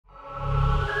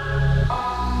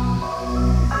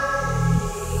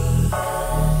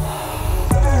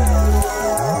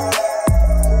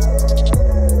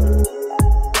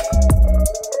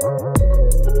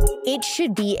It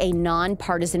should be a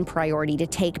nonpartisan priority to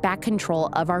take back control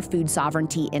of our food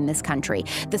sovereignty in this country.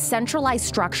 The centralized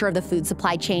structure of the food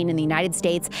supply chain in the United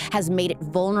States has made it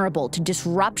vulnerable to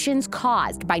disruptions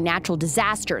caused by natural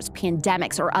disasters,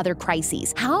 pandemics, or other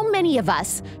crises. How many of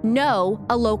us know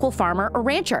a local farmer or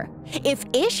rancher? If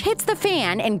ish hits the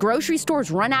fan and grocery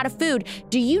stores run out of food,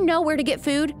 do you know where to get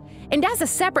food? And as a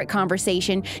separate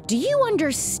conversation, do you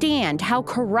understand how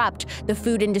corrupt the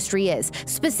food industry is,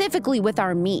 specifically with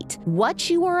our meat? What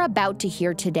you are about to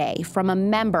hear today from a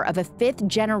member of a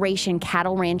fifth-generation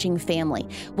cattle ranching family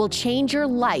will change your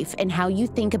life and how you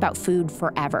think about food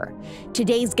forever.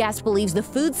 Today's guest believes the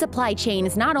food supply chain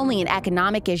is not only an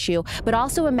economic issue, but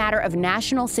also a matter of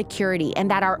national security,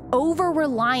 and that our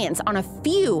over-reliance on a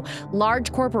few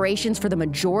large corporations for the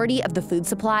majority of the food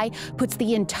supply puts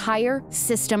the entire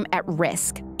system at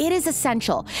risk. It is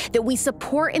essential that we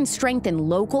support and strengthen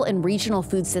local and regional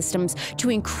food systems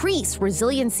to increase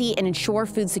resiliency and ensure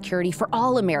food security for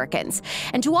all Americans,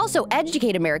 and to also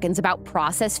educate Americans about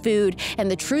processed food and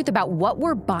the truth about what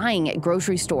we're buying at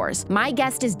grocery stores. My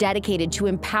guest is dedicated to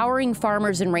empowering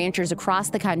farmers and ranchers across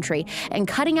the country and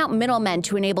cutting out middlemen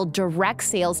to enable direct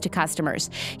sales to customers.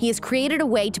 He has created a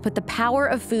way to put the power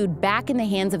of food back in the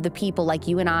hands of the people like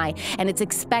you and I, and it's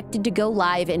expected to go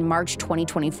live in March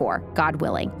 2024, God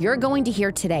willing. You're going to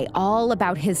hear today all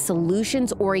about his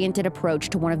solutions-oriented approach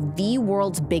to one of the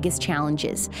world's biggest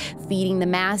challenges, feeding the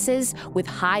masses with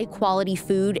high-quality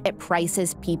food at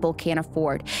prices people can't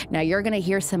afford. Now, you're going to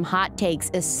hear some hot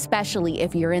takes, especially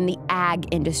if you're in the ag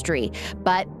industry,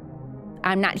 but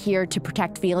I'm not here to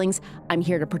protect feelings. I'm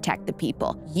here to protect the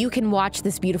people. You can watch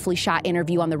this beautifully shot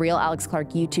interview on The Real Alex Clark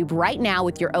YouTube right now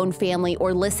with your own family,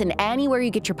 or listen anywhere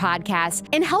you get your podcasts,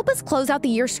 and help us close out the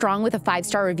year strong with a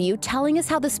 5-star review telling us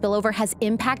how the spillover has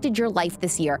impacted your life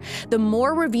this year. The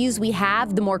more reviews we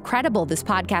have, the more credible this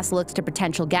podcast looks to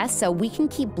potential guests, so we can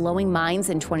keep blowing minds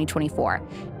in 2024.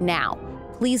 Now,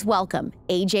 please welcome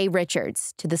AJ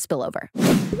Richards to the Spillover.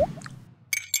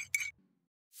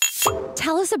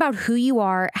 Tell us about who you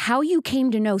are, how you came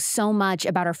to know so much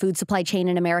about our food supply chain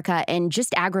in America, and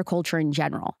just agriculture in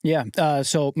general. Yeah.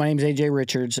 So my name is AJ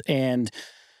Richards, and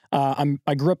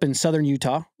I grew up in southern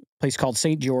Utah, a place called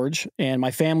St. George, and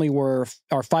my family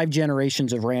are 5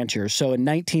 generations of ranchers. So in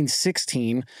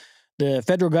 1916, the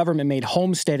federal government made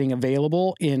homesteading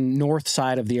available in north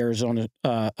side of the Arizona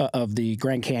of the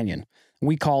Grand Canyon.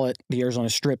 We call it the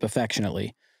Arizona Strip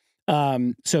affectionately.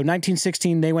 So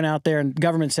 1916, they went out there and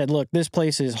government said, look, this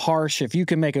place is harsh. If you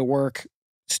can make it work,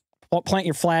 plant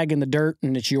your flag in the dirt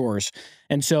and it's yours.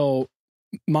 And so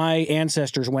my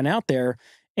ancestors went out there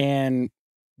and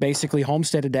basically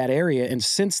homesteaded that area. And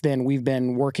since then, we've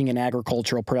been working in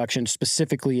agricultural production,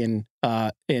 specifically in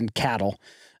cattle,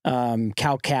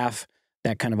 cow, calf,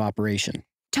 that kind of operation.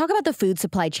 Talk about the food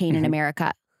supply chain in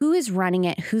America. Who is running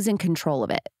it? Who's in control of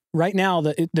it? Right now,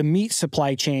 the meat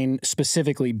supply chain,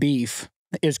 specifically beef,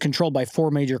 is controlled by 4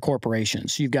 major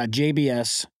corporations. You've got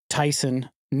JBS, Tyson,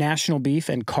 National Beef,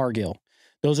 and Cargill.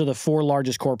 Those are the 4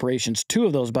 largest corporations. 2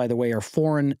 of those, by the way, are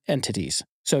foreign entities.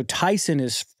 So Tyson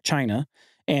is China,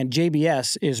 and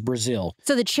JBS is Brazil.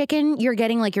 So the chicken you're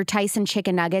getting, like your Tyson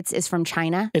chicken nuggets, is from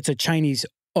China? It's a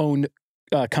Chinese-owned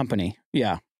company,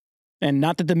 yeah. And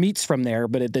not that the meat's from there,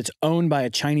 but it's owned by a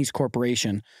Chinese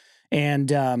corporation.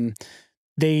 And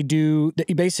they do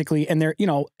basically, and they're,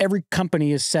 every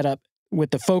company is set up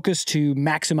with the focus to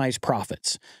maximize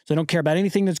profits. So they don't care about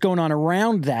anything that's going on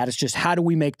around that. It's just, how do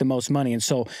we make the most money? And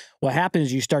so what happens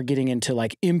is you start getting into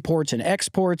like imports and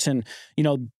exports, and,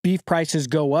 beef prices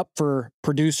go up for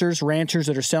producers, ranchers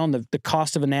that are selling. The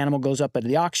cost of an animal goes up at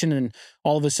the auction, and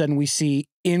all of a sudden we see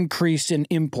increase in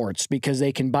imports because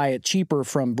they can buy it cheaper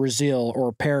from Brazil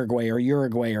or Paraguay or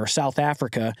Uruguay or South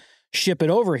Africa, ship it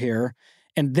over here,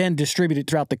 and then distribute it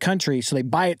throughout the country. So they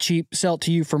buy it cheap, sell it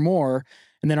to you for more,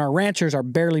 and then our ranchers are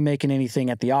barely making anything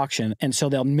at the auction, and so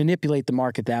they'll manipulate the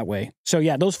market that way. So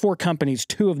yeah, those 4 companies,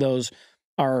 2 of those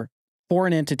are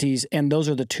foreign entities, and those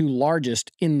are the 2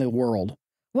 largest in the world.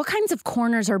 What kinds of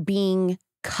corners are being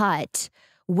cut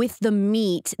with the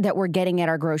meat that we're getting at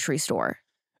our grocery store?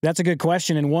 That's a good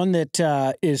question, and one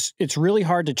that it's really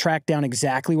hard to track down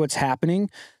exactly what's happening.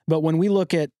 But when we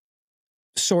look at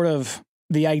sort of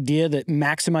the idea that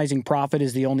maximizing profit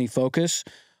is the only focus,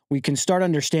 we can start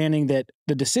understanding that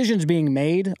the decisions being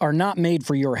made are not made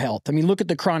for your health. I mean, look at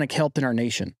the chronic health in our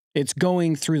nation. It's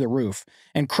going through the roof.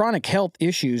 And chronic health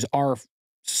issues are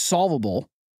solvable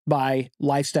by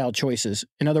lifestyle choices.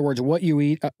 In other words, what you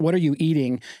eat, what are you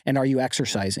eating, and are you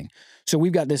exercising? So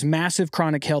we've got this massive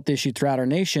chronic health issue throughout our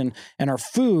nation, and our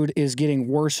food is getting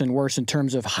worse and worse in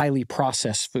terms of highly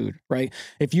processed food, right?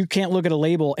 If you can't look at a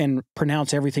label and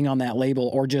pronounce everything on that label,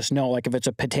 or just know, like if it's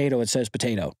a potato, it says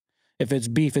potato. If it's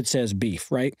beef, it says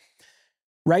beef, right?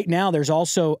 Right now, there's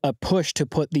also a push to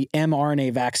put the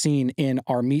mRNA vaccine in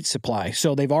our meat supply.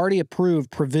 So they've already approved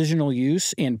provisional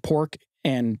use in pork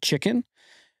and chicken.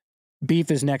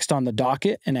 Beef is next on the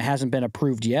docket, and it hasn't been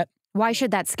approved yet. Why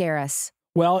should that scare us?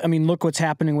 Well, I mean, look what's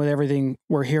happening with everything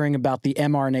we're hearing about the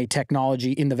mRNA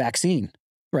technology in the vaccine,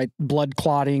 right? Blood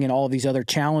clotting and all of these other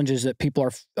challenges that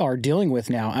people are dealing with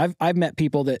now. I've met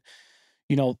people that,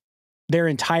 you know, their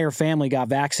entire family got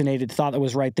vaccinated, thought that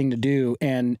was the right thing to do,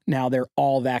 and now they're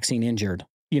all vaccine injured,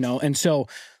 you know? And so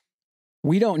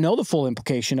we don't know the full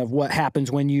implication of what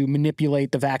happens when you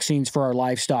manipulate the vaccines for our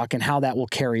livestock and how that will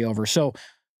carry over. So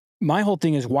my whole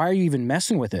thing is, why are you even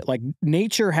messing with it? Like,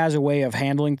 nature has a way of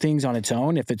handling things on its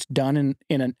own if it's done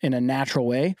in a natural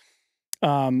way,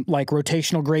 like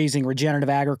rotational grazing, regenerative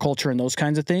agriculture, and those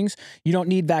kinds of things. You don't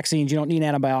need vaccines. You don't need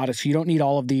antibiotics. You don't need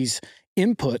all of these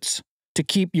inputs to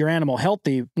keep your animal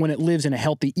healthy when it lives in a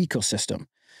healthy ecosystem.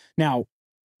 Now,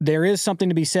 there is something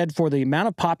to be said for the amount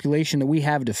of population that we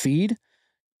have to feed.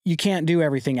 You can't do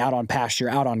everything out on pasture,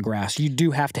 out on grass. You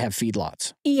do have to have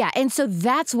feedlots. Yeah, and so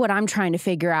that's what I'm trying to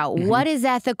figure out. What is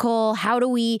ethical? How do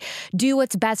we do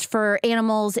what's best for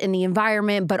animals in the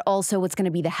environment, but also what's going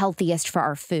to be the healthiest for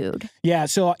our food? Yeah,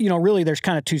 so, you know, really there's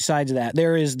kind of two sides of that.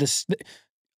 There is this,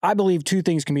 I believe two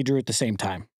things can be true at the same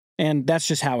time, and that's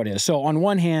just how it is. So on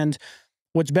one hand,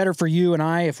 what's better for you and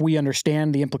I, if we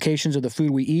understand the implications of the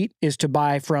food we eat, is to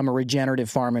buy from a regenerative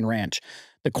farm and ranch.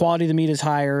 The quality of the meat is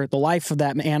higher. The life of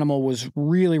that animal was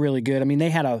really, really good. I mean, they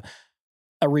had a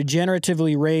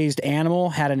regeneratively raised animal,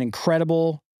 had an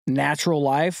incredible natural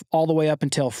life all the way up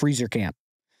until freezer camp,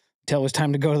 until it was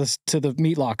time to go to the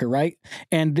meat locker, right?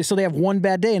 And so they have one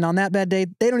bad day, and on that bad day,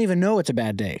 they don't even know it's a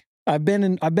bad day. I've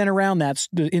been around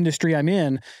the industry I'm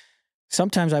in.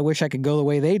 Sometimes I wish I could go the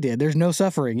way they did. There's no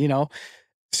suffering, you know?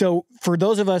 So for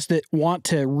those of us that want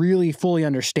to really fully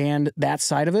understand that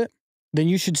side of it, then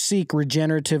you should seek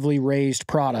regeneratively raised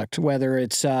product, whether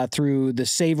it's through the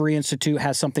Savory Institute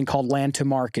has something called Land to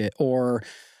Market, or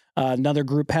another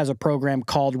group has a program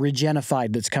called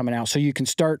Regenified that's coming out. So you can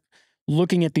start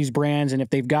looking at these brands, and if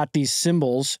they've got these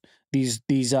symbols, these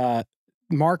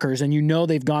markers, and you know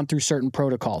they've gone through certain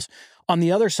protocols. On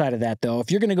the other side of that, though,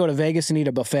 if you're going to go to Vegas and eat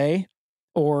a buffet,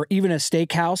 or even a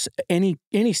steakhouse, any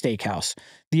steakhouse,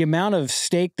 the amount of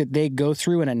steak that they go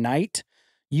through in a night,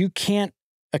 you can't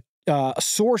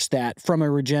source that from a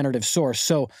regenerative source.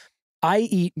 So I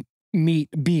eat meat,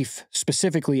 beef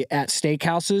specifically at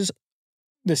steakhouses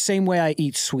the same way I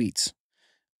eat sweets.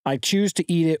 I choose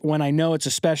to eat it when I know it's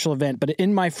a special event, but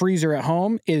in my freezer at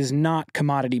home is not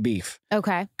commodity beef.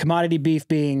 Okay. Commodity beef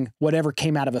being whatever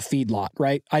came out of a feedlot,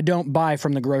 right? I don't buy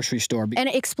from the grocery store. And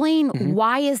explain,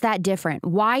 why is that different?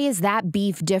 Why is that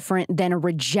beef different than a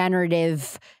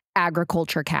regenerative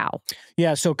agriculture cow?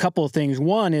 Yeah, so a couple of things.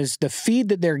 One is the feed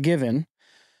that they're given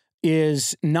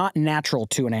is not natural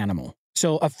to an animal.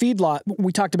 So a feedlot,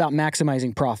 we talked about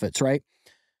maximizing profits, right?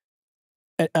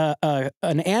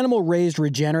 An animal raised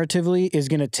regeneratively is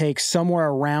going to take somewhere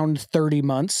around 30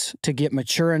 months to get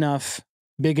mature enough,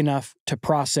 big enough to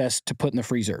process to put in the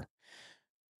freezer.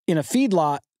 In a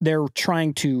feedlot, they're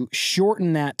trying to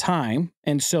shorten that time,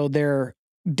 and so they're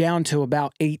down to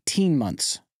about 18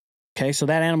 months. Okay, so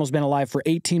that animal's been alive for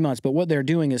 18 months, but what they're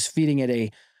doing is feeding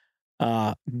it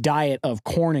a diet of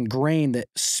corn and grain that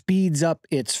speeds up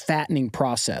its fattening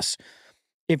process.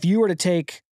 If you were to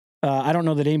take I don't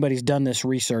know that anybody's done this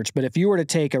research, but if you were to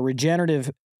take a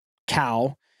regenerative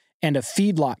cow and a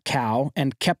feedlot cow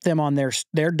and kept them on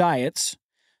their diets,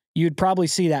 you'd probably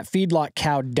see that feedlot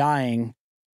cow dying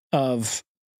of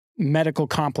medical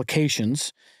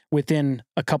complications within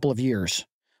a couple of years.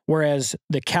 Whereas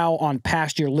the cow on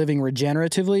pasture living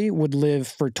regeneratively would live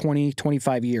for 20,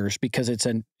 25 years because it's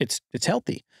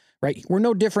healthy, right? We're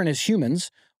no different as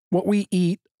humans. What we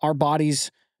eat, our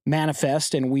bodies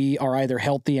manifest, and we are either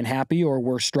healthy and happy, or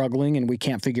we're struggling and we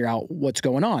can't figure out what's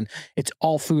going on. It's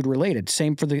all food related.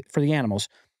 Same for the animals.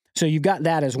 So you've got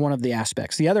that as one of the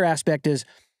aspects. The other aspect is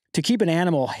to keep an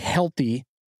animal healthy,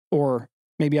 or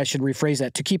maybe I should rephrase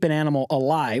that, to keep an animal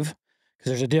alive,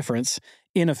 because there's a difference,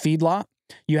 in a feedlot,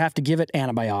 you have to give it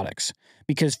antibiotics,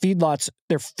 because feedlots,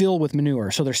 they're filled with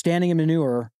manure. So they're standing in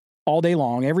manure all day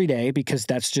long, every day, because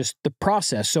that's just the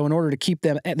process. So in order to keep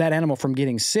that animal from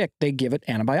getting sick, they give it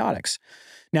antibiotics.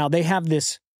 Now, they have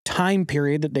this time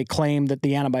period that they claim that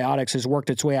the antibiotics has worked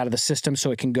its way out of the system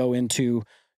so it can go into,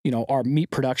 our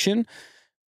meat production.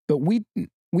 But we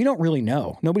don't really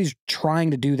know. Nobody's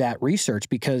trying to do that research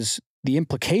because the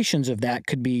implications of that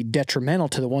could be detrimental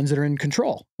to the ones that are in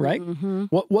control, right? Mm-hmm.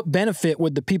 What benefit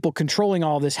would the people controlling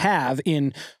all this have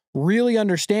in really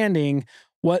understanding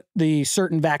what the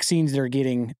certain vaccines they're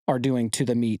getting are doing to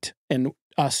the meat and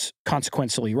us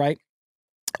consequently, right?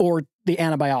 Or the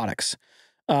antibiotics.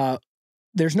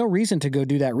 There's no reason to go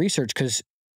do that research because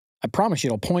I promise you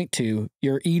it'll point to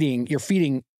you're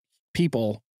feeding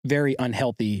people very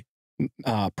unhealthy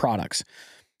products.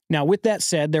 Now, with that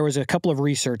said, there was a couple of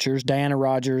researchers, Diana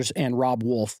Rogers and Rob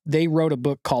Wolf. They wrote a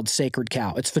book called Sacred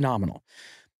Cow. It's phenomenal.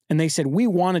 And they said, we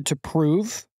wanted to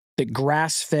prove that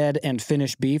grass-fed and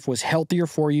finished beef was healthier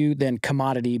for you than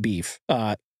commodity beef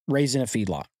raised in a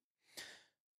feedlot.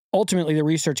 Ultimately, the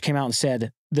research came out and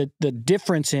said that the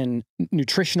difference in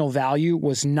nutritional value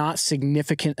was not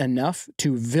significant enough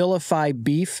to vilify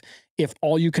beef if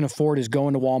all you can afford is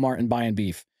going to Walmart and buying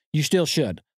beef. You still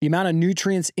should. The amount of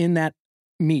nutrients in that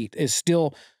meat is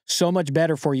still so much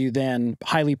better for you than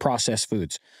highly processed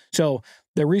foods. So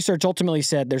the research ultimately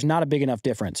said there's not a big enough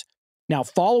difference. Now,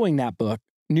 following that book,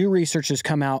 new research has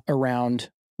come out around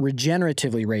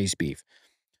regeneratively raised beef.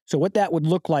 So what that would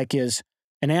look like is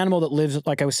an animal that lives,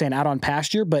 like I was saying, out on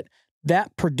pasture, but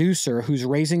that producer who's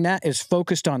raising that is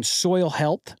focused on soil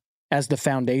health as the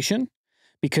foundation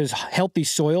because healthy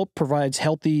soil provides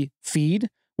healthy feed,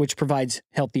 which provides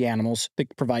healthy animals,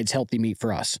 that provides healthy meat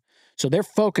for us. So they're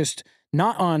focused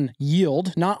not on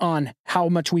yield, not on how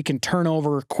much we can turn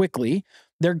over quickly.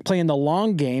 They're playing the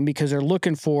long game because they're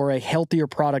looking for a healthier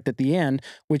product at the end,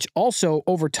 which also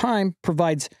over time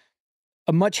provides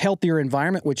a much healthier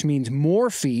environment, which means more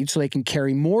feed so they can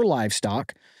carry more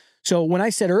livestock. So when I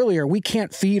said earlier, we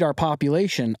can't feed our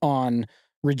population on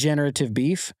regenerative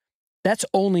beef, that's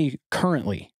only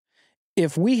currently.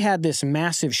 If we had this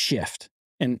massive shift,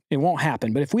 and it won't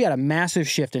happen, but if we had a massive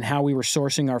shift in how we were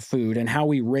sourcing our food and how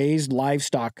we raised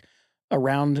livestock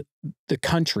around the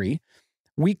country,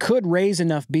 we could raise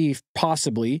enough beef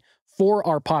possibly for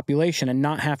our population and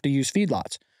not have to use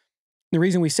feedlots. The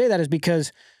reason we say that is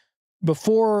because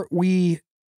before we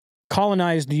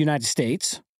colonized the United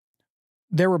States,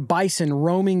 there were bison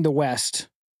roaming the West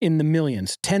in the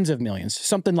millions, tens of millions.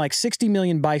 Something like 60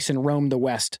 million bison roamed the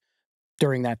West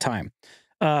during that time.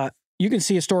 You can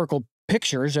see historical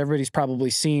pictures. Everybody's probably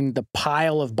seen the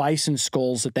pile of bison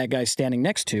skulls that guy's standing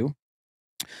next to.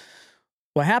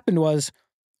 What happened was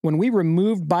when we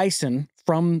removed bison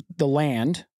from the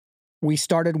land, we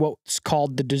started what's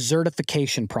called the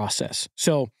desertification process.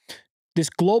 So this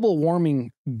global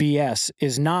warming BS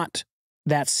is not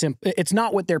that simple. It's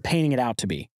not what they're painting it out to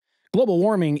be. Global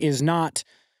warming is not,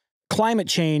 climate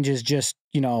change is just,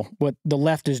 what the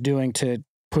left is doing to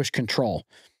push control.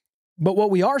 But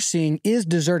what we are seeing is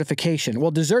desertification.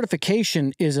 Well,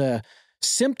 desertification is a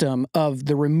symptom of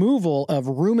the removal of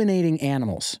ruminating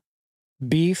animals.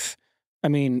 Beef,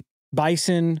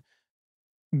 bison,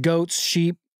 goats,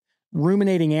 sheep,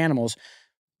 ruminating animals.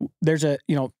 There's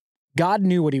God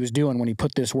knew what he was doing when he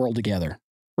put this world together,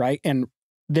 right? And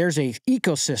there's a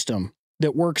ecosystem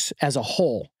that works as a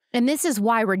whole. And this is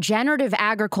why regenerative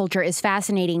agriculture is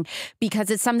fascinating, because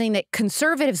it's something that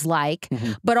conservatives like,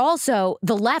 but also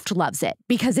the left loves it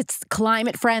because it's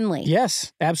climate friendly.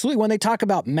 Yes, absolutely. When they talk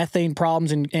about methane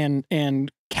problems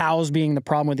and cows being the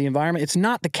problem with the environment, it's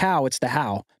not the cow, it's the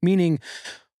how. Meaning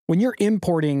when you're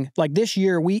importing, like this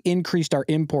year, we increased our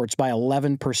imports by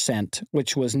 11%,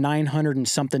 which was 900 and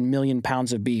something million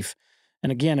pounds of beef.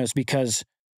 And again, it was because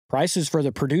prices for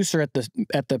the producer at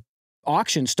the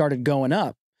auction started going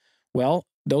up. Well,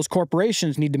 those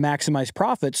corporations need to maximize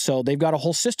profits, so they've got a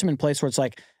whole system in place where it's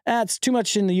like, it's too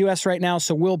much in the U.S. right now,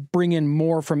 so we'll bring in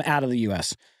more from out of the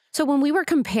U.S. So when we were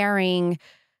comparing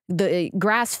the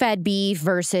grass-fed beef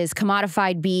versus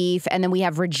commodified beef, and then we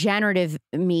have regenerative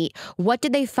meat, what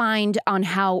did they find on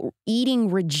how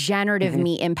eating regenerative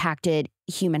meat impacted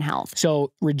human health?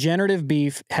 So regenerative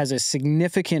beef has a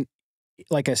significant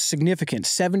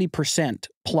 70%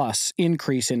 plus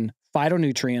increase in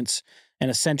phytonutrients and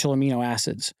essential amino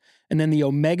acids. And then the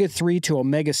omega-3 to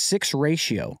omega-6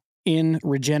 ratio in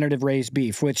regenerative raised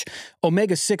beef, which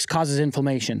omega-6 causes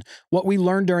inflammation. What we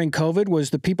learned during COVID was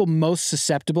the people most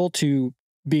susceptible to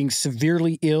being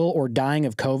severely ill or dying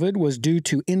of COVID was due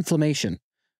to inflammation.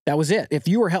 That was it. If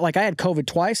you were, like I had COVID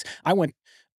twice, I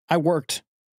worked,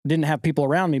 didn't have people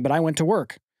around me, but I went to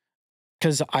work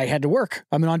because I had to work.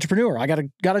 I'm an entrepreneur. I got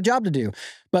a job to do.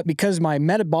 But because my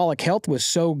metabolic health was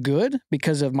so good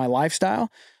because of my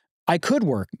lifestyle, I could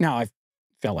work. Now I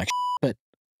felt like but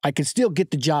I could still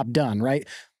get the job done, right?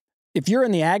 if you're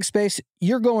in the ag space,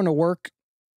 you're going to work.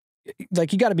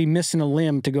 Like, you got to be missing a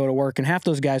limb to go to work, and half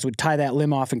those guys would tie that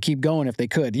limb off and keep going if they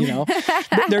could, you know.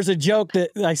 There's a joke that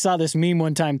I saw this meme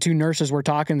one time. Two nurses were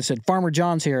talking and said, Farmer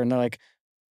John's here. And they're like,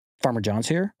 Farmer John's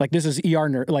here? Like, this is ER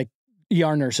nurses.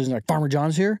 And they're like, Farmer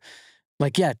John's here?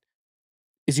 Like, yeah.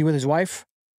 Is he with his wife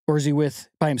or is he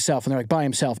by himself? And they're like, by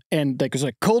himself. And like, it's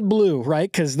like cold blue,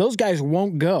 right? Because those guys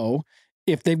won't go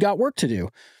if they've got work to do.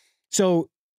 So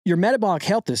your metabolic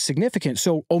health is significant.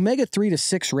 So omega-3 to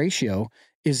 6 ratio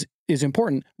is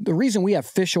important. The reason we have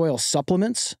fish oil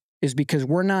supplements is because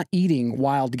we're not eating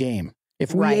wild game.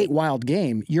 If we ate wild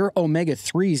game, your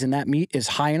omega-3s in that meat is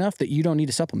high enough that you don't need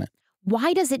a supplement.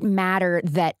 Why does it matter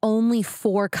that only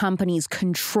 4 companies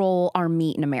control our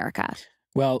meat in America?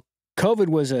 Well, COVID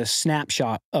was a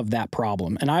snapshot of that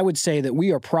problem. And I would say that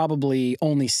we are probably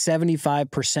only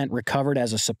 75% recovered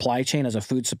as a supply chain, as a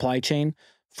food supply chain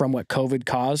from what COVID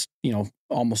caused, you know,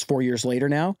 almost 4 years later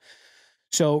now.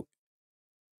 So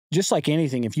just like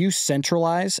anything, if you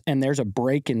centralize and there's a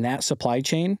break in that supply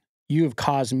chain, you have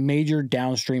caused major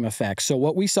downstream effects. So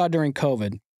what we saw during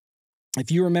COVID,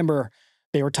 if you remember,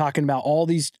 they were talking about all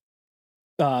these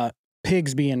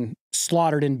pigs being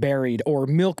slaughtered and buried, or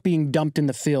milk being dumped in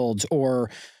the fields, or,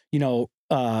 you know,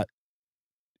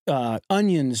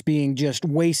 onions being just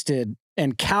wasted,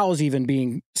 and cows even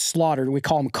being slaughtered. We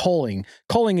call them culling.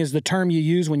 Culling is the term you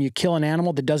use when you kill an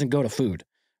animal that doesn't go to food.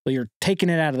 Well, you're taking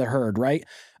it out of the herd, right?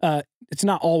 It's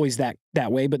not always that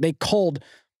way, but they culled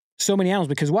so many animals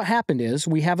because what happened is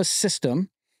we have a system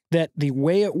that the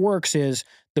way it works is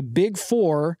the big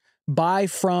 4 buy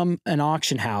from an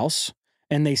auction house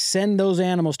and they send those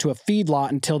animals to a feedlot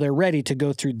until they're ready to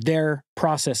go through their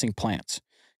processing plants,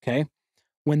 okay?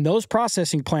 When those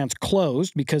processing plants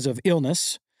closed because of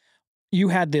illness, you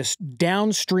had this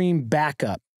downstream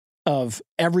backup of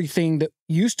everything that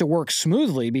used to work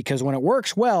smoothly, because when it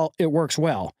works well, it works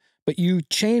well. But you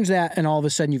change that and all of a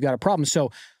sudden you've got a problem.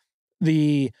 So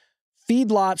the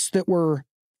feedlots that were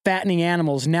fattening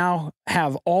animals now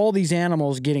have all these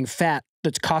animals getting fat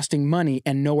that's costing money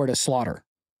and nowhere to slaughter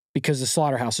because the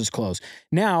slaughterhouse is closed.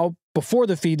 Now, before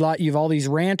the feedlot, you have all these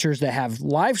ranchers that have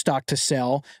livestock to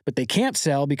sell, but they can't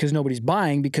sell because nobody's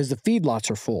buying because the feedlots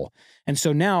are full. And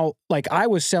so now, like, I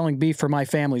was selling beef for my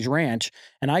family's ranch,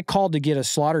 and I called to get a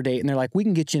slaughter date, and they're like, we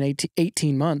can get you in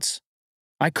 18 months.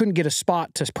 I couldn't get a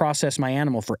spot to process my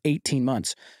animal for 18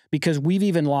 months because we've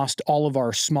even lost all of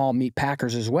our small meat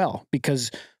packers as well,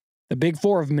 because the big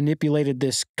 4 have manipulated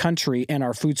this country and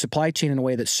our food supply chain in a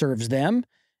way that serves them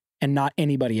and not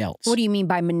anybody else. What do you mean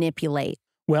by manipulate?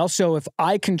 Well, so if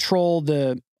I control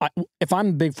if I'm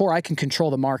the big 4, I can control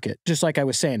the market. Just like I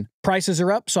was saying, prices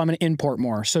are up, so I'm going to import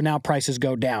more. So now prices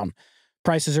go down.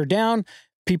 Prices are down.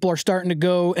 People are starting to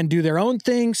go and do their own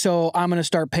thing. So I'm going to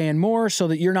start paying more so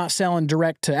that you're not selling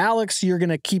direct to Alex. You're going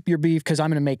to keep your beef because I'm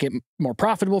going to make it more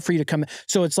profitable for you to come.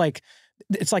 So it's like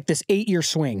this 8-year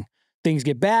swing. Things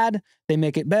get bad, they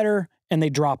make it better, and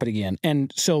they drop it again.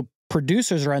 And so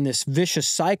producers are on this vicious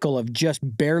cycle of just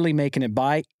barely making it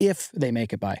by, if they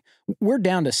make it by. We're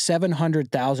down to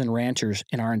 700,000 ranchers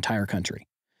in our entire country.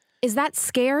 Is that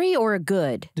scary or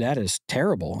good? That is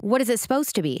terrible. What is it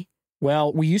supposed to be?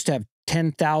 Well, we used to have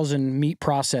 10,000 meat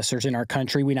processors in our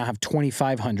country. We now have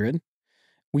 2,500.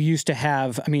 We used to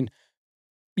have, I mean,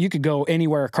 you could go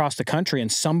anywhere across the country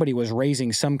and somebody was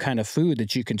raising some kind of food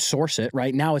that you can source it,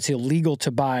 right? Now it's illegal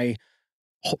to buy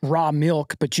raw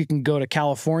milk, but you can go to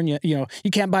California. You know, you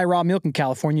can't buy raw milk in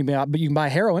California, but you can buy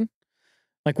heroin.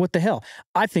 Like, what the hell?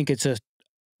 I think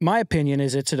my opinion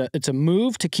is it's a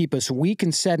move to keep us weak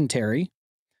and sedentary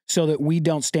so that we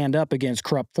don't stand up against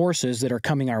corrupt forces that are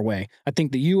coming our way. I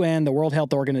think the UN, the World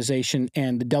Health Organization,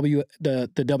 and the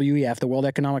WEF, the World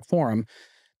Economic Forum,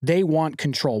 they want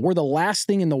control. We're the last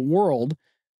thing in the world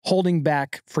holding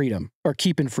back freedom or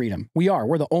keeping freedom. We are.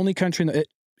 We're the only country,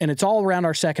 and it's all around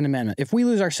our Second Amendment. If we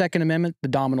lose our Second Amendment, the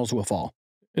dominoes will fall.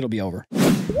 It'll be over.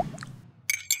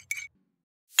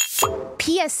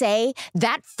 PSA,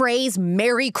 that phrase,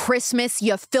 Merry Christmas,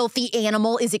 you filthy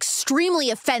animal, is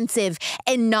extremely offensive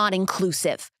and not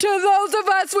inclusive. To those of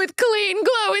us with clean,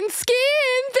 glowing skin,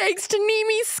 thanks to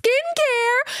NIMI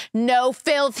skincare. No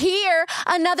filth here.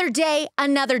 Another day,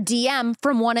 another DM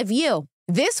from one of you.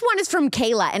 This one is from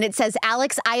Kayla, and it says,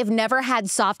 Alex, I have never had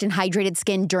soft and hydrated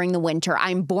skin during the winter.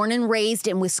 I'm born and raised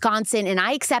in Wisconsin, and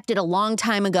I accepted a long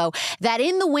time ago that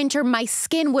in the winter, my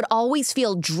skin would always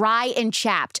feel dry and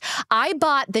chapped. I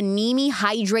bought the NIMI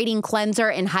Hydrating Cleanser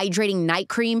and Hydrating Night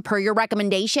Cream per your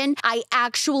recommendation. I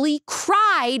actually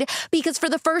cried because for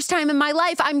the first time in my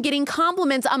life, I'm getting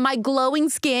compliments on my glowing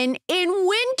skin in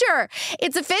winter.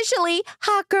 It's officially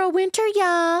hot girl winter,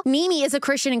 y'all. NIMI is a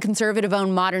Christian and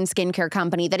conservative-owned modern skincare company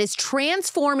that is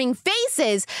transforming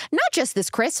faces, not just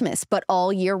this Christmas, but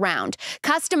all year round.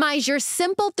 Customize your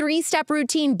simple 3-step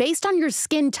routine based on your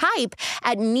skin type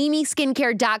at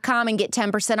NIMIskincare.com and get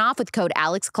 10% off with code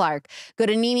AlexClark. Go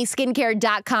to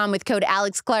NIMIskincare.com with code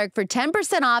AlexClark for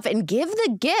 10% off and give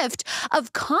the gift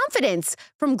of confidence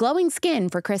from glowing skin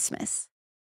for Christmas.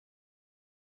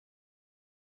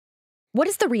 What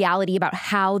is the reality about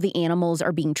how the animals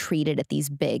are being treated at these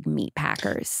big meat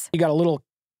packers? You got a little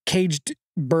caged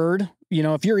bird. You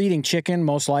know, if you're eating chicken,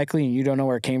 most likely, and you don't know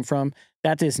where it came from,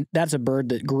 that's a bird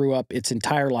that grew up its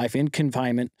entire life in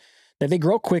confinement. That they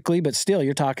grow quickly, but still,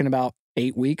 you're talking about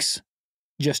 8 weeks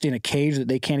just in a cage that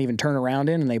they can't even turn around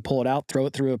in, and they pull it out, throw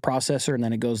it through a processor, and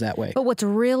then it goes that way. But what's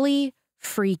really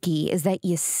freaky is that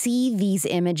you see these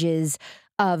images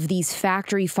of these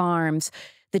factory farms.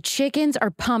 The chickens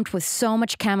are pumped with so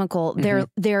much chemical.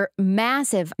 They're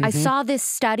massive. I saw this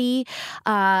study,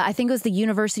 I think it was the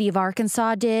University of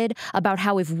Arkansas did, about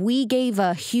how if we gave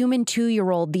a human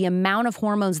 2-year-old the amount of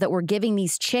hormones that we're giving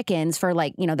these chickens for,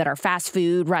 like, you know, that are fast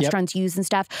food restaurants use and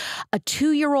stuff, a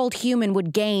 2-year-old human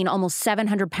would gain almost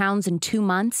 700 pounds in 2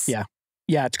 months. Yeah.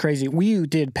 Yeah, it's crazy. We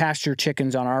did pasture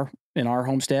chickens in our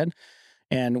homestead,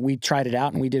 and we tried it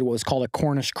out, and we did what was called a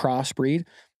Cornish crossbreed.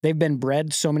 They've been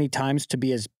bred so many times to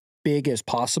be as big as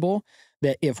possible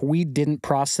that if we didn't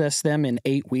process them in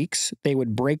 8 weeks, they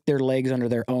would break their legs under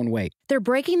their own weight. They're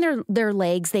breaking their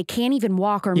legs. They can't even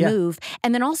walk or move.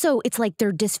 And then also it's like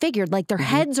they're disfigured, like their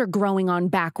heads are growing on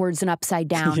backwards and upside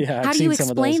down. How do you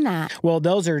explain that? Well,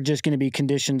 those are just going to be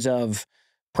conditions of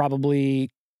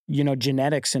probably, you know,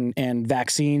 genetics and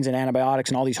vaccines and antibiotics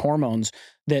and all these hormones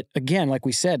that, again, like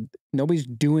we said, nobody's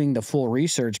doing the full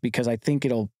research because I think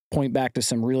it'll point back to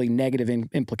some really negative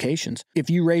implications. If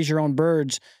you raise your own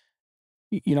birds,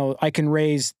 you know, I can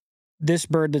raise this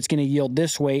bird that's going to yield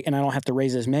this weight and I don't have to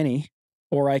raise as many,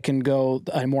 or I can go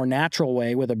a more natural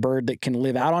way with a bird that can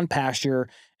live out on pasture,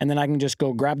 and then I can just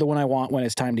go grab the one I want when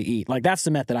it's time to eat. Like, that's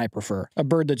the method I prefer, a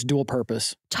bird that's dual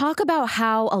purpose. Talk about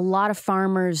how a lot of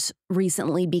farmers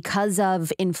recently, because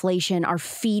of inflation, are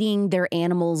feeding their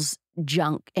animals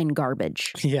junk and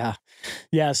garbage. Yeah.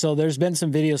 Yeah. So there's been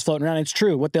some videos floating around. It's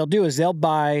true. What they'll do is they'll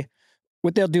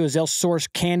source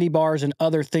candy bars and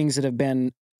other things that have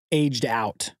been aged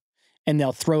out, and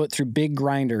they'll throw it through big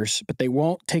grinders, but they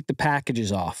won't take the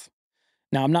packages off.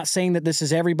 Now, I'm not saying that this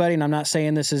is everybody, and I'm not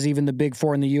saying this is even the big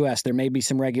four in the U.S. There may be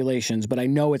some regulations, but I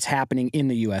know it's happening in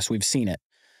the U.S. We've seen it.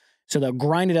 So they'll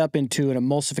grind it up into an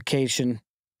emulsification,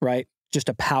 right? Just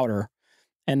a powder,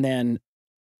 and then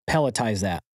pelletize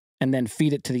that, and then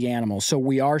feed it to the animals. So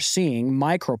we are seeing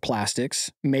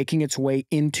microplastics making its way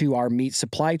into our meat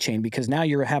supply chain, because now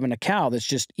you're having a cow that's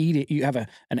just eating, you have a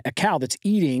cow that's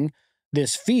eating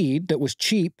this feed that was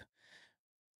cheap.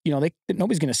 You know,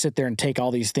 nobody's going to sit there and take all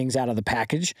these things out of the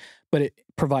package, but it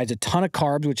provides a ton of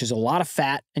carbs, which is a lot of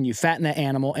fat, and you fatten that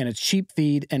animal, and it's cheap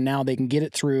feed, and now they can get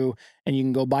it through, and you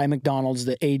can go buy McDonald's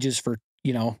that ages for,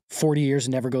 40 years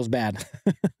and never goes bad.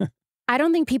 I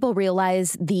don't think people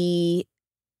realize the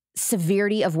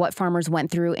severity of what farmers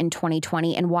went through in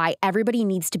 2020 and why everybody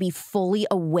needs to be fully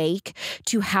awake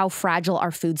to how fragile our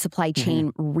food supply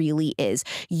chain really is.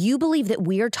 You believe that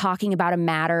we are talking about a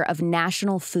matter of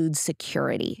national food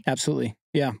security. Absolutely.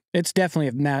 Yeah. It's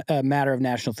definitely a matter of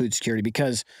national food security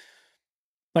because,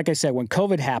 like I said, when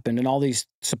COVID happened and all these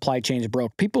supply chains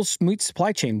broke, people's meat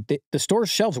supply chain, the store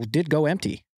shelves did go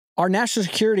empty. Our national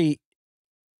security,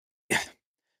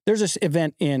 there's this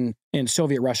event in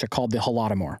Soviet Russia called the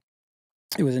Holodomor.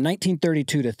 It was in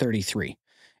 1932 to 33.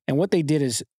 And what they did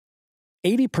is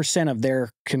 80% of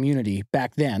their community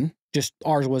back then, just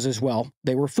ours was as well,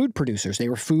 they were food producers. They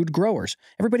were food growers.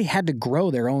 Everybody had to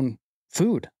grow their own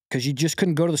food because you just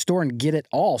couldn't go to the store and get it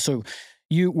all. So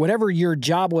whatever your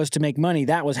job was to make money,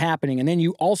 that was happening. And then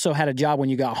you also had a job when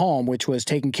you got home, which was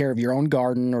taking care of your own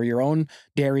garden or your own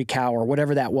dairy cow or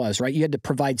whatever that was, right? You had to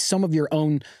provide some of your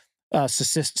own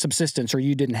subsistence, or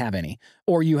you didn't have any,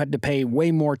 or you had to pay way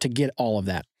more to get all of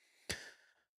that.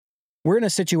 We're in a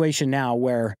situation now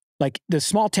where, like, the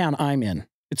small town I'm in,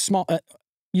 it's small,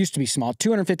 used to be small,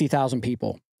 250,000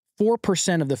 people.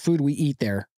 4% of the food we eat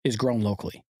there is grown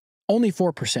locally. Only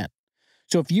 4%.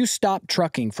 So if you stop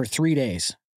trucking for 3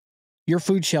 days, your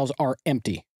food shelves are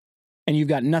empty and you've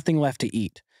got nothing left to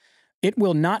eat. It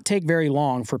will not take very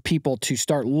long for people to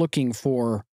start looking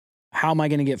for, how am I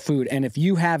going to get food? And if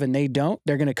you have and they don't,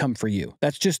 they're going to come for you.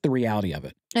 That's just the reality of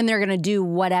it. And they're going to do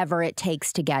whatever it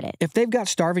takes to get it. If they've got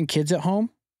starving kids at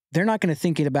home, they're not going to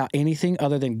think about anything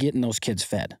other than getting those kids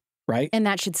fed, right? And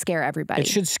that should scare everybody. It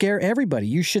should scare everybody.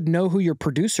 You should know who your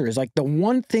producer is. Like, the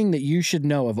one thing that you should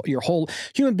know of your whole,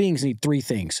 human beings need 3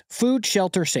 things: food,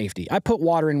 shelter, safety. I put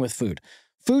water in with food.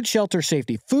 Food, shelter,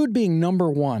 safety. Food being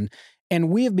number 1. And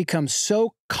we have become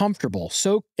so comfortable,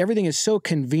 everything is so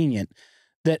convenient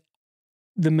that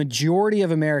the majority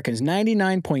of Americans,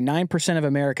 99.9% of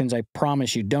Americans, I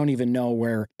promise you, don't even know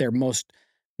where their most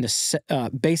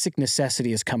basic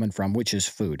necessity is coming from, which is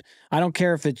food. I don't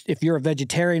care if you're a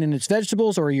vegetarian and it's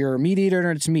vegetables, or you're a meat eater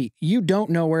and it's meat. You don't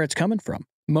know where it's coming from.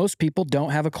 Most people don't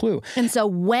have a clue. And so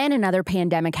when another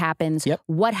pandemic happens,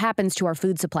 what happens to our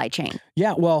food supply chain?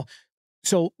 Yeah, well,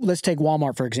 so let's take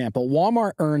Walmart, for example.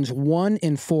 Walmart earns 1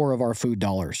 in 4 of our food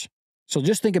dollars. So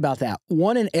just think about that.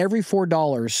 1 in every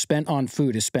 $4 spent on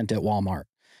food is spent at Walmart.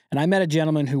 And I met a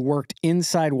gentleman who worked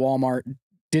inside Walmart,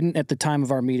 didn't at the time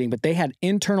of our meeting, but they had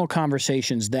internal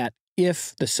conversations that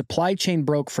if the supply chain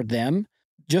broke for them,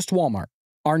 just Walmart,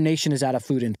 our nation is out of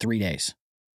food in 3 days.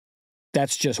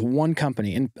 That's just one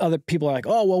company. And other people are like,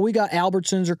 oh, well, we got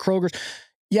Albertsons or Kroger's.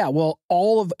 Yeah, well,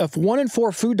 if 1 in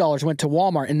 4 food dollars went to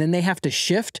Walmart and then they have to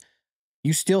shift,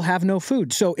 you still have no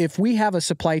food. So if we have a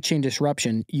supply chain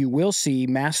disruption, you will see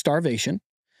mass starvation.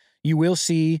 You will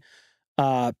see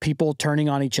people turning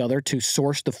on each other to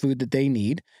source the food that they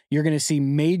need. You're going to see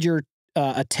major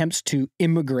attempts to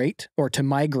immigrate or to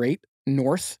migrate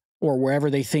north or wherever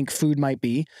they think food might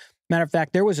be. Matter of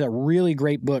fact, there was a really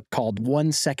great book called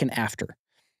 1 Second After.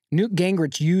 Newt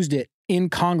Gingrich used it in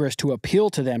Congress to appeal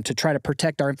to them to try to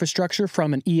protect our infrastructure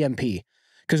from an EMP.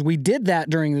 Because we did that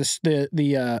during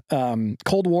the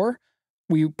Cold War.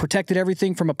 We protected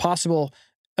everything from a possible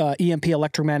EMP,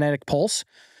 electromagnetic pulse.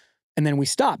 And then we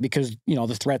stopped because,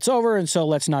 the threat's over, and so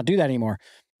let's not do that anymore.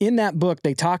 In that book,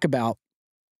 they talk about,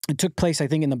 it took place, I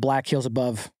think, in the Black Hills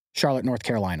above Charlotte, North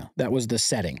Carolina. That was the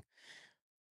setting.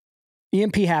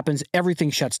 EMP happens, everything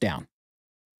shuts down.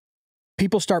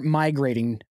 People start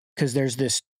migrating because there's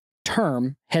this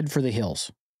term, head for the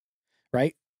hills,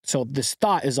 right? So this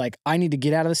thought is like, I need to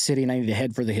get out of the city and I need to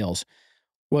head for the hills.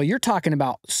 Well, you're talking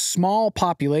about small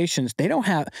populations. They don't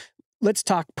have, let's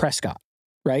talk Prescott,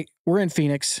 right? We're in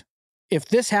Phoenix. If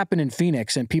this happened in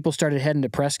Phoenix and people started heading to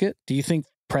Prescott, do you think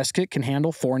Prescott can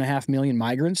handle 4.5 million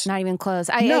migrants? Not even close.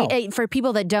 No. For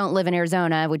people that don't live in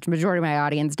Arizona, which majority of my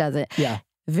audience doesn't,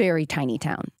 very tiny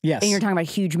town. Yes. And you're talking about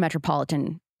a huge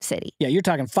metropolitan city. Yeah, you're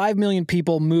talking 5 million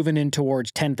people moving in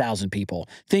towards 10,000 people,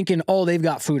 thinking, oh, they've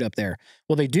got food up there.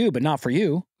 Well, they do, but not for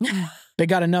you. They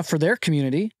got enough for their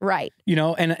community. Right.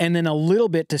 And then a little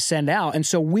bit to send out. And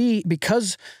so in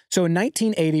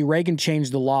 1980, Reagan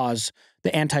changed the laws,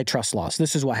 the antitrust laws.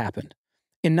 This is what happened.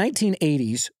 In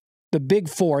 1980s, the big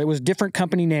 4, it was different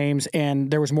company names and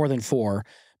there was more than 4,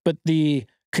 but the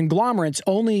conglomerates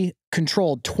only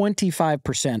controlled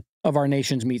 25% of our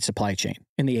nation's meat supply chain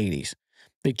in the 80s.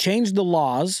 They changed the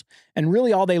laws, and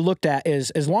really all they looked at is,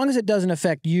 as long as it doesn't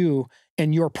affect you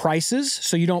and your prices,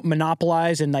 so you don't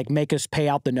monopolize and make us pay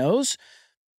out the nose,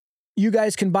 you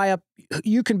guys can buy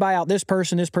out this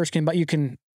person can buy,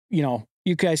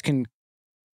 you guys can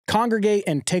congregate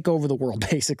and take over the world,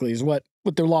 basically, is what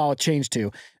their law changed to.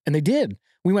 And they did.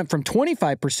 We went from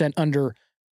 25% under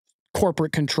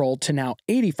corporate control to now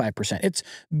 85%.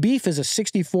 Beef is a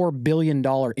 $64 billion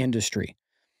industry.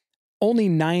 Only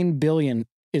 $9 billion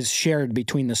is shared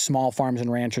between the small farms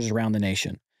and ranchers around the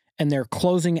nation, and they're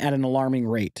closing at an alarming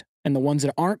rate. And the ones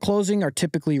that aren't closing are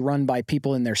typically run by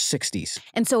people in their 60s.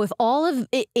 And so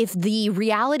if the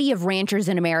reality of ranchers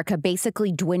in America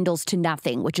basically dwindles to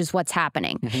nothing, which is what's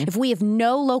happening, if we have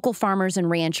no local farmers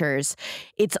and ranchers,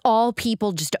 it's all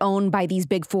people just owned by these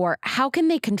big 4, how can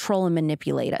they control and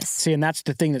manipulate us? See, and that's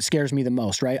the thing that scares me the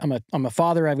most, right? I'm a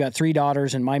father, I've got 3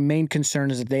 daughters, and my main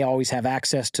concern is that they always have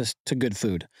access to good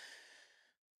food.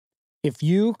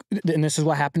 And this is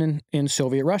what happened in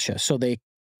Soviet Russia. So they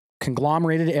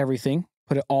conglomerated everything,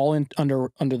 put it all under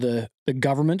the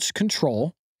government's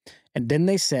control, and then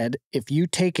they said, if you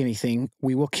take anything,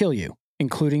 we will kill you,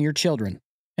 including your children.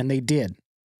 And they did.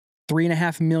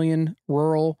 3.5 million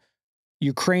rural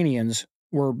Ukrainians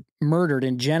were murdered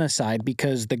in genocide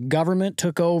because the government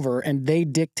took over and they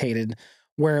dictated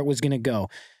where it was going to go.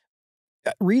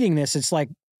 Reading this, it's like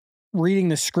reading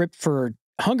the script for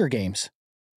Hunger Games.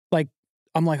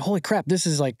 I'm like, holy crap, this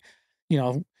is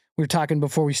we were talking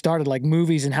before we started, like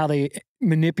movies and how they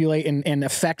manipulate and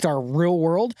affect our real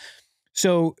world.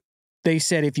 So they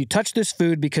said, if you touch this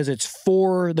food because it's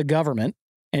for the government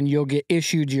and you'll get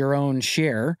issued your own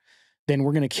share, then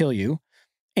we're going to kill you.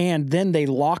 And then they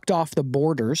locked off the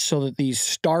borders so that these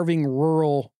starving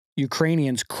rural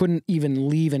Ukrainians couldn't even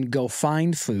leave and go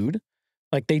find food.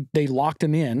 Like they locked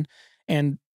them in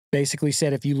and basically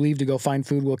said, if you leave to go find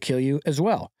food, we'll kill you as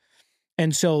well.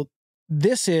 And so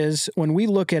this is, when we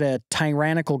look at a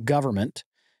tyrannical government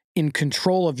in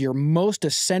control of your most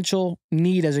essential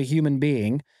need as a human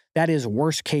being, that is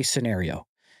worst case scenario.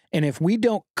 And if we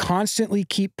don't constantly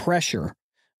keep pressure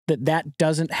that that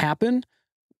doesn't happen,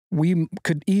 we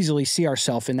could easily see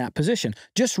ourselves in that position.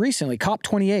 Just recently,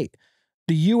 COP28,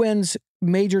 the UN's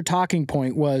major talking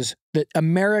point was that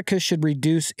America should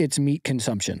reduce its meat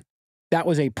consumption. That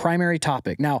was a primary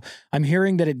topic. Now, I'm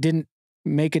hearing that it didn't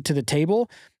make it to the table.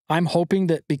 I'm hoping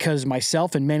that because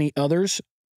myself and many others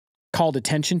called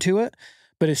attention to it,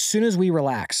 but as soon as we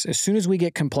relax, as soon as we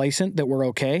get complacent that we're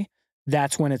okay,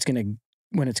 that's when it's going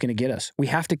to get us. We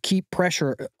have to keep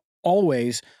pressure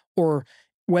always, or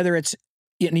whether it's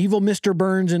an evil Mr.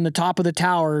 Burns in the top of the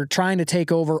tower trying to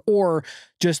take over, or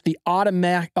just the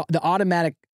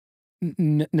automatic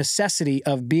necessity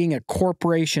of being a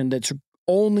corporation that's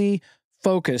only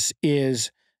focus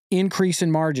is increase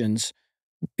in margins.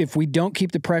 If we don't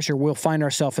keep the pressure, we'll find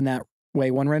ourselves in that way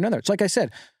one way or another. It's like I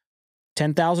said,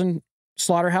 10,000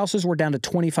 slaughterhouses, we're down to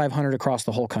 2,500 across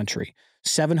the whole country.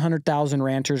 700,000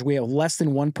 ranchers. We have less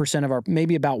than 1% of our,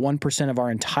 maybe about 1% of our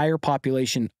entire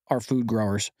population are food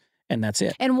growers. And that's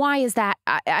it. And why is that?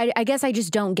 I guess I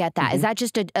just don't get that. Mm-hmm. Is that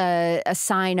just a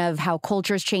sign of how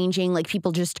culture is changing? Like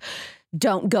people just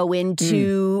don't go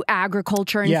into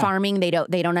agriculture and farming. They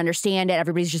don't understand it.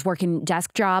 Everybody's just working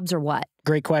desk jobs, or what?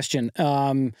 Great question.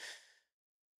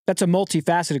 That's a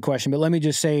multifaceted question, but let me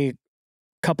just say a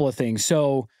couple of things.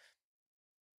 So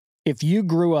if you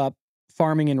grew up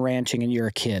farming and ranching and you're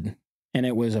a kid and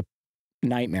it was a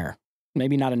nightmare,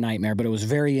 maybe not a nightmare, but it was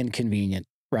very inconvenient,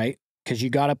 right? Because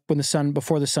you got up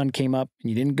before the sun came up,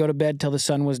 and you didn't go to bed till the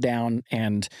sun was down,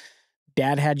 and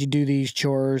dad had you do these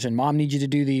chores and mom needs you to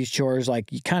do these chores.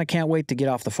 Like, you kind of can't wait to get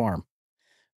off the farm.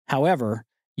 However,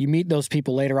 you meet those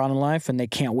people later on in life and they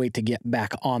can't wait to get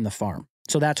back on the farm.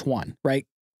 So that's one, right?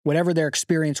 Whatever their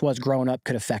experience was growing up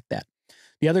could affect that.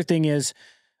 The other thing is,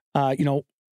 out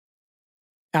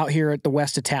here at the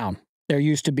west of town, there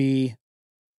used to be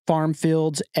farm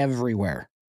fields everywhere,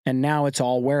 and now it's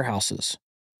all warehouses.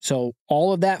 So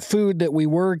all of that food that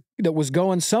was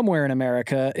going somewhere in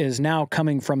America is now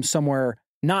coming from somewhere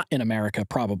not in America,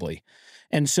 probably.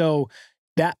 And so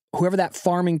that whoever that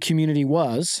farming community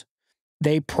was,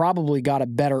 they probably got a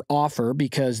better offer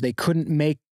because they couldn't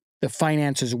make the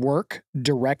finances work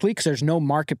directly because there's no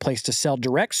marketplace to sell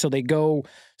direct. So they go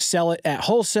sell it at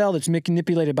wholesale that's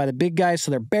manipulated by the big guys.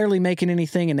 So they're barely making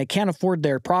anything, and they can't afford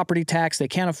their property tax. They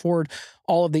can't afford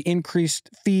all of the increased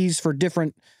fees for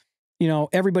different.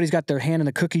 Everybody's got their hand in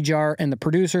the cookie jar, and the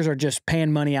producers are just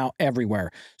paying money out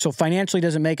everywhere. So financially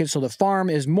doesn't make it. So the farm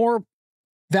is more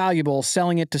valuable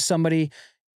selling it to somebody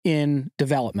in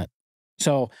development.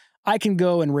 So I can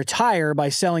go and retire by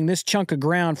selling this chunk of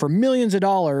ground for millions of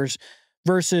dollars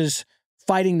versus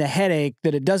fighting the headache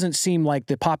that it doesn't seem like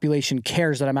the population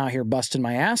cares that I'm out here busting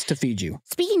my ass to feed you.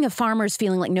 Speaking of farmers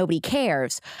feeling like nobody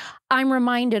cares, I'm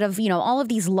reminded of, all of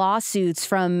these lawsuits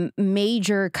from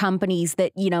major companies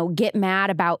that, get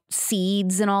mad about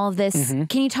seeds and all of this. Mm-hmm.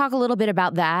 Can you talk a little bit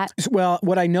about that? Well,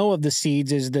 what I know of the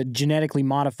seeds is the genetically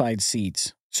modified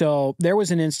seeds. So there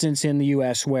was an instance in the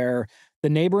U.S. where the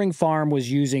neighboring farm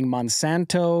was using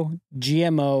Monsanto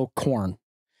GMO corn,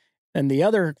 and the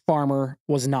other farmer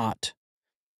was not.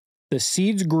 The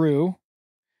seeds grew,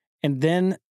 and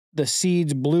then the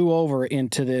seeds blew over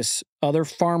into this other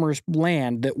farmer's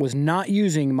land that was not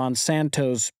using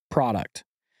Monsanto's product.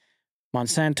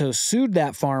 Monsanto sued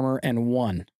that farmer and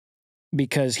won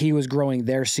because he was growing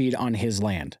their seed on his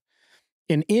land.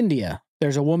 In India,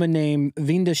 there's a woman named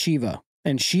Vinda Shiva,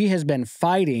 and she has been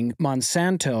fighting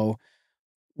Monsanto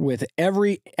with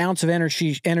every ounce of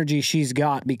energy she's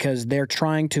got because they're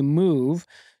trying to move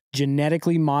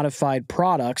genetically modified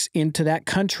products into that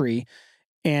country.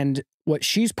 And what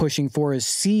she's pushing for is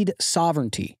seed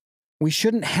sovereignty. We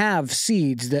shouldn't have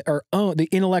seeds that are owned, the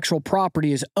intellectual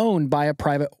property is owned by a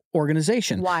private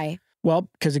organization. Why? Well,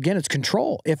 because again, it's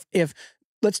control. If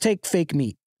let's take fake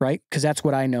meat, right? Because that's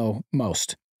what I know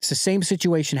most. It's the same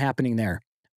situation happening there.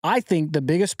 I think the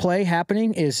biggest play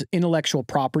happening is intellectual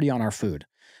property on our food.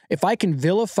 if I can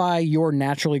vilify your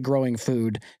naturally growing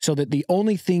food so that the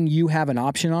only thing you have an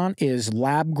option on is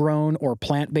lab-grown or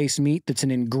plant-based meat that's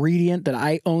an ingredient that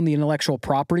I own the intellectual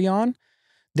property on,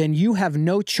 then you have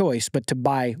no choice but to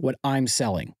buy what I'm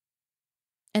selling.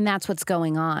 And that's what's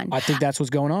going on. I think that's what's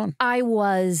going on. I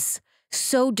was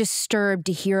so disturbed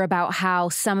to hear about how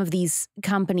some of these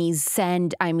companies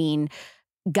send,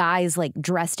 guys like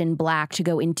dressed in black to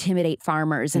go intimidate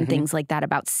farmers and things like that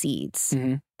about seeds.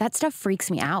 That stuff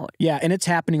freaks me out. Yeah, and it's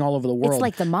happening all over the world. It's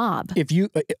like the mob. If you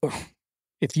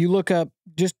look up,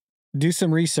 just do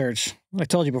some research. I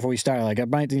told you before we started, like I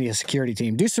might need a security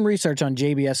team. Do some research on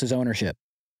JBS's ownership.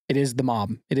 It is the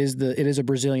mob. It is a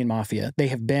Brazilian mafia. They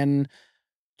have been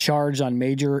charged on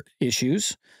major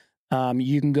issues.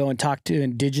 You can go and talk to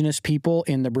indigenous people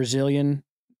in the Brazilian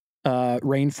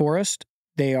rainforest.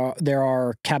 There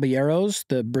are caballeros,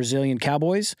 the Brazilian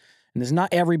cowboys, and there's not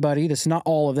everybody. That's not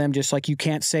all of them. Just like you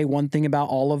can't say one thing about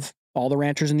all the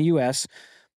ranchers in the U.S.,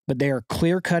 but they are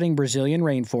clear-cutting Brazilian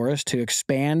rainforest to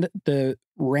expand the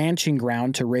ranching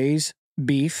ground to raise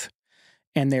beef,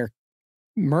 and they're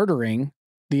murdering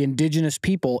the indigenous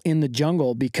people in the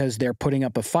jungle because they're putting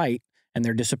up a fight and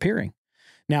they're disappearing.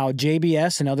 Now,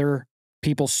 JBS and other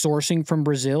people sourcing from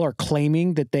Brazil are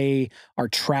claiming that they are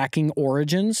tracking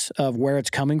origins of where it's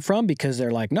coming from because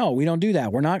they're like, no, we don't do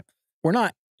that. We're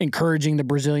not encouraging the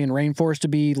Brazilian rainforest to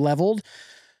be leveled.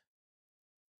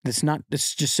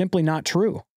 It's just simply not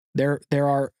true.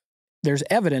 There's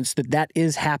evidence that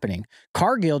is happening.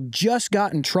 Cargill just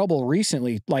got in trouble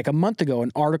recently, like a month ago,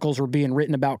 and articles were being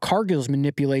written about Cargill's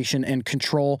manipulation and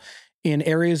control in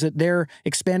areas that they're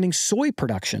expanding soy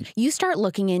production. You start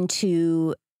looking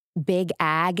into big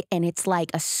ag and it's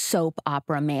like a soap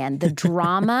opera, man. The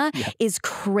drama is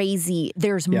crazy.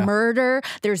 There's murder,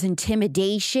 there's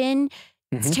intimidation.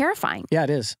 It's terrifying. Yeah, it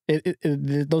is.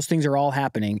 Those things are all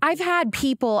happening. I've had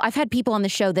people on the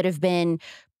show that have been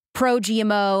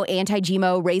pro-GMO,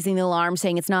 anti-GMO, raising the alarm,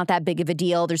 saying it's not that big of a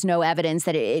deal. There's no evidence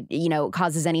that it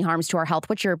causes any harms to our health.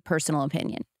 What's your personal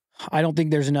opinion? I don't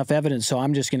think there's enough evidence, so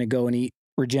I'm just going to go and eat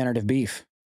regenerative beef.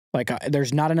 Like,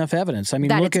 there's not enough evidence. I mean,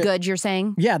 that it's good, you're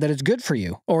saying? Yeah, that it's good for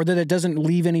you, or that it doesn't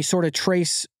leave any sort of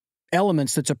trace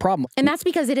elements that's a problem. And that's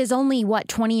because it is only,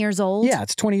 20 years old? Yeah,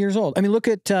 it's 20 years old. I mean, look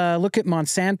at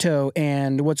Monsanto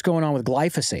and what's going on with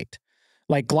glyphosate.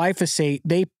 Like glyphosate,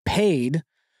 they paid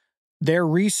their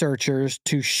researchers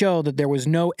to show that there was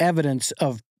no evidence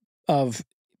of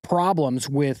problems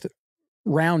with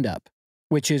Roundup,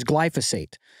 which is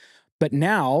glyphosate. But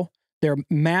now there are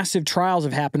massive trials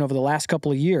have happened over the last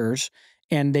couple of years,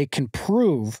 and they can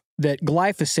prove that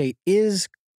glyphosate is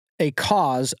a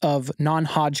cause of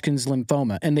non-Hodgkin's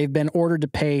lymphoma, and they've been ordered to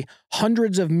pay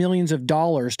hundreds of millions of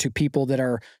dollars to people that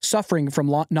are suffering from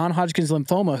non-Hodgkin's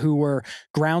lymphoma who were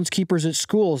groundskeepers at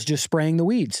schools just spraying the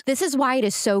weeds. This is why it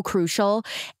is so crucial.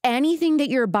 Anything that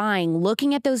you're buying,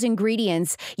 looking at those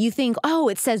ingredients, you think, oh,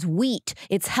 it says wheat,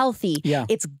 it's healthy,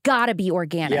 it's gotta be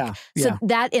organic.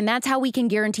 That's how we can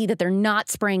guarantee that they're not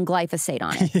spraying glyphosate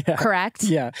on it, correct?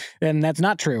 Yeah, and that's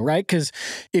not true, right? Because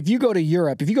if you go to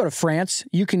Europe, if you go to France,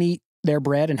 you can eat their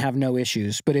bread and have no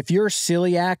issues. But if you're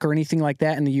celiac or anything like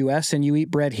that in the U.S. and you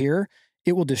eat bread here,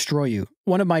 it will destroy you.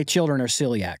 One of my children are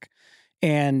celiac,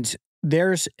 and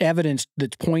there's evidence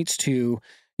that points to,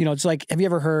 it's like, have you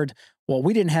ever heard, well,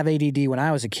 we didn't have ADD when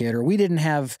I was a kid, or we didn't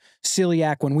have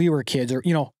celiac when we were kids, or,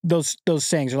 those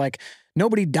sayings are like,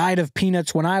 nobody died of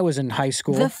peanuts when I was in high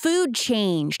school. The food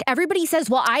changed. Everybody says,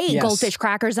 well, I ate goldfish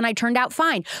crackers and I turned out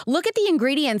fine. Look at the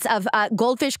ingredients of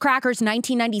goldfish crackers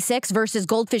 1996 versus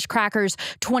goldfish crackers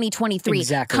 2023.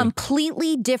 Exactly.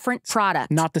 Completely different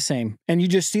product. Not the same. And you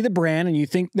just see the brand and you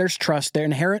think there's trust there,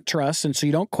 inherent trust, and so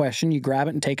you don't question, you grab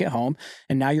it and take it home,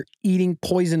 and now you're eating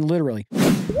poison literally.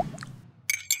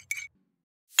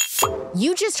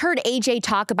 You just heard AJ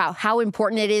talk about how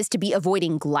important it is to be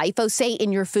avoiding glyphosate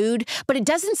in your food, but it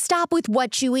doesn't stop with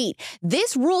what you eat.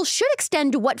 This rule should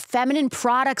extend to what feminine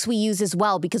products we use as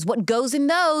well, because what goes in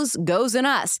those goes in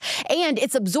us. And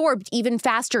it's absorbed even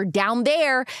faster down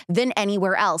there than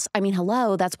anywhere else. I mean,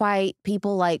 hello, that's why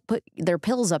people put their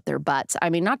pills up their butts. I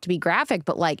mean, not to be graphic,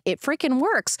 but it freaking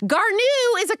works.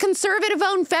 Garnu is a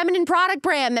conservative-owned feminine product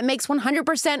brand that makes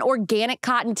 100% organic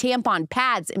cotton tampon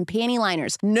pads and panty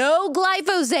liners. No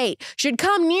glyphosate should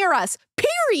come near us,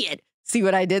 period. See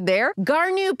what I did there?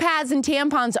 Garnu pads and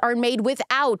tampons are made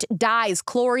without dyes,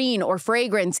 chlorine, or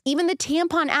fragrance. Even the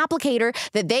tampon applicator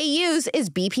that they use is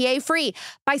BPA free.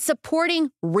 By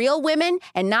supporting real women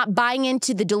and not buying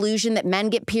into the delusion that men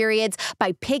get periods,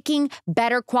 by picking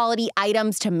better quality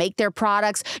items to make their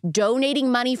products, donating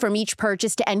money from each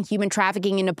purchase to end human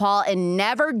trafficking in Nepal, and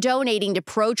never donating to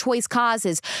pro-choice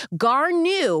causes,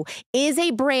 Garnu is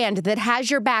a brand that has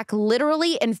your back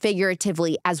literally and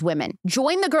figuratively as women.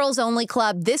 Join the Girls Only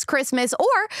Club this Christmas or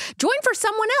join for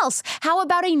someone else. How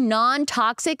about a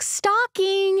non-toxic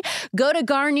stocking? Go to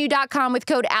Garnu.com with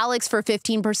code ALEX for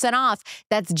 15% off.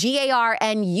 That's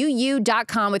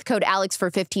GARNUU.com with code ALEX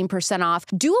for 15% off.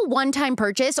 Do a one-time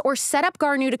purchase or set up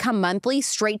Garnu to come monthly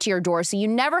straight to your door so you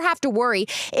never have to worry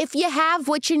if you have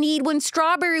what you need when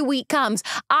strawberry week comes.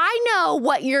 I know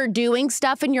what you're doing,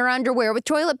 stuffing your underwear with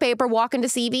toilet paper, walking to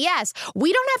CVS.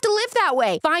 We don't have to live that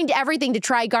way. Find everything to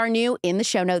try Garnu in the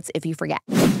show notes if you forget.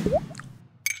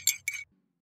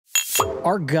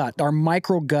 Our gut, our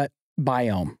microgut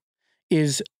biome,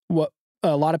 is what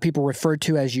a lot of people refer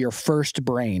to as your first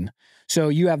brain. So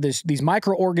you have these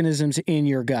microorganisms in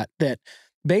your gut that,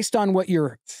 based on what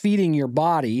you're feeding your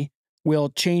body, will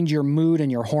change your mood and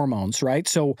your hormones, right?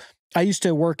 So I used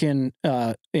to work in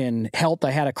health.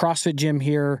 I had a CrossFit gym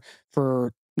here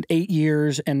for 8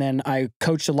 years, and then I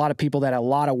coached a lot of people that had a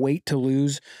lot of weight to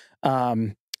lose.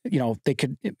 You know, it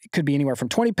could be anywhere from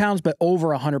 20 pounds, but over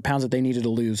 100 pounds that they needed to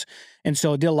lose. And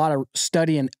so I did a lot of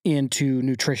studying into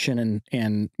nutrition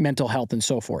and mental health and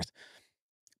so forth.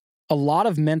 A lot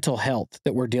of mental health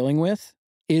that we're dealing with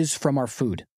is from our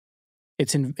food.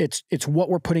 It's what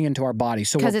we're putting into our body.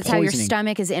 So because it's how your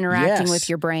stomach is interacting with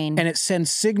your brain. And it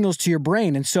sends signals to your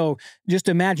brain. And so just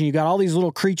imagine you got all these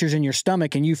little creatures in your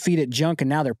stomach and you feed it junk and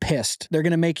now they're pissed. They're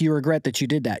going to make you regret that you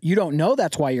did that. You don't know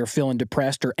that's why you're feeling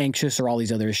depressed or anxious or all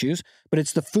these other issues, but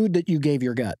it's the food that you gave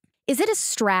your gut. Is it a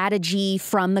strategy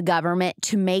from the government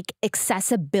to make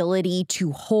accessibility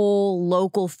to whole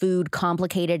local food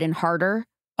complicated and harder?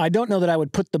 I don't know that I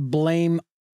would put the blame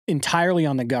entirely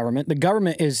on the government. The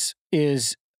government is,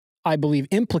 I believe,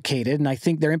 implicated, and I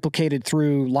think they're implicated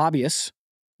through lobbyists,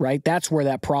 right? That's where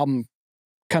that problem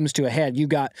comes to a head. You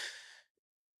got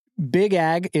Big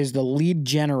Ag is the lead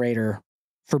generator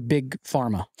for big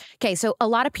pharma. Okay, so a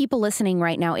lot of people listening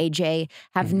right now, AJ,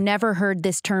 have never heard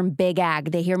this term Big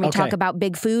Ag. They hear me talk about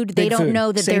big food. They don't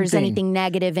know that there's anything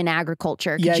negative in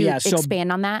agriculture. Could you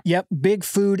expand on that? Yep, big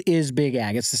food is Big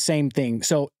Ag. It's the same thing.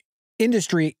 So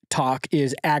industry talk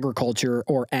is agriculture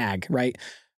or ag, right?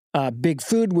 Big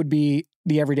food would be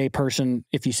the everyday person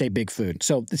if you say big food.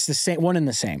 So it's the same, one and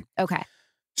the same. Okay.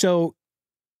 So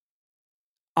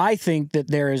I think that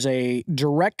there is a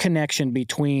direct connection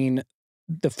between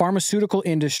the pharmaceutical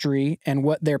industry and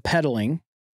what they're peddling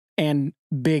and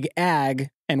big ag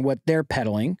and what they're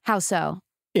peddling. How so?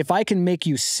 If I can make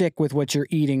you sick with what you're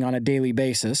eating on a daily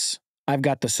basis, I've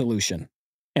got the solution.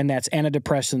 And that's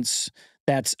antidepressants.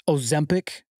 That's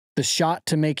Ozempic, the shot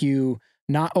to make you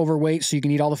not overweight so you can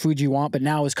eat all the food you want, but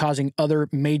now is causing other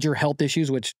major health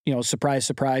issues, which, you know, surprise,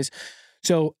 surprise.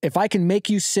 So if I can make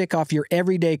you sick off your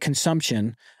everyday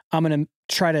consumption, I'm going to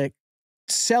try to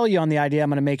sell you on the idea I'm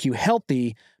going to make you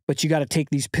healthy, but you got to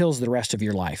take these pills the rest of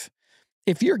your life.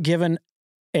 If you're given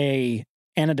a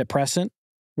antidepressant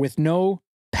with no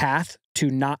path to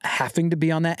not having to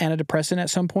be on that antidepressant at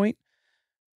some point,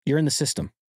 you're in the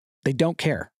system. They don't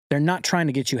care. They're not trying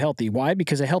to get you healthy. Why?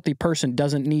 Because a healthy person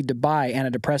doesn't need to buy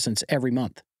antidepressants every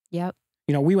month. Yep.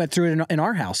 You know, we went through it in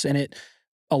our house, and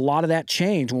a lot of that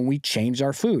changed when we changed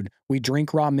our food. We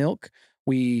drink raw milk.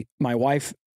 My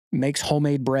wife makes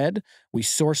homemade bread. We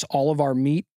source all of our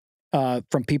meat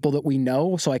from people that we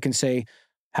know. So I can say,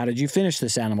 how did you finish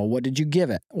this animal? What did you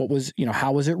give it?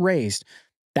 How was it raised?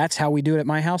 That's how we do it at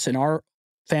my house, and our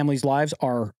family's lives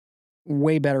are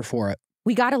way better for it.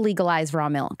 We got to legalize raw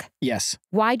milk. Yes.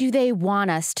 Why do they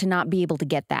want us to not be able to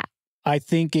get that? I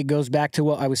think it goes back to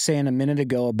what I was saying a minute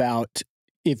ago about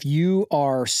if you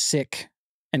are sick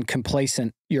and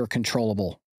complacent, you're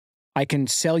controllable. I can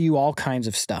sell you all kinds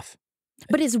of stuff.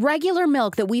 But is regular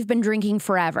milk that we've been drinking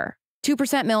forever,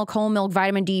 2% milk, whole milk,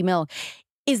 vitamin D milk,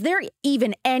 is there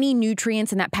even any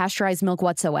nutrients in that pasteurized milk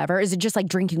whatsoever? Is it just like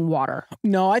drinking water?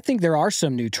 No, I think there are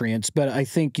some nutrients, but I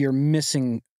think you're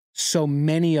missing so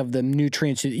many of the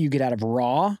nutrients that you get out of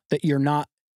raw that you're not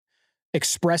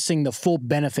expressing the full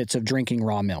benefits of drinking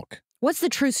raw milk. What's the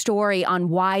true story on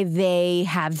why they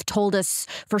have told us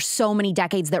for so many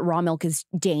decades that raw milk is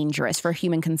dangerous for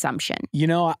human consumption? You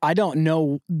know, I don't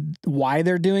know why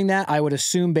they're doing that. I would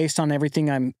assume based on everything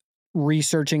I'm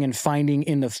researching and finding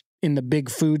in the big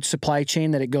food supply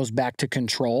chain that it goes back to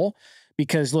control,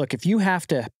 Because look, if you have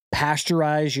to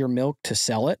pasteurize your milk to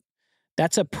sell it,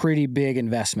 that's a pretty big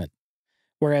investment.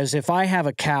 Whereas if I have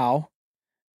a cow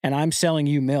and I'm selling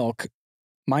you milk,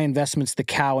 my investment's the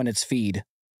cow and its feed,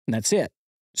 and that's it.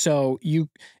 So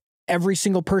every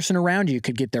single person around you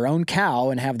could get their own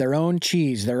cow and have their own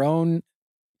cheese, their own,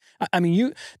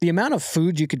 the amount of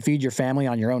food you could feed your family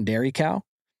on your own dairy cow,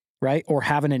 right? Or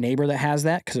having a neighbor that has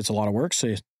that, because it's a lot of work, so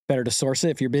it's better to source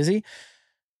it if you're busy.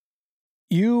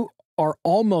 You are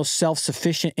almost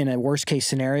self-sufficient in a worst case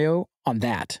scenario on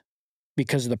that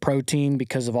because of the protein,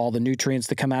 because of all the nutrients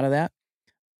that come out of that.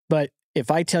 But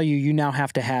if I tell you you now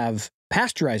have to have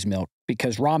pasteurized milk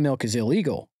because raw milk is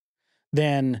illegal,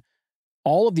 then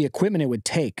all of the equipment it would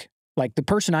take, like the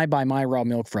person I buy my raw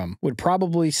milk from, would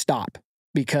probably stop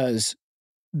because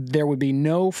there would be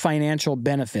no financial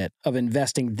benefit of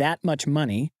investing that much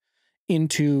money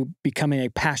into becoming a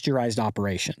pasteurized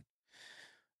operation.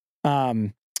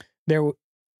 There's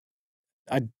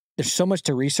so much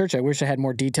to research. I wish I had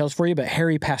more details for you, but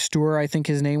Harry Pasteur, I think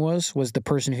his name was the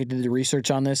person who did the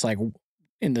research on this, like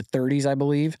in the 30s, I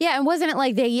believe. Yeah, and wasn't it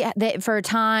like they for a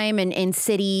time in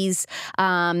cities,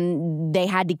 they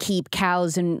had to keep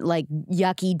cows in like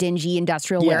yucky, dingy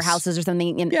industrial warehouses or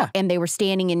something, and they were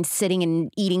standing and sitting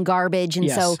and eating garbage, and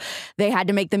so they had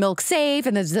to make the milk safe,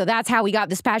 and so that's how we got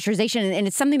this pasteurization, and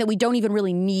it's something that we don't even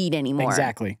really need anymore.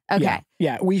 Exactly. Okay.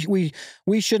 Yeah.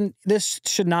 We shouldn't. This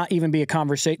should not even be a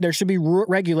conversation. There should be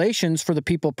regulations for the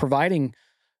people providing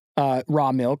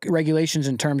raw milk, regulations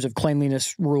in terms of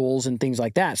cleanliness rules and things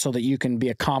like that, so that you can be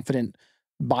a confident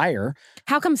buyer.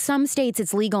 How come some states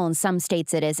it's legal and some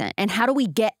states it isn't? And how do we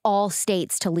get all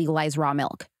states to legalize raw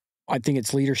milk? I think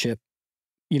it's leadership.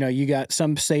 You got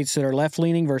some states that are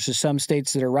left-leaning versus some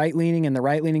states that are right-leaning, and the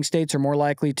right-leaning states are more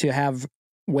likely to have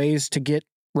ways to get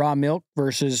raw milk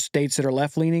versus states that are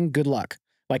left-leaning. Good luck.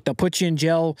 Like, they'll put you in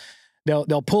jail.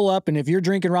 They'll pull up, and if you're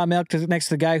drinking raw milk next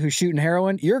to the guy who's shooting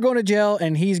heroin, you're going to jail,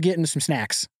 and he's getting some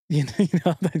snacks.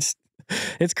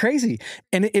 It's crazy.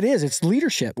 And it is. It's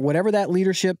leadership. Whatever that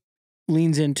leadership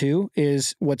leans into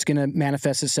is what's going to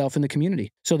manifest itself in the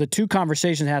community. So the two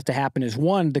conversations that have to happen is,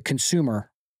 one, the consumer.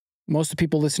 Most of the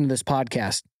people listening to this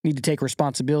podcast need to take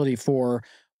responsibility for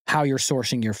how you're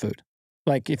sourcing your food.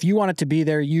 Like, if you want it to be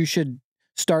there, you should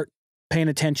start paying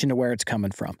attention to where it's coming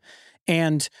from.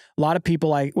 And a lot of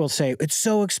people, I will say, it's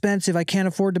so expensive, I can't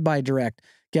afford to buy direct.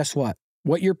 Guess what?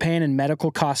 What you're paying in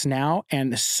medical costs now,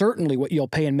 and certainly what you'll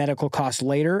pay in medical costs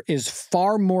later, is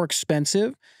far more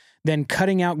expensive than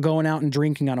cutting out going out and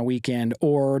drinking on a weekend,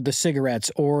 or the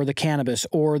cigarettes, or the cannabis,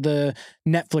 or the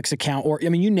Netflix account, or,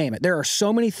 you name it. There are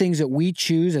so many things that we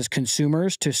choose as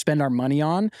consumers to spend our money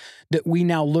on that we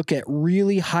now look at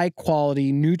really high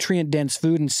quality, nutrient dense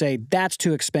food and say, that's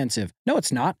too expensive. No,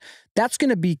 it's not. That's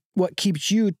going to be what keeps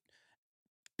you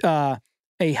a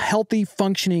healthy,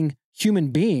 functioning human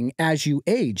being as you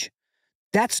age.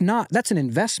 That's an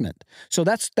investment. So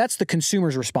that's the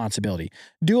consumer's responsibility.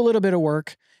 Do a little bit of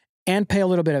work and pay a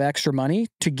little bit of extra money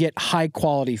to get high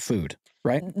quality food,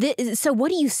 right? So what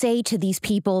do you say to these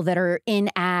people that are in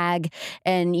ag?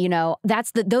 And,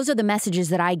 those are the messages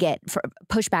that I get for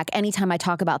pushback anytime I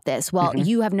talk about this. Well,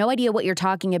 you have no idea what you're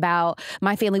talking about.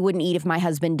 My family wouldn't eat if my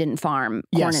husband didn't farm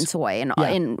corn and soy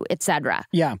and et cetera.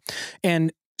 Yeah.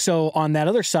 And so on that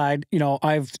other side,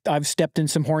 I've stepped in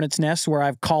some hornet's nests where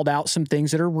I've called out some things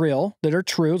that are real, that are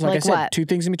true. Like I said, what? Two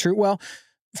things can be true. Well,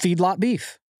 feedlot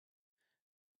beef.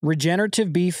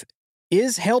 Regenerative beef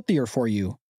is healthier for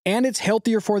you, and it's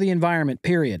healthier for the environment,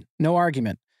 period. No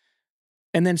argument.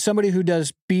 And then somebody who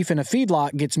does beef in a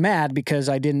feedlot gets mad because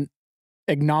I didn't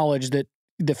acknowledge that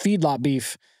the feedlot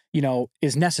beef,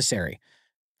 is necessary.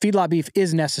 Feedlot beef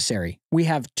is necessary. We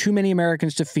have too many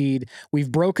Americans to feed.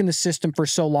 We've broken the system for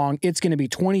so long. It's going to be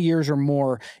 20 years or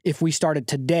more if we started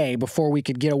today before we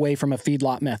could get away from a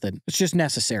feedlot method. It's just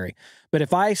necessary. But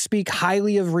if I speak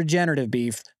highly of regenerative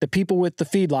beef, the people with the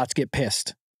feedlots get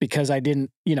pissed because I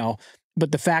didn't,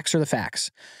 but the facts are the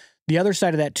facts. The other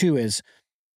side of that too is,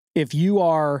 if you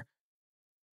are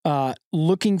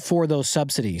looking for those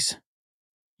subsidies,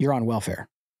 you're on welfare.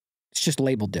 It's just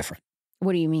labeled different.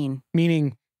 What do you mean?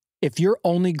 Meaning, if you're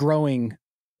only growing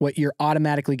what you're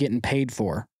automatically getting paid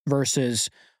for versus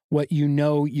what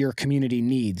your community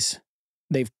needs,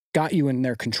 they've got you in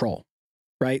their control,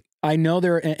 right? I know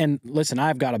and listen,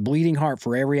 I've got a bleeding heart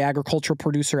for every agricultural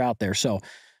producer out there. So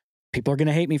people are going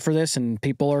to hate me for this, and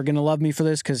people are going to love me for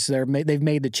this because they've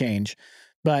made the change.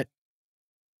 But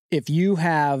if you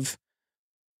have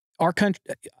our country,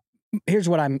 here's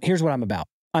what I'm about.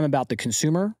 I'm about the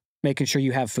consumer, making sure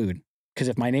you have food. Because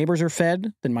if my neighbors are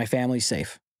fed, then my family's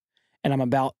safe. And I'm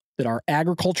about that our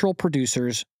agricultural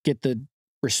producers get the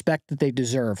respect that they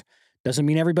deserve. Doesn't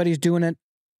mean everybody's doing it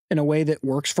in a way that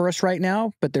works for us right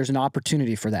now, but there's an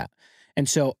opportunity for that. And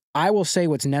so I will say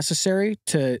what's necessary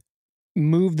to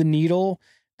move the needle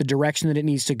the direction that it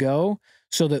needs to go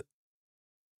so that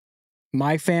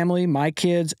my family, my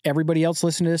kids, everybody else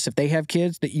listening to this, if they have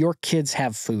kids, that your kids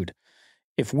have food.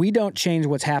 If we don't change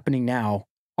what's happening now,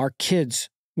 our kids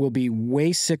will be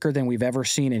way sicker than we've ever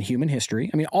seen in human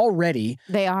history. I mean, already.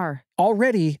 They are.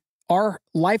 Already, our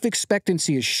life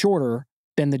expectancy is shorter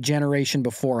than the generation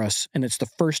before us, and it's the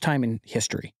first time in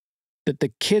history that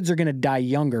the kids are going to die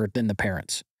younger than the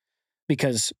parents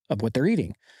because of what they're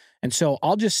eating. And so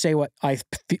I'll just say what I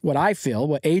feel,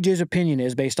 what AJ's opinion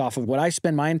is based off of what I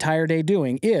spend my entire day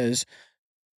doing is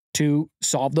to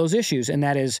solve those issues. And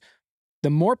that is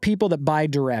the more people that buy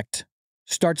direct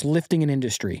starts lifting an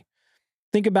industry.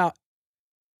 Think about,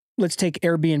 let's take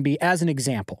Airbnb as an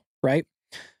example, right?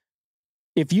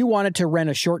 If you wanted to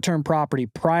rent a short-term property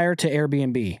prior to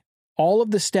Airbnb, all of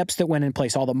the steps that went in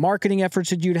place, all the marketing efforts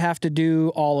that you'd have to do,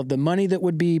 all of the money that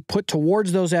would be put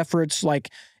towards those efforts, like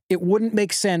it wouldn't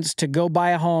make sense to go buy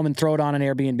a home and throw it on an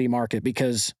Airbnb market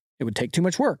because it would take too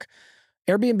much work.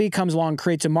 Airbnb comes along,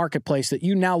 creates a marketplace that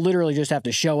you now literally just have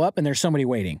to show up and there's somebody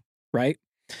waiting, right?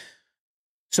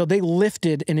 So they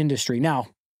lifted an industry. Now,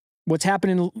 what's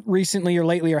happening recently or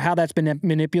lately or how that's been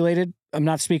manipulated, I'm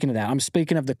not speaking of that. I'm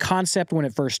speaking of the concept when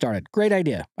it first started. Great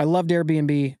idea. I loved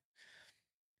Airbnb.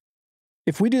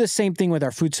 If we do the same thing with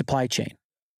our food supply chain,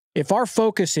 if our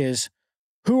focus is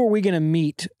who are we going to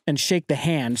meet and shake the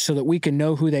hand so that we can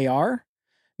know who they are,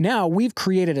 now we've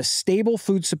created a stable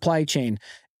food supply chain.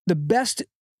 The best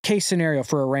case scenario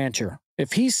for a rancher,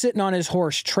 if he's sitting on his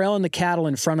horse trailing the cattle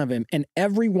in front of him and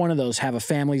every one of those have a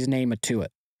family's name to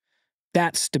it,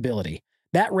 that's stability.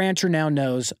 That rancher now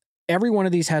knows every one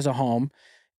of these has a home.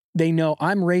 They know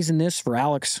I'm raising this for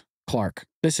Alex Clark.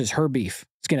 This is her beef.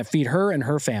 It's going to feed her and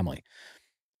her family.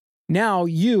 Now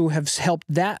you have helped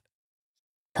that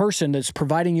person that's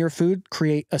providing your food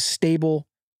create a stable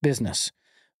business.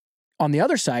 On the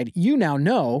other side, you now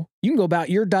know you can go about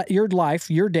your life,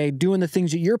 your day, doing the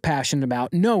things that you're passionate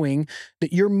about, knowing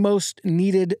that your most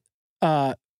needed,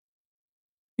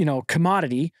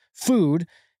 commodity, food,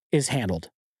 is handled.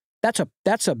 That's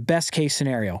a best case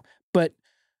scenario. But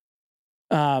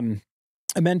a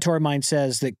mentor of mine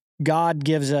says that God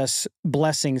gives us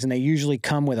blessings and they usually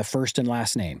come with a first and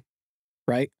last name,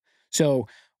 right? So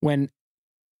when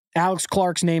Alex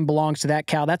Clark's name belongs to that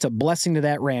cow, that's a blessing to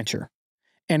that rancher.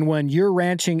 And when you're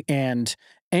ranching and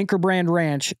Anchor Brand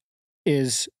Ranch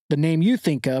is the name you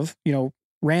think of,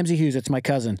 Ramsey Hughes, it's my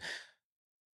cousin,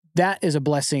 that is a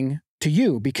blessing to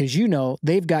you because you know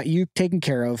they've got you taken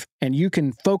care of and you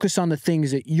can focus on the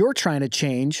things that you're trying to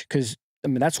change because,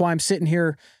 that's why I'm sitting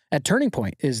here at Turning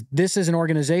Point is this is an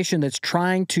organization that's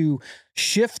trying to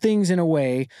shift things in a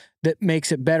way that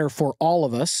makes it better for all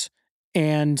of us.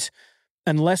 And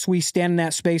unless we stand in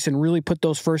that space and really put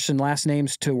those first and last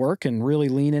names to work and really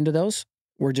lean into those,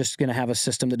 we're just going to have a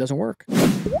system that doesn't work.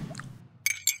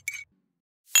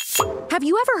 Have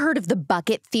you ever heard of the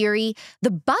bucket theory? The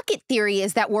bucket theory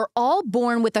is that we're all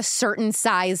born with a certain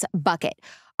size bucket.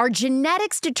 Our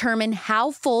genetics determine how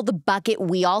full the bucket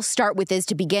we all start with is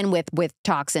to begin with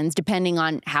toxins, depending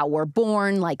on how we're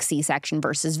born, like C-section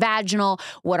versus vaginal,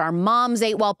 what our moms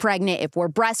ate while pregnant, if we're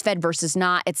breastfed versus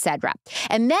not, etc.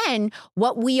 And then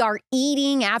what we are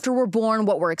eating after we're born,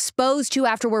 what we're exposed to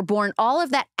after we're born, all of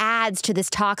that adds to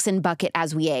this toxin bucket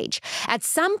as we age. At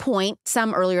some point,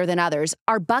 some earlier than others,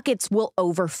 our buckets will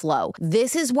overflow.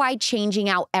 This is why changing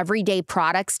out everyday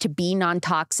products to be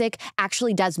non-toxic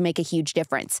actually does make a huge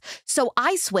difference. So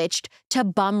I switched to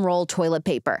Bum Roll toilet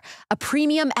paper, a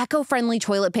premium eco-friendly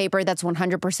toilet paper that's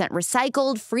 100%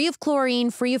 recycled, free of chlorine,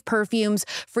 free of perfumes,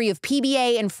 free of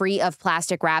PBA, and free of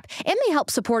plastic wrap. And they help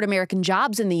support American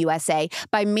jobs in the USA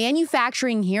by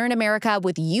manufacturing here in America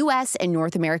with US and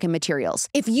North American materials.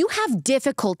 If you have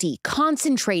difficulty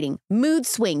concentrating, mood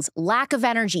swings, lack of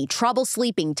energy, trouble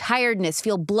sleeping, tiredness,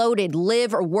 feel bloated,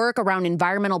 live or work around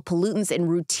environmental pollutants, and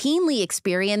routinely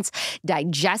experience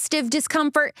digestive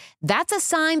discomfort, that's a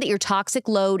sign that your toxic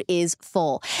load is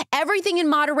full. Everything in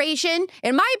moderation,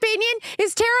 in my opinion,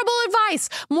 is terrible advice.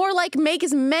 More like make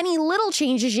as many little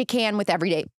changes as you can with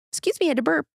every day. Excuse me, I had to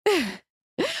burp.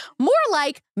 More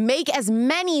like make as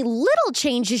many little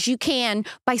changes you can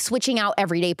by switching out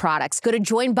everyday products. Go to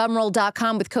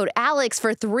joinbumroll.com with code ALEX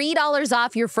for $3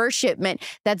 off your first shipment.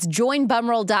 That's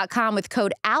joinbumroll.com with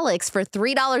code ALEX for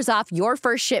 $3 off your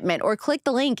first shipment, or click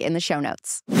the link in the show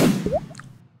notes.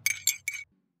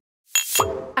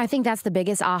 I think that's the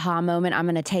biggest aha moment I'm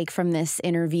going to take from this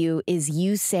interview is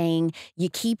you saying you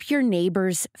keep your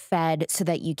neighbors fed so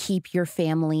that you keep your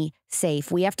family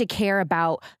safe. We have to care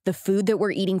about the food that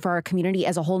we're eating for our community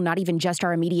as a whole, not even just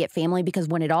our immediate family, because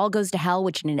when it all goes to hell,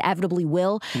 which it inevitably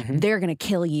will, they're going to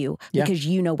kill you because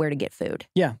you know where to get food.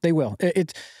 Yeah, they will.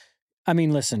 I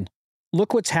mean, listen,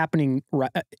 look what's happening.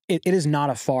 It is not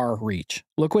a far reach.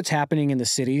 Look what's happening in the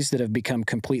cities that have become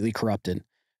completely corrupted.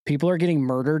 People are getting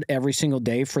murdered every single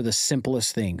day for the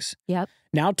simplest things. Yep.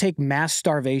 Now take mass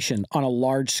starvation on a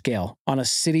large scale, on a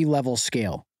city level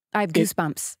scale. I have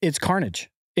goosebumps. It's carnage.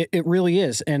 It really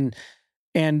is. And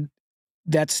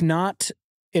that's not,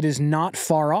 it is not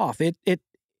far off. It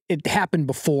happened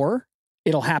before.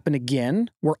 It'll happen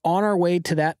again. We're on our way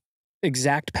to that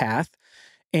exact path.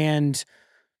 And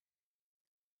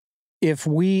if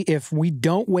we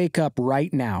don't wake up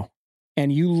right now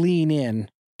and you lean in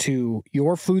to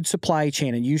your food supply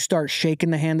chain and you start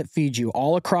shaking the hand that feeds you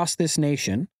all across this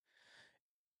nation,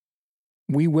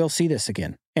 we will see this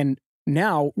again. And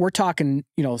now we're talking,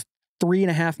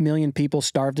 3.5 million people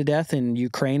starved to death in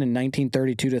Ukraine in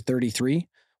 1932 to 33.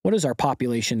 What is our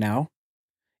population now?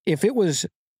 If it was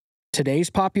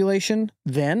today's population,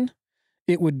 then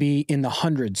it would be in the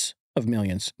hundreds of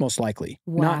millions, most likely.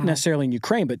 Wow. Not necessarily in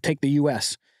Ukraine, but take the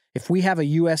U.S. If we have a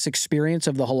U.S. experience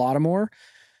of the Holodomor,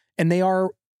 and they are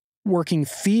working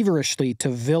feverishly to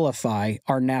vilify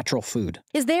our natural food.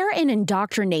 Is there an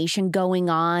indoctrination going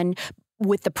on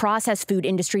with the processed food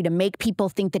industry to make people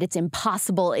think that it's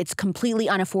impossible, it's completely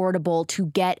unaffordable to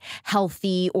get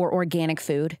healthy or organic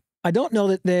food? I don't know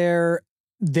that they're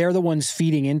the ones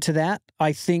feeding into that.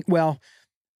 I think,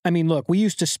 look, we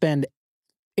used to spend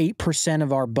 8%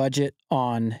 of our budget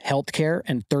on healthcare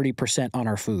and 30% on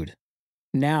our food.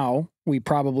 Now we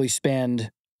probably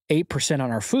spend 8% on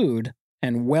our food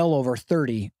and well over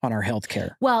 30% on our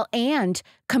healthcare. Well, and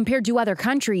compared to other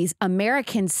countries,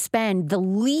 Americans spend the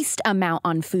least amount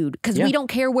on food because we don't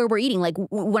care where we're eating. Like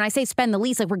when I say spend the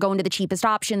least, like we're going to the cheapest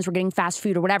options, we're getting fast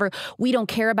food or whatever. We don't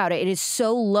care about it. It is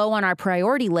so low on our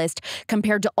priority list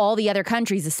compared to all the other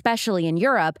countries, especially in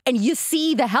Europe. And you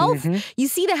see the health, you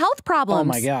see the health problems. Oh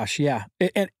my gosh, yeah.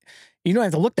 And you don't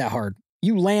have to look that hard.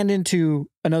 You land into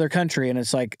another country and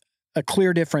it's like a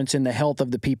clear difference in the health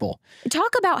of the people.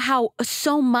 Talk about how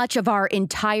so much of our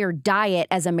entire diet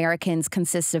as Americans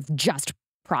consists of just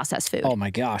processed food. Oh my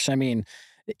gosh. I mean,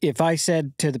 if I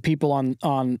said to the people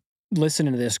on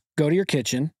listening to this, go to your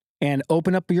kitchen and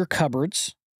open up your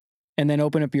cupboards and then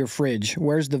open up your fridge,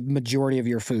 where's the majority of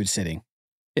your food sitting?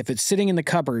 If it's sitting in the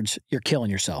cupboards, you're killing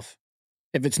yourself.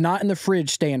 If it's not in the fridge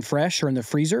staying fresh or in the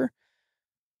freezer,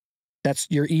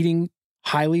 you're eating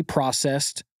highly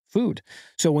processed food.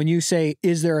 So when you say,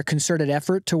 is there a concerted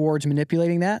effort towards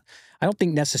manipulating that? I don't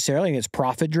think necessarily it's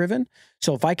profit driven.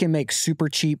 So if I can make super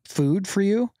cheap food for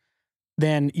you,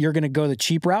 then you're going to go the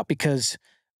cheap route because,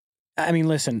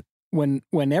 listen, when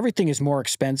everything is more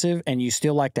expensive and you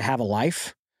still like to have a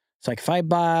life, it's like if I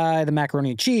buy the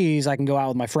macaroni and cheese, I can go out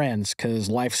with my friends because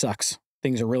life sucks.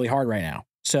 Things are really hard right now.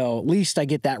 So at least I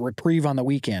get that reprieve on the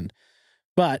weekend.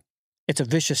 But it's a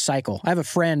vicious cycle. I have a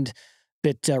friend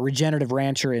that regenerative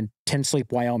rancher in Ten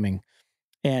Sleep, Wyoming.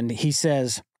 And he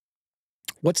says,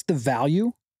 what's the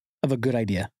value of a good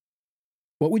idea?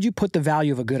 What would you put the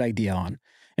value of a good idea on?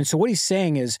 And so what he's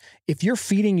saying is, if you're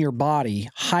feeding your body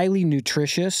highly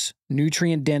nutritious,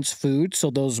 nutrient-dense food, so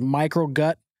those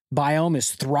microgut biome is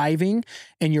thriving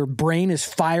and your brain is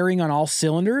firing on all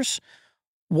cylinders,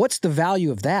 what's the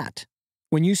value of that?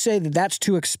 When you say that that's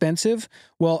too expensive,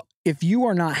 well, if you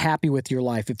are not happy with your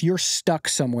life, if you're stuck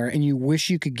somewhere and you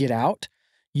wish you could get out,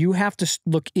 you have to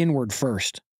look inward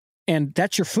first. And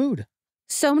that's your food.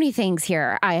 So many things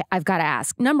here I've got to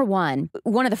ask. Number one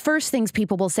of the first things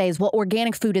people will say is, well,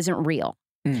 organic food isn't real.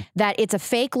 That it's a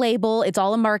fake label. It's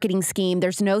all a marketing scheme.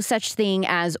 There's no such thing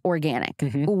as organic.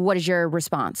 What is your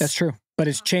response? That's true. But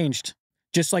it's changed.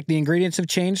 Just like the ingredients have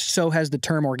changed, so has the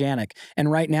term organic.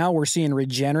 And right now we're seeing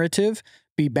regenerative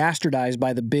be bastardized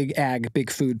by the big ag, big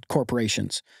food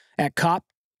corporations. At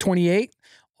COP28,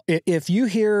 if you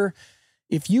hear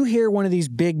one of these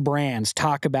big brands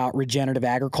talk about regenerative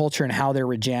agriculture and how they're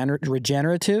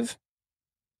regenerative,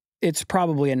 it's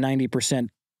probably a 90%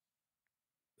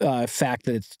 fact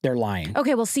that they're lying.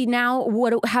 Okay, well, see, now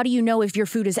how do you know if your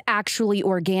food is actually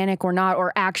organic or not,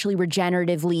 or actually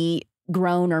regeneratively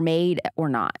grown or made or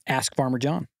not? Ask Farmer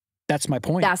John. That's my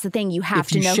point. That's the thing. You have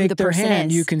to know who the person is. If you shake their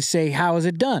hand, you can say, how is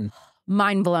it done?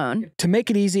 Mind blown. To make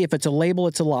it easy, if it's a label,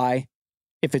 it's a lie.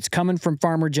 If it's coming from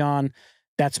Farmer John,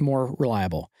 that's more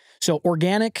reliable. So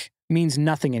organic means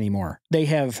nothing anymore. They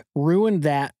have ruined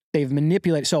that. They've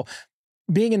manipulated. So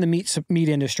being in the meat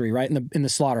industry, right, in the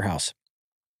slaughterhouse,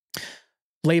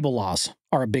 label laws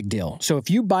are a big deal. So if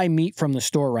you buy meat from the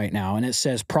store right now and it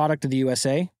says product of the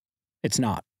USA, it's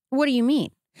not. What do you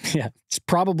mean? Yeah, it's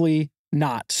probably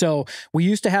not. So we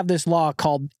used to have this law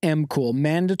called MCOOL,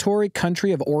 Mandatory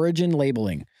Country of Origin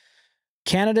Labeling.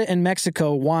 Canada and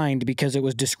Mexico whined because it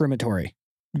was discriminatory.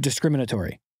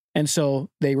 And so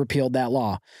they repealed that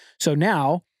law. So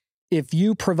now, if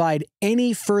you provide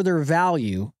any further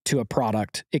value to a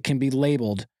product, it can be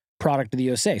labeled product of the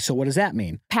USA. So what does that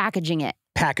mean? Packaging it.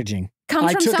 Packaging.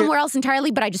 Comes from somewhere else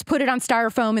entirely, but I just put it on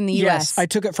styrofoam in the US. Yes, I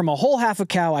took it from a whole half a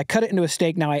cow. I cut it into a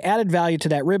steak. Now I added value to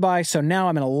that ribeye. So now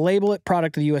I'm going to label it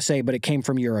product of the USA, but it came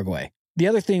from Uruguay. The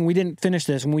other thing, we didn't finish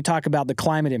this when we talk about the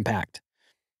climate impact.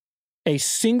 A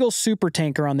single super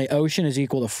tanker on the ocean is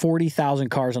equal to 40,000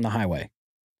 cars on the highway.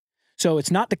 So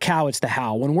it's not the cow, it's the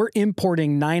how. When we're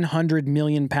importing 900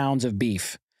 million pounds of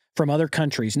beef from other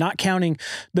countries, not counting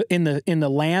in the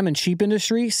lamb and sheep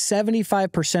industry,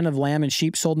 75% of lamb and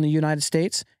sheep sold in the United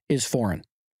States is foreign.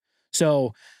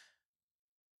 So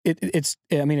it's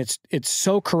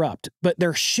so corrupt, but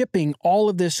they're shipping all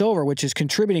of this over, which is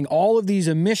contributing all of these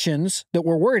emissions that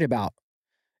we're worried about.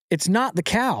 It's not the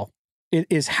cow. It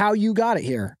is how you got it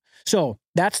here. So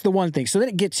that's the one thing. So then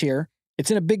it gets here, it's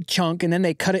in a big chunk, and then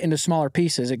they cut it into smaller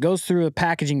pieces. It goes through a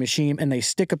packaging machine, and they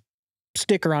stick a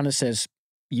sticker on it that says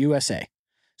USA.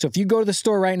 So if you go to the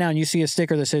store right now and you see a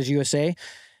sticker that says USA,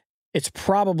 it's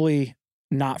probably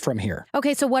not from here.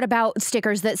 Okay, so what about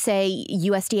stickers that say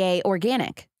USDA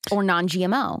organic or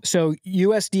non-GMO? So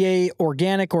USDA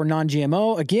organic or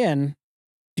non-GMO, again,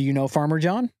 do you know Farmer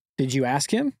John? Did you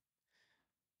ask him?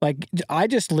 Like, I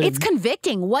just live. It's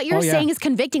convicting. What you're saying is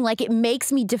convicting. Like, it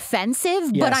makes me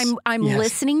defensive, but I'm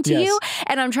listening to you,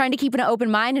 and I'm trying to keep an open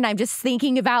mind, and I'm just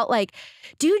thinking about, like,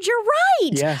 dude, you're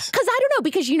right. Yes. Because I don't know,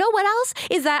 because you know what else?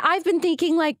 Is that I've been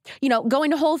thinking, like,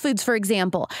 going to Whole Foods, for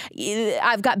example.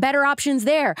 I've got better options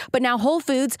there. But now Whole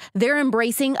Foods, they're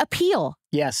embracing appeal.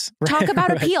 Yes. Talk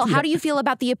about appeal. How do you feel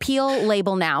about the appeal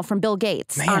label now from Bill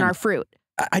Gates on our fruit?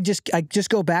 I just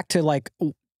go back to, like,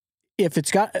 if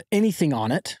it's got anything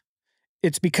on it,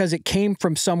 it's because it came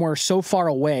from somewhere so far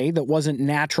away that wasn't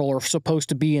natural or supposed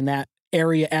to be in that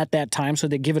area at that time, so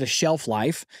they give it a shelf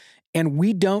life. And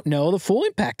we don't know the full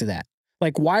impact of that.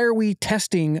 Like, why are we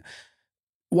testing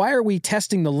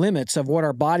the limits of what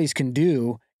our bodies can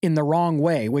do in the wrong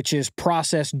way, which is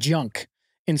processed junk,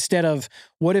 instead of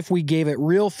what if we gave it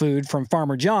real food from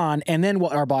Farmer John and then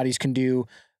what our bodies can do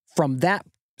from that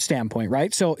standpoint,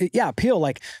 right? So, appeal,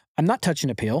 like, I'm not touching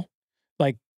appeal.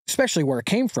 Like, especially where it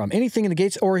came from. Anything in the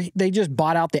Gates, or they just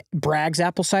bought out the Bragg's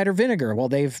apple cider vinegar. Well,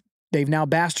 they've now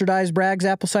bastardized Bragg's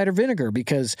apple cider vinegar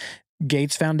because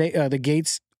the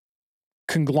Gates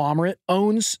conglomerate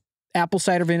owns apple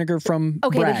cider vinegar from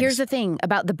Bragg's. But here's the thing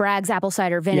about the Bragg's apple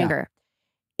cider vinegar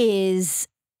is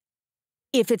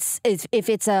if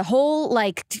it's a whole,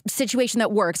 like, situation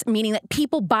that works, meaning that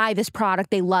people buy this product,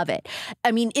 they love it.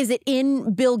 I mean, is it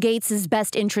in Bill Gates's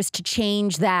best interest to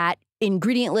change that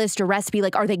ingredient list or recipe?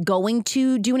 Like, are they going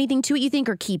to do anything to it, you think,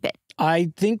 or keep it?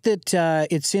 I think that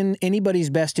it's in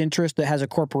anybody's best interest that has a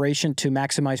corporation to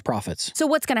maximize profits. So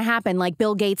what's going to happen? Like,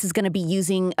 Bill Gates is going to be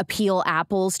using appeal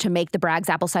apples to make the Bragg's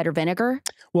apple cider vinegar?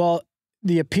 Well,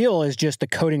 the appeal is just the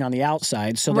coating on the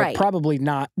outside, so they're probably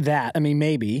not that. I mean,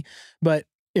 maybe, but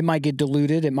it might get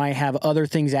diluted. It might have other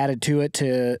things added to it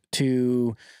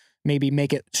to maybe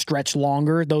make it stretch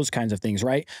longer, those kinds of things,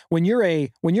 right? When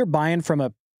you're buying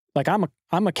from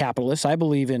I'm a capitalist. I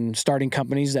believe in starting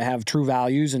companies that have true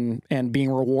values and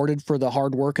being rewarded for the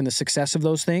hard work and the success of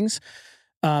those things.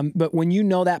 But when you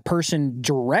know that person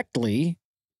directly,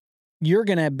 you're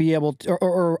going to be able to,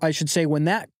 or I should say, when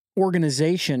that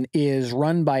organization is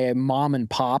run by a mom and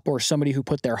pop or somebody who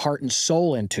put their heart and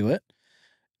soul into it,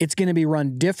 it's going to be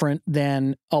run different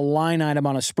than a line item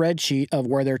on a spreadsheet of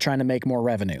where they're trying to make more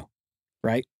revenue,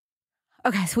 right?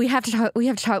 Okay, so we have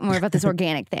to talk more about this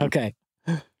organic thing. Okay.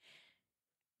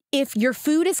 If your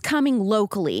food is coming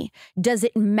locally, does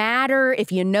it matter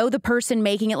if you know the person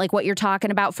making it, like what you're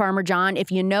talking about, Farmer John? If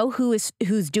you know who's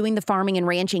doing the farming and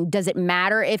ranching, does it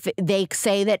matter if they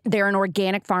say that they're an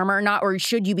organic farmer or not? Or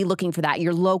should you be looking for that,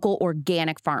 your local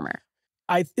organic farmer?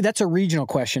 That's a regional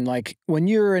question. Like, when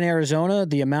you're in Arizona,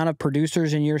 the amount of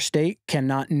producers in your state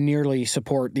cannot nearly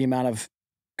support the amount of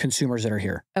consumers that are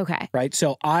here. Okay. Right?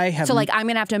 So I'm going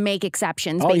to have to make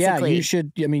exceptions, basically. Yeah, you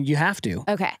should. I mean, you have to.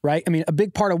 Okay. Right? I mean, a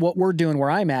big part of what we're doing where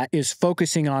I'm at is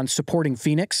focusing on supporting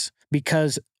Phoenix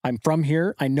because I'm from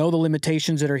here. I know the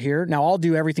limitations that are here. Now, I'll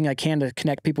do everything I can to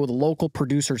connect people with local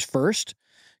producers first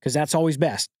because that's always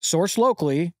best. Source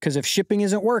locally, because if shipping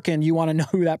isn't working, you want to know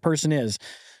who that person is.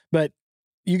 But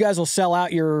you guys will sell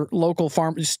out your local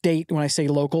state. When I say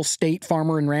local, state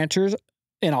farmer and ranchers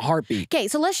in a heartbeat. Okay,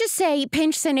 so let's just say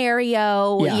pinch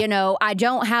scenario, I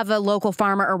don't have a local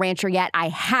farmer or rancher yet. I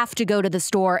have to go to the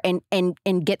store and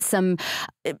get some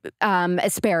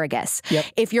asparagus. Yep.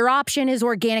 If your option is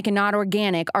organic and not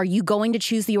organic, are you going to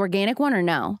choose the organic one or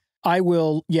no? I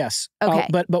will, yes. Okay.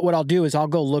 But what I'll do is I'll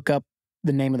go look up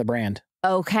the name of the brand.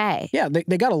 Okay. Yeah,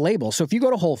 they got a label. So if you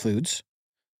go to Whole Foods,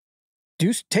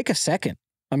 take a second.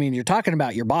 I mean, you're talking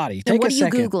about your body. Take a second.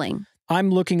 What are you Googling?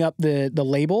 I'm looking up the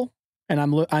label. And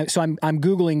I'm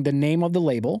Googling the name of the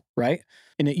label, right?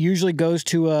 And it usually goes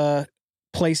to a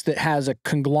place that has a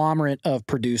conglomerate of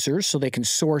producers so they can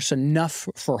source enough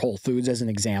for Whole Foods, as an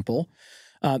example.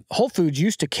 Whole Foods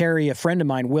used to carry a friend of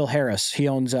mine, Will Harris. He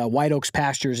owns White Oaks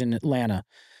Pastures in Atlanta.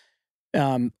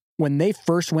 When they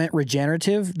first went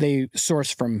regenerative, they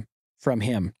sourced from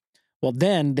him. Well,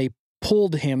 then they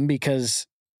pulled him because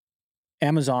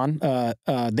Amazon,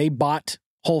 they bought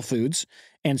Whole Foods.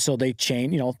 And so they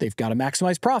they've got to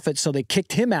maximize profits. So they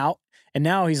kicked him out. And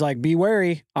now he's like, be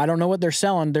wary. I don't know what they're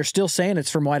selling. They're still saying it's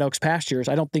from White Oaks Pastures.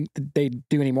 I don't think they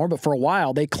do anymore. But for a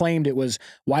while, they claimed it was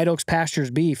White Oaks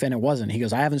Pastures beef, and it wasn't. He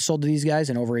goes, I haven't sold to these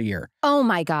guys in over a year. Oh,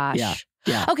 my gosh.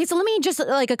 Yeah. Okay, so let me just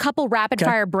a couple rapid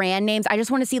fire brand names. I just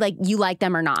want to see you like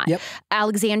them or not. Yep.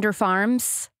 Alexander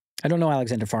Farms. I don't know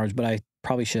Alexander Farms, but I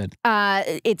probably should.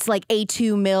 It's like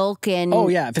A2 milk and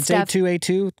if it's stuff.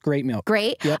 A2, great milk.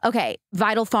 Great. Yep. Okay.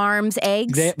 Vital Farms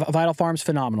eggs. Vital Farms,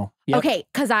 phenomenal. Yep. Okay,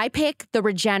 because I pick the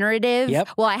regenerative. Yep.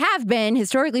 Well, I have been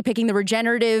historically picking the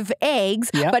regenerative eggs,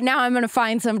 but now I'm going to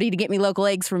find somebody to get me local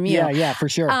eggs from you. Yeah, for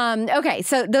sure. Okay,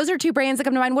 so those are two brands that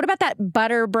come to mind. What about that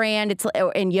butter brand? It's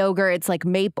in yogurt. It's like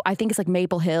Maple. I think it's like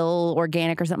Maple Hill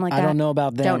Organic or something like that. I don't know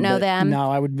about them. Don't know them. No,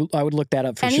 I would look that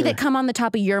up for Any sure. that come on the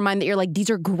top of your mind that you're like, these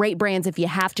are great brands if you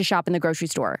have to shop in the grocery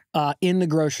store. In the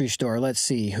grocery store, let's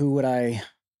see. Who would I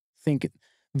think?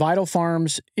 Vital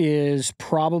Farms is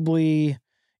probably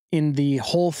in the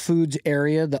Whole Foods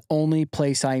area, the only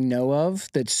place I know of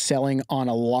that's selling on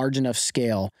a large enough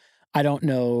scale. I don't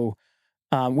know.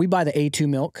 We buy the A2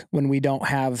 milk when we don't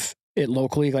have it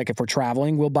locally. Like if we're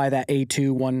traveling, we'll buy that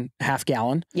A2 1/2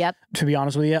 gallon. Yep. To be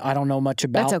honest with you, I don't know much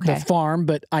about the farm,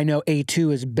 but I know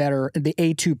A2 is better. The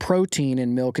A2 protein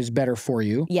in milk is better for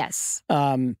you. Yes.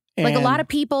 Like a lot of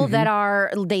people that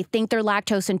they think they're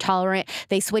lactose intolerant,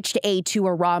 they switch to A2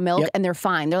 or raw milk and they're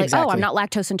fine. They're like, oh, I'm not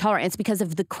lactose intolerant. It's because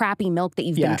of the crappy milk that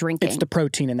you've been drinking. It's the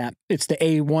protein in that. It's the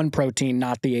A1 protein,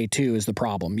 not the A2 is the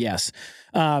problem. Yes.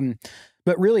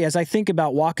 But really, as I think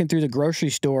about walking through the grocery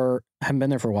store, I haven't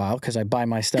been there for a while because I buy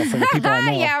my stuff from the people I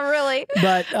know. Yeah, really.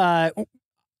 But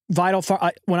Vital Farm,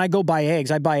 when I go buy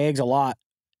eggs, I buy eggs a lot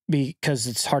because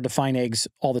it's hard to find eggs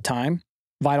all the time.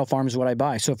 Vital Farms is what I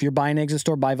buy. So if you're buying eggs at the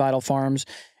store, buy Vital Farms.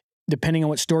 Depending on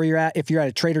what store you're at, if you're at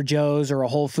a Trader Joe's or a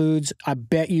Whole Foods, I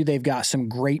bet you they've got some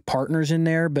great partners in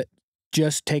there, but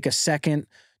just take a second,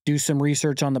 do some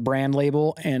research on the brand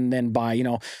label, and then buy.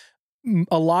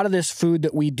 A lot of this food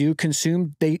that we do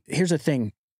consume, here's the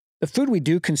thing. The food we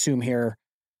do consume here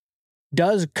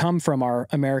does come from our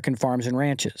American farms and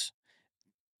ranches.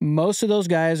 Most of those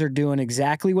guys are doing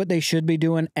exactly what they should be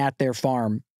doing at their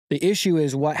farm. The issue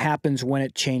is what happens when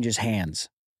it changes hands.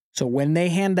 So when they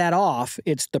hand that off,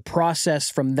 it's the process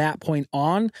from that point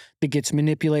on that gets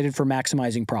manipulated for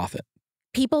maximizing profit.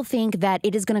 People think that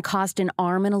it is going to cost an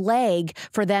arm and a leg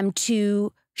for them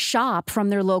to shop from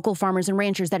their local farmers and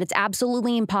ranchers, that it's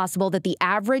absolutely impossible, that the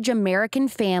average American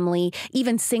family,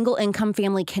 even single income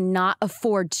family, cannot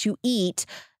afford to eat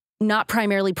not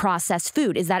primarily processed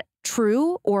food. Is that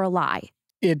true or a lie?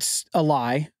 It's a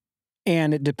lie.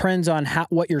 And it depends on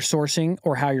what you're sourcing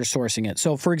or how you're sourcing it.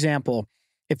 So, for example,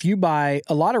 if you buy,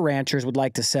 a lot of ranchers would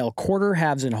like to sell quarter,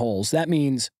 halves, and wholes. That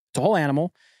means it's a whole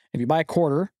animal. If you buy a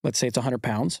quarter, let's say it's 100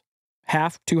 pounds,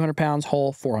 half, 200 pounds,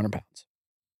 whole, 400 pounds.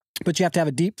 But you have to have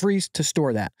a deep freeze to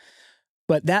store that.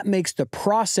 But that makes the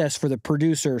process for the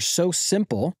producer so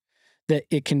simple that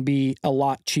it can be a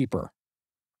lot cheaper.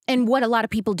 And what a lot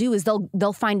of people do is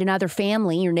they'll find another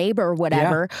family, your neighbor or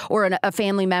whatever, or a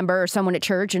family member or someone at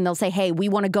church, and they'll say, hey, we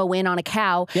want to go in on a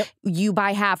cow. Yep. You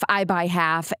buy half, I buy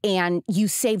half, and you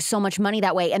save so much money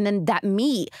that way. And then that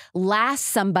meat lasts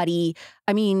somebody,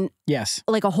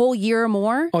 like a whole year or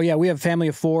more. Oh, yeah. We have a family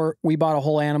of 4. We bought a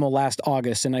whole animal last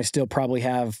August, and I still probably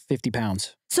have 50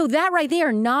 pounds. So that right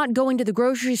there, not going to the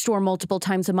grocery store multiple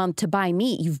times a month to buy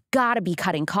meat, you've got to be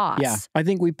cutting costs. Yeah. I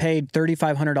think we paid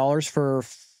 $3,500 for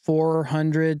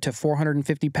 400 to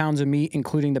 450 pounds of meat,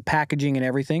 including the packaging and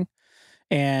everything.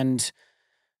 And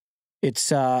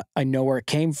it's, I know where it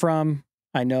came from.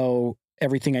 I know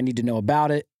everything I need to know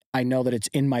about it. I know that it's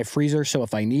in my freezer. So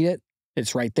if I need it,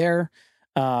 it's right there.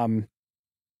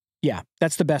 Yeah,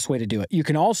 that's the best way to do it. You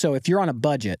can also, if you're on a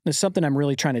budget, this is something I'm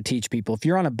really trying to teach people. If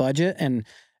you're on a budget and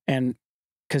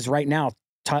because right now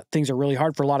things are really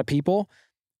hard for a lot of people,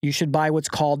 you should buy what's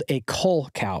called a cull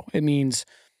cow. It means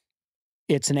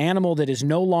it's an animal that is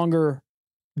no longer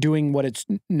doing what its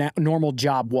normal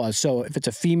job was. So if it's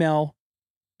a female,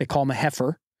 they call them a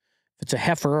heifer. If it's a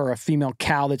heifer or a female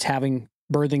cow that's having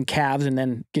birthing calves and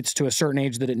then gets to a certain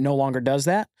age that it no longer does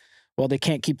that, well, they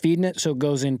can't keep feeding it, so it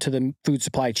goes into the food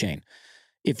supply chain.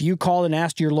 If you call and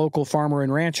ask your local farmer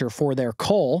and rancher for their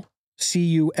cull,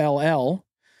 C-U-L-L,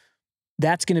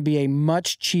 that's going to be a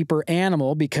much cheaper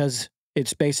animal because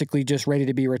it's basically just ready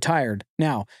to be retired.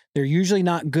 Now, they're usually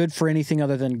not good for anything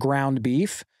other than ground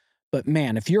beef, but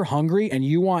man, if you're hungry and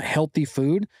you want healthy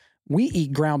food, we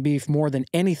eat ground beef more than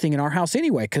anything in our house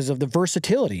anyway because of the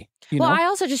versatility. Well, I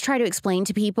also just try to explain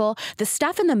to people the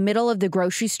stuff in the middle of the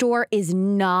grocery store is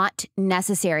not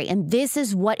necessary. And this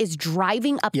is what is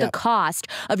driving up the cost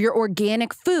of your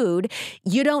organic food.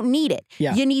 You don't need it.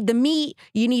 You need the meat.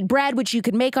 You need bread, which you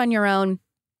can make on your own.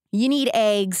 You need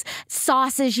eggs,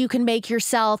 sauces you can make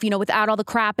yourself, without all the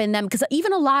crap in them. Because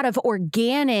even a lot of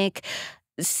organic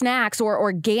snacks or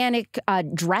organic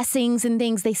dressings and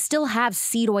things, they still have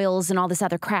seed oils and all this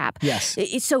other crap. Yes.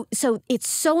 So it's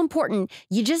so important.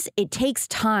 It takes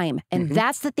time. And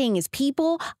that's the thing is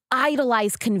people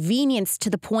idolize convenience to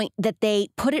the point that they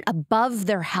put it above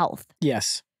their health.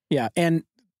 Yes. Yeah. And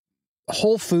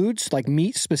whole foods, like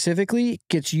meat specifically,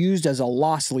 gets used as a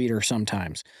loss leader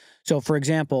sometimes. So for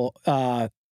example,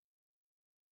 a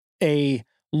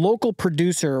local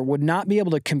producer would not be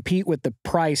able to compete with the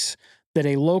price that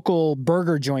a local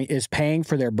burger joint is paying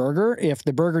for their burger if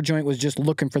the burger joint was just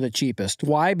looking for the cheapest.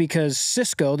 Why? Because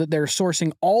Cisco, that they're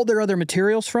sourcing all their other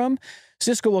materials from,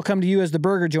 Cisco will come to you as the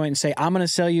burger joint and say, I'm going to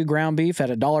sell you ground beef at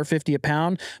 $1.50 a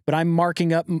pound, but I'm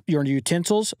marking up your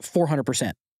utensils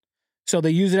 400%. So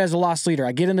they use it as a loss leader.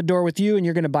 I get in the door with you and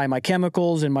you're going to buy my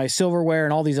chemicals and my silverware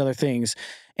and all these other things.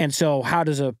 And so how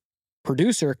does a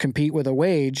producer compete with a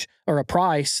wage or a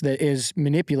price that is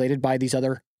manipulated by these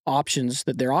other options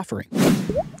that they're offering?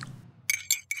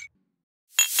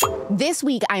 This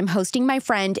week, I'm hosting my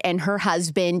friend and her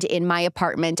husband in my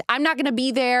apartment. I'm not going to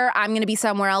be there. I'm going to be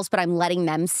somewhere else, but I'm letting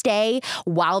them stay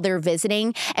while they're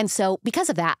visiting. And so because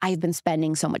of that, I've been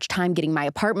spending so much time getting my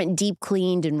apartment deep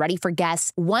cleaned and ready for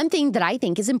guests. One thing that I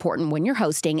think is important when you're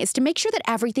hosting is to make sure that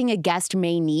everything a guest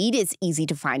may need is easy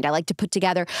to find. I like to put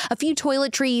together a few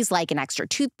toiletries like an extra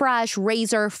toothbrush,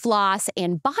 razor, floss,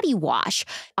 and body wash.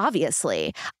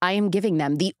 Obviously, I am giving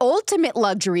them the ultimate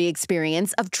luxury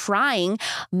experience of trying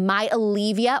my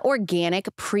Olivia Organic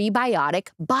Prebiotic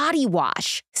Body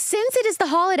Wash. Since it is the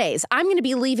holidays, I'm going to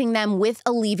be leaving them with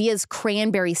Olivia's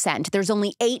cranberry scent. There's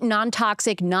only 8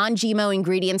 non-toxic, non-GMO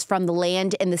ingredients from the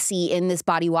land and the sea in this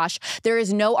body wash. There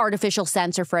is no artificial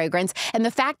scents or fragrance. And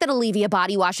the fact that Olivia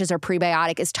body washes are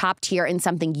prebiotic is top tier and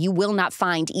something you will not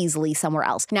find easily somewhere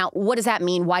else. Now, what does that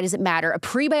mean? Why does it matter? A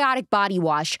prebiotic body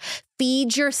wash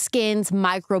feeds your skin's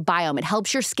microbiome. It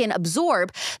helps your skin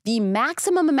absorb the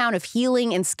maximum amount of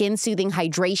healing and skin-soothing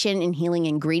hydration and healing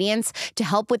ingredients to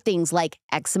help with things like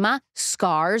eczema,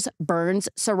 scars, burns,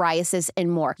 psoriasis,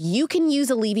 and more. You can use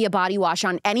Olivia body wash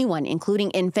on anyone, including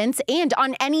infants, and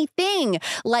on anything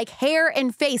like hair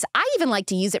and face. I even like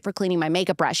to use it for cleaning my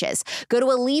makeup brushes. Go to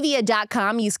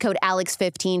Olivia.com, use code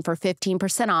ALEX15 for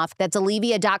 15% off. That's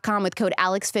Olivia.com with code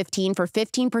ALEX15 for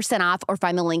 15% off, or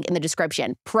find the link in the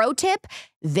description. Pro tip,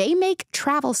 they make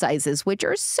travel sizes, which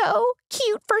are so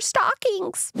cute for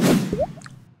stockings.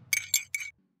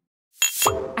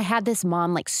 I had this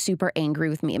mom super angry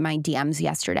with me in my DMs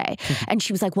yesterday. And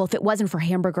she was like, well, if it wasn't for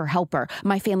Hamburger Helper,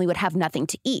 my family would have nothing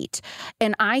to eat.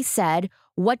 And I said,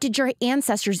 what did your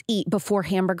ancestors eat before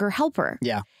Hamburger Helper?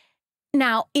 Yeah.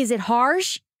 Now, is it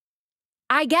harsh?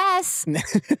 I guess.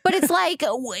 But it's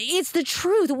it's the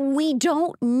truth. We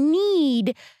don't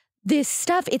need this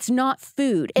stuff. It's not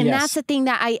food. And that's the thing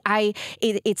that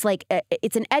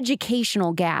it's an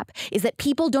educational gap, is that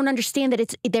people don't understand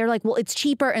that they're like, well, it's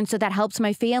cheaper. And so that helps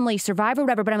my family survive or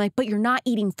whatever. But I'm like, but you're not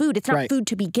eating food. It's not food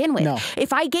to begin with. No.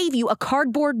 If I gave you a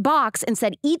cardboard box and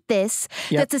said, eat this,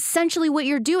 that's essentially what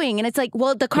you're doing. And it's like,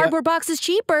 well, the cardboard box is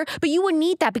cheaper, but you wouldn't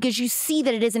eat that because you see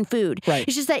that it isn't food. Right.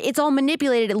 It's just that it's all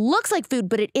manipulated. It looks like food,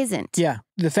 but it isn't. Yeah.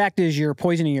 The fact is you're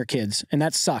poisoning your kids, and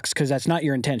that sucks because that's not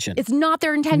your intention. It's not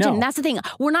their intention. No. And that's the thing.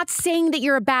 We're not saying that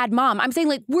you're a bad mom. I'm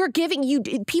saying we're giving you,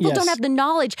 people don't have the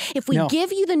knowledge. If we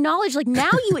give you the knowledge, now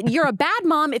you're a bad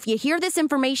mom if you hear this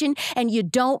information and you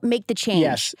don't make the change.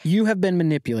 Yes, you have been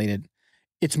manipulated.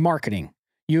 It's marketing.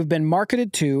 You've been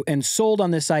marketed to and sold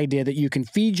on this idea that you can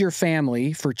feed your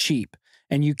family for cheap.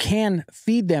 and you can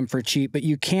feed them for cheap, but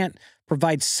you can't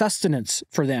provide sustenance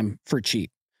for them for cheap.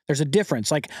 There's a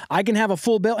difference. Like, I can have a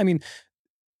full bill. I mean,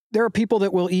 there are people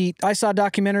that will eat. I saw a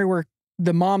documentary where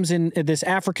the moms in this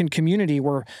African community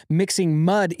were mixing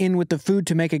mud in with the food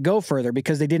to make it go further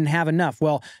because they didn't have enough.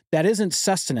 Well, that isn't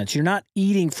sustenance. You're not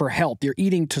eating for help. You're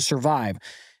eating to survive.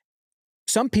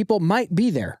 Some people might be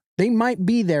there. They might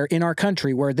be there in our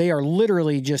country where they are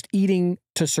literally just eating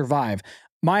to survive.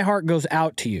 My heart goes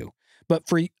out to you. But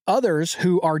for others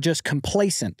who are just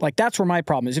complacent, like, that's where my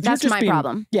problem is. If that's you're just my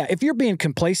problem. Yeah, if you're being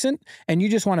complacent and you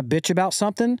just want to bitch about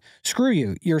something, screw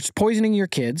you. You're poisoning your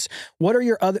kids. What are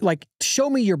your other, like, show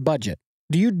me your budget.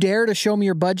 Do you dare to show me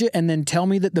your budget and then tell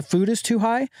me that the food is too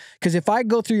high? Because if I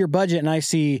go through your budget and I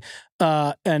see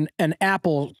an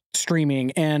Apple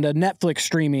streaming and a Netflix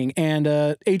streaming and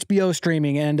a HBO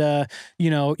streaming and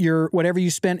your whatever you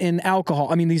spent in alcohol,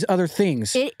 I mean, these other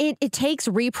things. It takes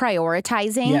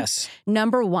reprioritizing. Yes.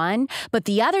 Number one. But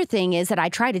the other thing is that I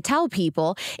try to tell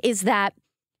people is that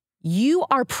you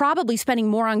are probably spending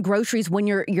more on groceries when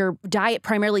your diet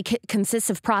primarily consists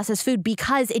of processed food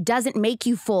because it doesn't make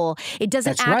you full. It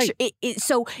doesn't actually. Right.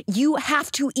 So you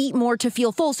have to eat more to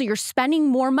feel full. So you're spending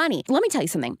more money. Let me tell you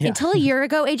something. Yeah. Until a year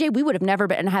ago, AJ, we would have never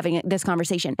been having this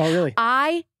conversation. Oh, really?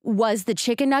 I was the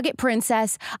chicken nugget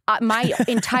princess. My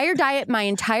entire diet, my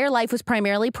entire life was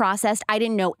primarily processed. I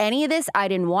didn't know any of this. I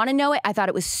didn't want to know it. I thought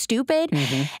it was stupid.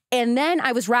 Mm-hmm. And then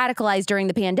I was radicalized during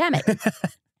the pandemic.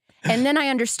 And then I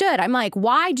understood. I'm like,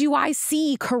 why do I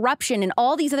see corruption in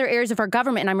all these other areas of our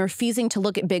government and I'm refusing to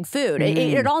look at big food?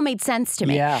 It all made sense to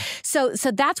me. Yeah. So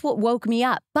that's what woke me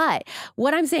up. But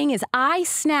what I'm saying is I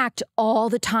snacked all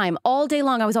the time. All day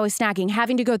long I was always snacking,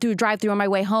 having to go through a drive-thru on my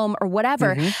way home or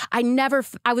whatever.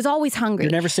 Mm-hmm. I was always hungry.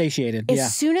 You're never satiated.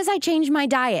 As soon as I changed my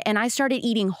diet and I started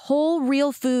eating whole,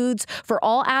 real foods for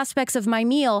all aspects of my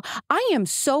meal, I am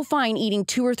so fine eating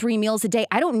 2 or 3 meals a day.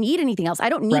 I don't need anything else. I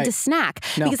don't need to snack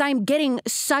because I'm getting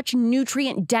such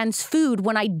nutrient-dense food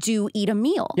when I do eat a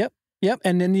meal. Yep.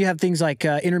 And then you have things like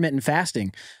intermittent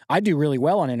fasting. I do really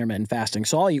well on intermittent fasting.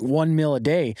 So I'll eat 1 meal a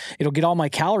day. It'll get all my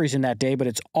calories in that day, but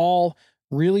it's all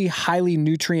really highly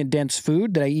nutrient-dense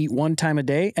food that I eat 1 time a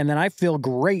day. And then I feel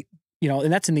great,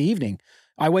 and that's in the evening.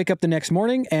 I wake up the next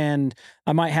morning and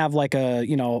I might have like a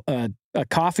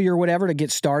coffee or whatever to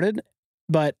get started.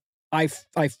 But I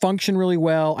function really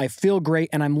well. I feel great,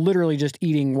 and I'm literally just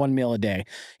eating 1 meal a day.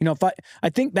 If I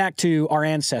think back to our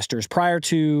ancestors prior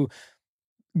to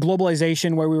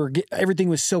globalization, where everything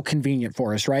was so convenient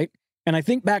for us, right? And I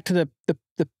think back to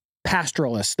the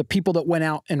pastoralists, the people that went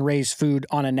out and raised food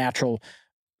on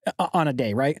a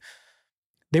day, right?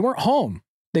 They weren't home.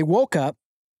 They woke up.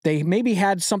 They maybe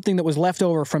had something that was left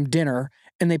over from dinner,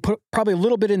 and they put probably a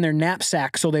little bit in their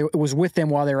knapsack so it was with them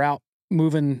while they were out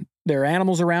moving their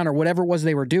animals around or whatever it was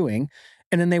they were doing.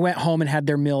 And then they went home and had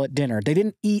their meal at dinner. They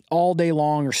didn't eat all day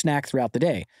long or snack throughout the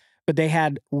day, but they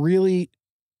had really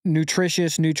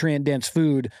nutritious, nutrient-dense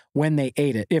food when they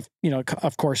ate it. If,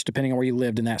 of course, depending on where you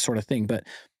lived and that sort of thing. But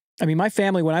I mean, my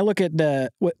family, when I look at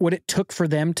what it took for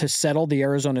them to settle the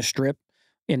Arizona Strip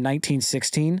in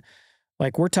 1916,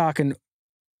 like, we're talking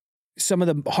some of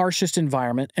the harshest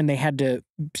environment, and they had to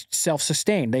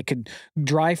self-sustain. They could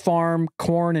dry farm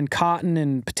corn and cotton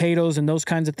and potatoes and those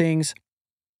kinds of things,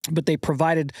 but they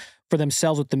provided for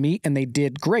themselves with the meat, and they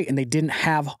did great. And they didn't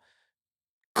have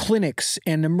clinics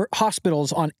and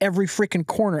hospitals on every freaking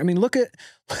corner. I mean,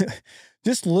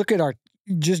 just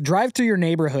drive through your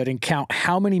neighborhood and count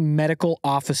how many medical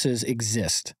offices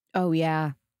exist. Oh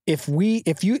yeah. If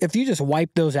you just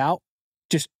wipe those out,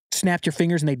 just snapped your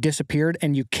fingers and they disappeared,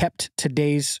 and you kept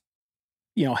today's,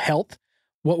 health,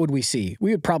 what would we see?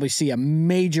 We would probably see a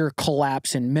major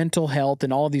collapse in mental health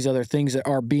and all of these other things that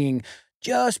are being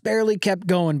just barely kept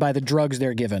going by the drugs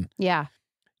they're given. Yeah.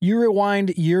 You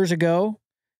rewind years ago,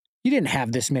 you didn't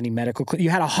have this many medical clinics.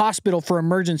 You had a hospital for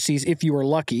emergencies if you were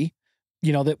lucky,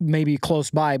 that may be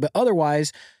close by, but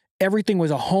otherwise everything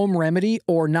was a home remedy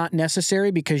or not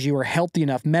necessary because you were healthy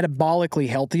enough, metabolically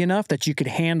healthy enough that you could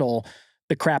handle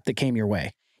the crap that came your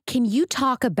way. Can you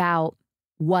talk about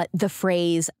what the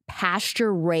phrase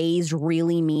pasture-raised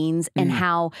really means and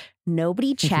how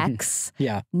nobody checks?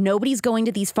 Yeah. Nobody's going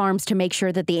to these farms to make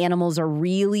sure that the animals are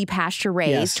really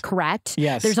pasture-raised, correct?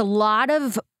 Yes. There's a lot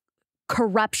of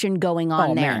corruption going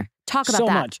on there. Man. Talk about so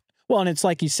that. Much. Well, and it's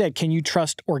like you said, can you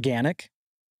trust organic?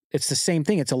 It's the same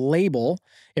thing. It's a label.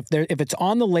 If it's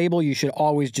on the label, you should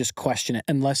always just question it,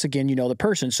 unless, again, you know the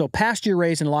person. So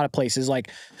pasture-raised in a lot of places,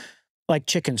 like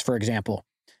chickens, for example.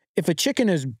 If a chicken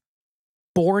is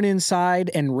born inside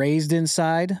and raised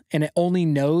inside, and it only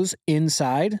knows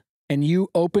inside, and you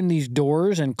open these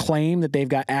doors and claim that they've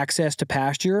got access to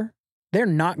pasture, they're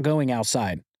not going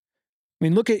outside. I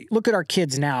mean, look at our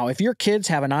kids now. If your kids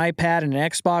have an iPad and an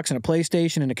Xbox and a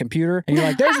PlayStation and a computer, and you're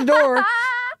like, there's the door.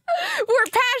 We're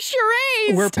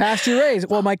pasture-raised. We're pasture-raised.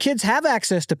 Well, my kids have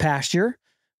access to pasture,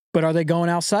 but are they going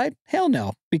outside? Hell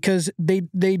no, because they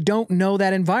don't know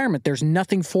that environment. There's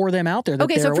nothing for them out there that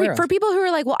okay, they're aware for of. people who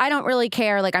are like, well, I don't really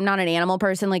care. Like, I'm not an animal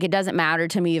person. Like, it doesn't matter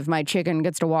to me if my chicken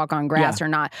gets to walk on grass or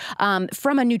not.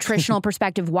 From a nutritional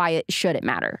perspective, why should it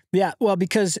matter? Yeah, well,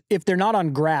 because if they're not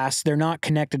on grass, they're not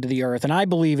connected to the earth. And I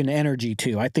believe in energy,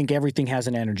 too. I think everything has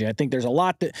an energy. I think there's a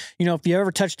lot that, if you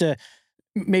ever touched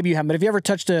maybe you haven't, but if you ever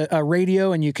touched a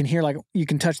radio and you can hear, like, you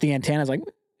can touch the antennas, like,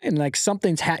 and like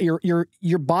something's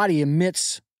your body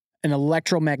emits an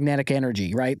electromagnetic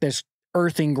energy, right? There's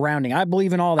earthing, grounding. I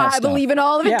believe in all that stuff. I believe in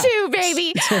all of it too,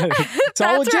 baby. It's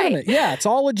all legitimate. Right. Yeah, it's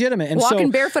all legitimate. And walking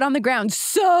barefoot on the ground,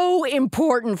 so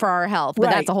important for our health.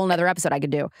 But that's a whole nother episode I could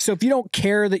do. So if you don't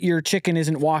care that your chicken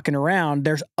isn't walking around,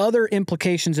 there's other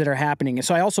implications that are happening. And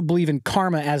so I also believe in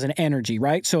karma as an energy,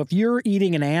 right? So if you're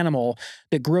eating an animal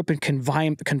that grew up in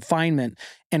confinement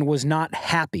and was not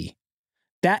happy,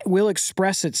 that will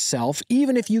express itself,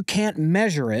 even if you can't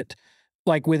measure it,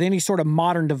 like with any sort of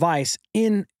modern device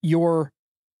in your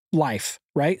life,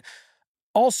 right?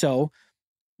 Also,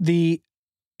 the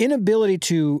inability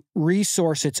to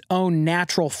resource its own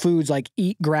natural foods, like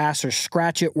eat grass or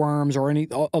scratch at worms or any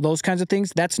of those kinds of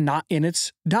things, that's not in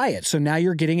its diet. So now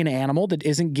you're getting an animal that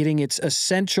isn't getting its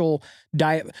essential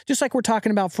diet, just like we're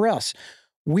talking about for us.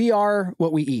 We are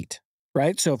what we eat,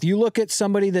 right? So if you look at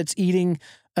somebody that's eating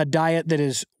a diet that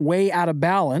is way out of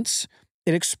balance,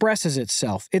 it expresses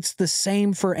itself. It's the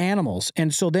same for animals.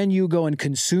 And so then you go and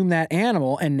consume that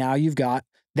animal, and now you've got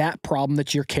that problem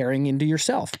that you're carrying into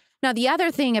yourself. Now, the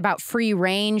other thing about free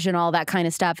range and all that kind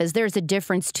of stuff is there's a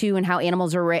difference, too, in how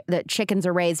animals that chickens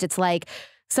are raised. It's like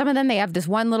some of them, they have this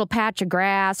one little patch of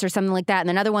grass or something like that. And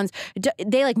then other ones,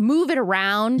 they like move it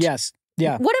around. Yes.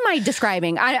 Yeah. What am I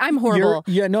describing? I'm horrible.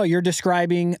 You're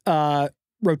describing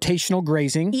rotational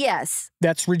grazing. Yes.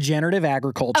 That's regenerative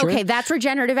agriculture. Okay, that's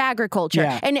regenerative agriculture.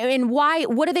 Yeah. And why?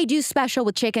 What do they do special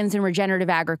with chickens in regenerative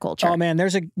agriculture? Oh man,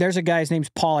 there's a guy, his name's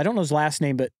Paul. I don't know his last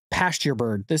name, but pasture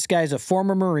bird. This guy's a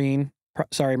former Marine.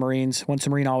 Sorry, Marines. Once a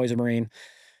Marine, always a Marine.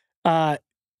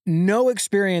 No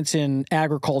experience in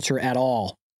agriculture at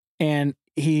all. And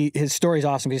his story's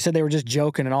awesome. He said they were just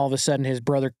joking, and all of a sudden his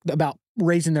brother, about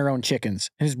raising their own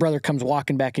chickens. And his brother comes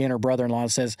walking back in, or brother-in-law,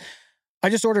 and says, I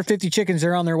just ordered 50 chickens.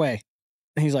 They're on their way.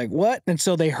 And he's like, what? And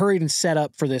so they hurried and set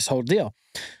up for this whole deal.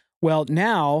 Well,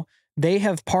 now they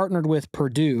have partnered with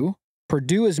Purdue.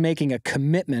 Purdue is making a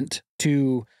commitment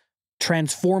to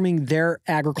transforming their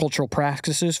agricultural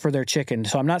practices for their chicken.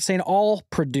 So I'm not saying all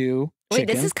Purdue chicken.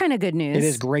 Wait, this is kind of good news. It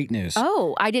is great news.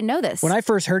 Oh, I didn't know this. When I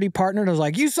first heard he partnered, I was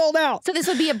like, you sold out. So this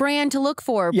would be a brand to look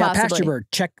for, yeah, possibly. Pasture Bird.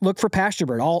 Look for Pasture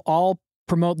Bird. I'll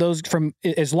promote those from,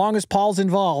 as long as Paul's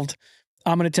involved,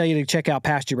 I'm going to tell you to check out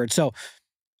Pasture Bird.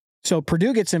 So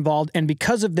Purdue gets involved, and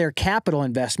because of their capital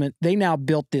investment, they now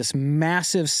built this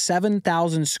massive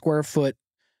 7,000 square foot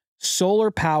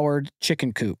solar-powered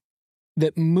chicken coop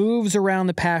that moves around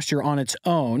the pasture on its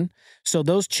own. So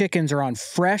those chickens are on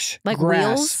fresh grass.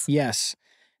 Wheels? Yes.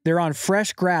 They're on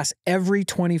fresh grass every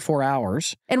 24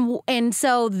 hours. And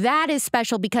so that is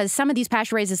special because some of these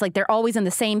pasture raises, like, they're always in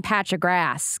the same patch of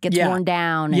grass, gets worn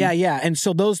down. Yeah. And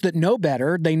so those that know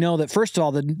better, they know that, first of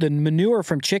all, the manure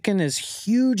from chicken is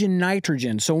huge in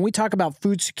nitrogen. So when we talk about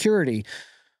food security,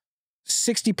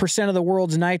 60% of the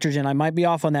world's nitrogen, I might be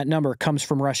off on that number, comes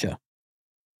from Russia.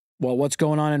 Well, what's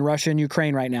going on in Russia and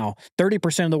Ukraine right now?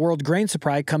 30% of the world's grain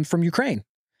supply comes from Ukraine.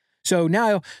 So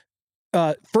now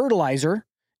fertilizer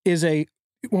is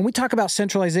when we talk about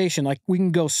centralization, like, we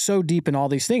can go so deep in all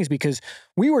these things because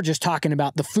we were just talking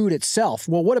about the food itself.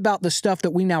 Well, what about the stuff that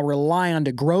we now rely on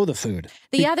to grow the food?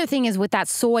 The other thing is with that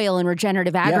soil and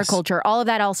regenerative agriculture, all of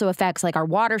that also affects like our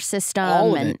water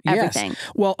system and everything.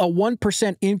 Yes. Well, a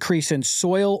 1% increase in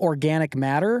soil organic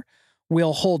matter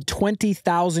will hold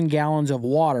 20,000 gallons of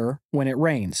water when it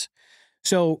rains.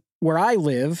 So where I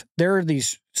live, there are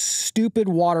these stupid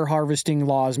water harvesting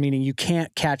laws, meaning you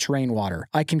can't catch rainwater.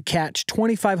 I can catch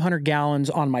 2,500 gallons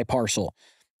on my parcel.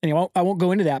 Anyway, I won't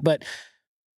go into that, but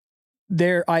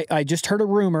I just heard a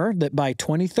rumor that by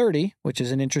 2030, which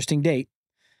is an interesting date,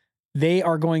 they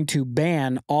are going to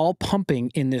ban all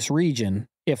pumping in this region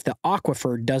if the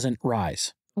aquifer doesn't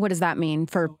rise. What does that mean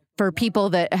for people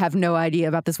that have no idea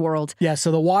about this world? Yeah,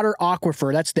 so the water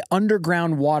aquifer, that's the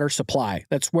underground water supply.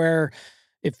 That's where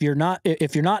if you're not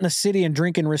in a city and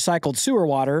drinking recycled sewer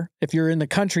water, if you're in the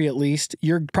country at least,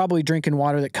 you're probably drinking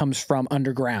water that comes from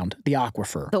underground, the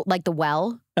aquifer. So, like the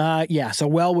well? Yeah. So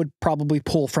well would probably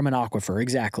pull from an aquifer,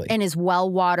 exactly. And is well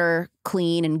water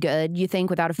clean and good, you think,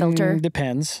 without a filter?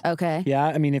 Depends. Okay. Yeah.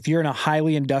 I mean, if you're in a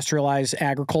highly industrialized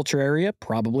agriculture area,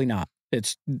 probably not.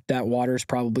 That water is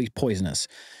probably poisonous.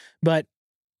 But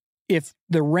if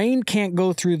the rain can't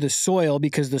go through the soil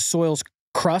because the soil's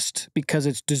crust, because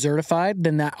it's desertified,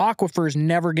 then that aquifer is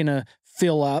never going to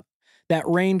fill up. That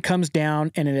rain comes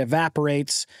down and it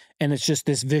evaporates, and it's just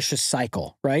this vicious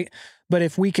cycle, right? But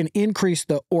if we can increase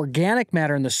the organic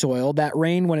matter in the soil, that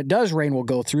rain, when it does rain, will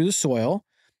go through the soil,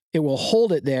 it will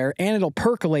hold it there, and it'll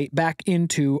percolate back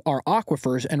into our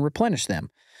aquifers and replenish them.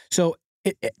 So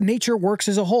nature works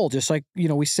as a whole, just like,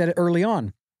 we said it early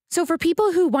on. So for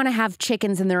people who want to have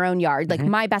chickens in their own yard, like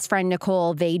my best friend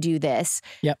Nicole, they do this.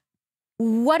 Yep.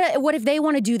 What if they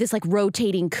want to do this like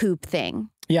rotating coop thing?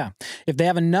 Yeah. If they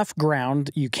have enough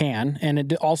ground, you can. And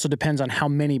it also depends on how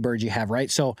many birds you have,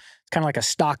 right? So it's kind of like a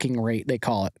stocking rate, they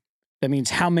call it. That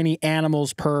means how many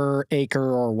animals per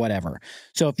acre or whatever.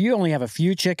 So if you only have a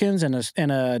few chickens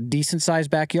and a decent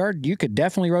sized backyard, you could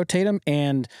definitely rotate them.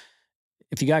 And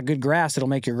if you got good grass, it'll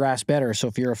make your grass better. So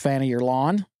if you're a fan of your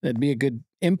lawn, that'd be a good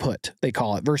input, they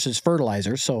call it, versus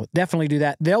fertilizer. So definitely do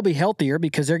that. They'll be healthier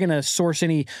because they're going to source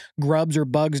any grubs or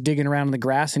bugs digging around in the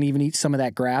grass and even eat some of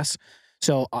that grass.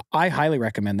 So I highly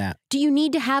recommend that. Do you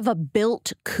need to have a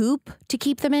built coop to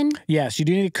keep them in? Yes, you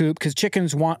do need a coop because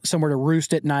chickens want somewhere to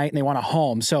roost at night and they want a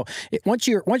home. So once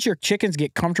your chickens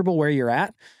get comfortable where you're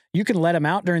at, you can let them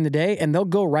out during the day and they'll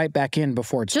go right back in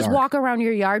before it's dark. Just walk around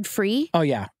your yard free? Oh,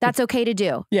 yeah. That's okay to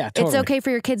do? Yeah, totally. It's okay for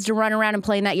your kids to run around and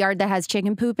play in that yard that has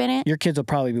chicken poop in it? Your kids will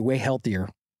probably be way healthier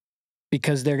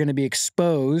because they're going to be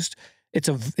exposed. It's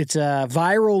a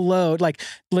viral load. Like,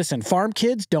 listen, farm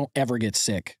kids don't ever get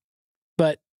sick.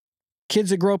 But kids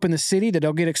that grow up in the city that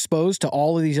don't get exposed to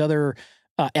all of these other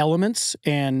elements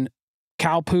and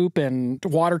cow poop and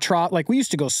water trough. Like we used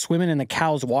to go swimming in the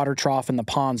cow's water trough in the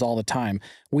ponds all the time.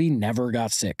 We never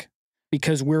got sick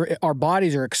because our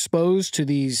bodies are exposed to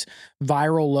these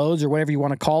viral loads or whatever you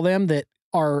want to call them, that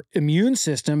our immune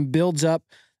system builds up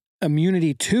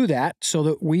immunity to that so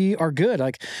that we are good.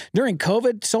 Like during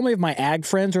COVID, so many of my ag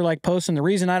friends are like posting, the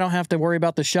reason I don't have to worry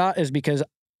about the shot is because,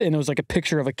 and it was like a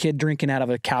picture of a kid drinking out of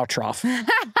a cow trough.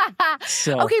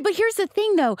 Okay, but here's the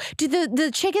thing, though. Do the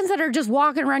chickens that are just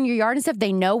walking around your yard and stuff,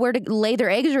 they know where to lay their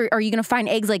eggs, or are you going to find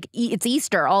eggs like it's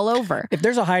Easter all over? If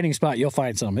there's a hiding spot, you'll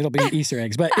find some. It'll be Easter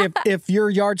eggs. But if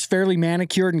your yard's fairly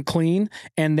manicured and clean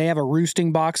and they have a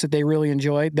roosting box that they really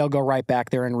enjoy, they'll go right back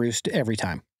there and roost every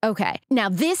time. Okay. Now,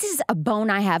 this is a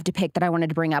bone I have to pick that I wanted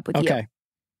to bring up with you. Okay.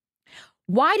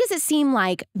 Why does it seem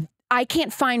like I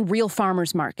can't find real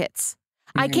farmers markets?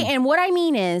 I can't, and what I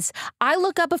mean is, I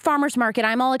look up a farmer's market,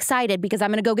 I'm all excited because I'm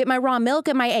going to go get my raw milk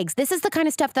and my eggs. This is the kind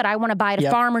of stuff that I want to buy at a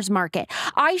farmer's market.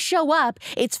 I show up,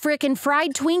 it's freaking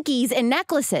fried Twinkies and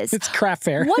necklaces. It's craft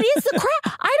fair. What is the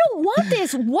crap? I don't want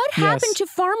this. What happened to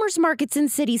farmer's markets in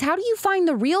cities? How do you find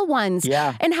the real ones?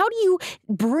 Yeah. And how do you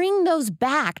bring those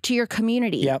back to your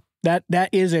community? Yep. That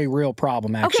is a real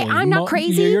problem, actually. Okay, I'm not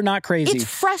crazy. You're not crazy. It's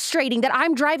frustrating that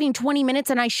I'm driving 20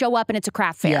 minutes and I show up and it's a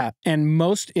craft fair. Yeah, and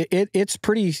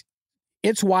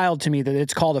it's wild to me that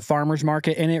it's called a farmer's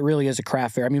market, and it really is a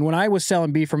craft fair. I mean, when I was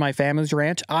selling beef for my family's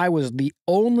ranch, I was the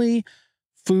only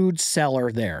food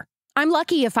seller there. I'm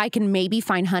lucky if I can maybe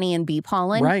find honey and bee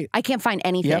pollen. Right. I can't find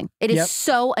anything. It is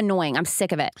so annoying. I'm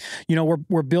sick of it. You know,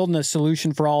 we're building a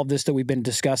solution for all of this that we've been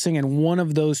discussing, and one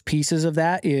of those pieces of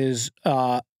that is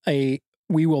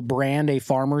we will brand a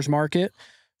farmer's market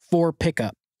for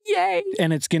pickup. Yay!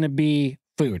 And it's going to be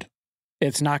food.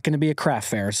 It's not going to be a craft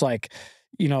fair. It's like,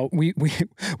 you know,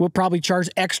 we'll probably charge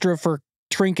extra for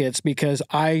trinkets because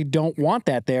I don't want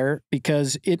that there,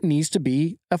 because it needs to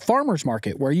be a farmer's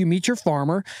market where you meet your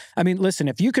farmer. I mean, listen,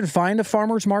 if you can find a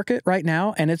farmer's market right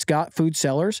now and it's got food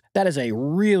sellers, that is a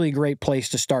really great place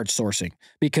to start sourcing,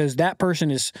 because the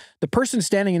person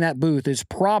standing in that booth is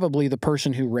probably the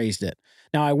person who raised it.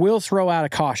 Now, I will throw out a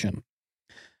caution.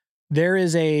 There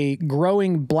is a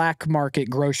growing black market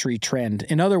grocery trend.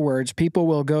 In other words, people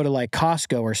will go to like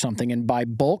Costco or something and buy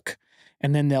bulk,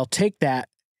 and then they'll take that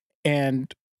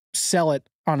and sell it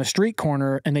on a street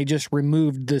corner, and they just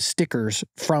removed the stickers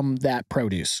from that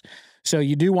produce. So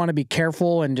you do want to be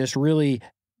careful and just really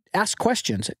ask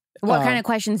questions. What kind of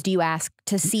questions do you ask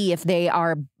to see if they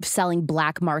are selling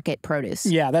black market produce?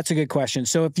 Yeah, that's a good question.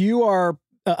 So if you are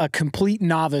a complete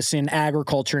novice in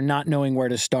agriculture, not knowing where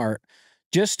to start,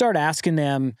 just start asking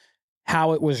them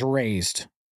how it was raised,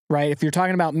 right? If you're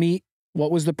talking about meat, what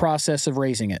was the process of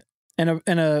raising it? And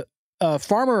a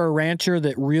farmer or rancher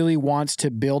that really wants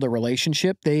to build a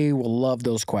relationship, they will love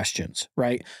those questions,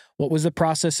 right? What was the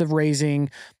process of raising?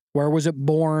 Where was it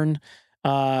born?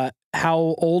 How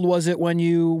old was it when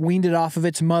you weaned it off of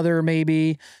its mother,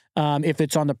 maybe? If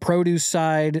it's on the produce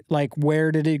side, like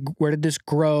where did this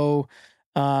grow?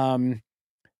 What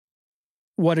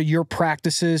are your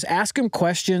practices? Ask them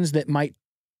questions that might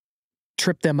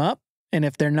trip them up. And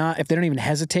if they don't even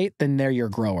hesitate, then they're your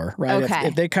grower, right? Okay.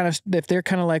 If they're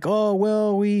kind of like, oh,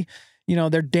 well,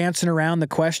 they're dancing around the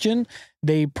question,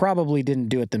 they probably didn't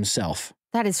do it themselves.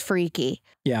 That is freaky.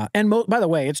 Yeah. And by the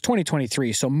way, it's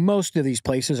 2023. So most of these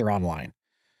places are online.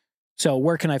 So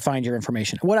where can I find your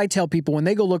information? What I tell people when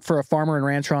they go look for a farmer and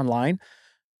rancher online,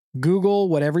 Google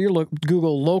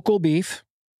Google local beef.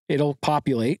 It'll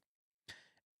populate.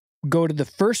 Go to the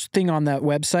first thing on that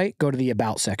website, go to the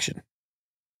about section.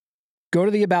 Go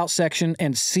to the about section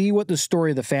and see what the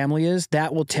story of the family is.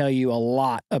 That will tell you a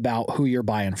lot about who you're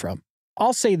buying from.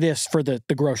 I'll say this for the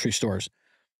grocery stores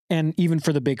and even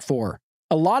for the big four.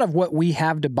 A lot of what we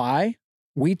have to buy,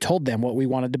 we told them what we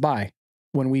wanted to buy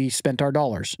when we spent our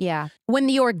dollars. Yeah. When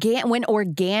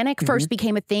organic first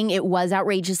became a thing, it was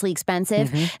outrageously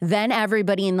expensive. Then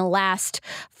everybody in the last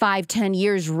 5-10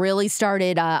 years really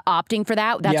started opting for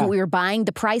that. That's what we were buying.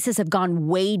 The prices have gone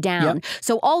way down. Yep.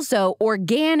 So also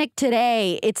organic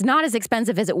today, it's not as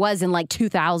expensive as it was in like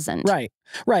 2000. Right.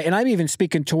 Right. And I'm even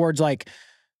speaking towards like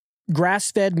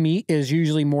grass-fed meat is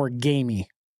usually more gamey.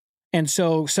 And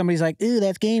so somebody's like, ooh,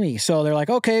 that's gamey. So they're like,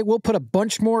 okay, we'll put a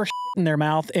bunch more in their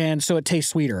mouth and so it tastes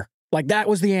sweeter. Like that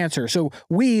was the answer. So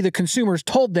we, the consumers,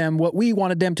 told them what we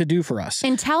wanted them to do for us.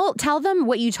 And tell them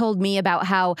what you told me about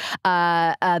how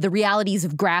the realities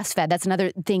of grass-fed. That's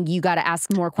another thing you got to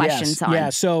ask more questions on. Yeah,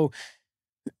 so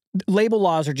label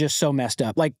laws are just so messed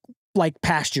up. Like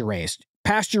pasture-raised.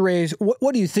 Pasture-raised,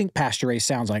 what do you think pasture-raised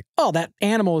sounds like? Oh, that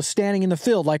animal is standing in the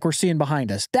field like we're seeing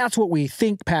behind us. That's what we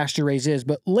think pasture-raised is.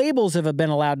 But labels have been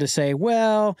allowed to say,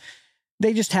 well,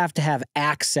 they just have to have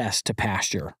access to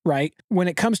pasture, right? When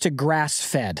it comes to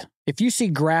grass-fed, if you see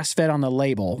grass-fed on the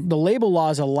label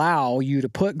laws allow you to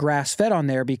put grass-fed on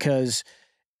there because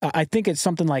I think it's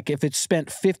something like if it's spent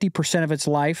 50% of its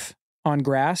life on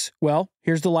grass, well,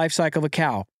 here's the life cycle of a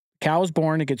cow. Cow is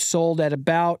born, it gets sold at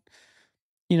about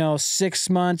 6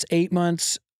 months, 8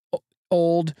 months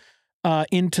old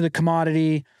into the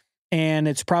commodity, and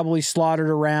it's probably slaughtered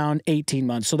around 18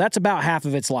 months. So that's about half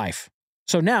of its life.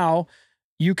 So now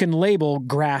you can label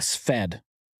grass-fed,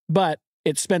 but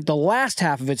it spent the last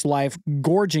half of its life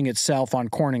gorging itself on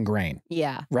corn and grain.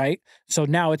 Yeah. Right? So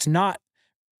now it's not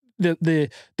the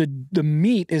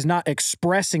meat is not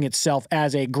expressing itself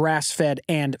as a grass-fed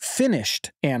and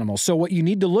finished animal. So what you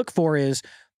need to look for is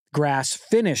grass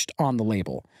finished on the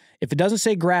label. If it doesn't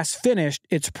say grass finished,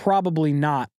 it's probably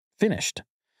not finished.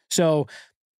 So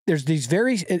there's these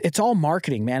it's all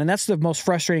marketing, man. And that's the most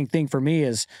frustrating thing for me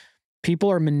is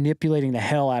people are manipulating the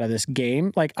hell out of this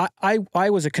game. Like I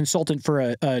was a consultant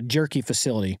for a jerky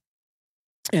facility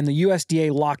and the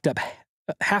USDA locked up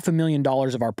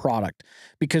 $500,000 of our product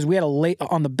because we had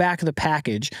on the back of the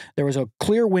package, there was a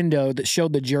clear window that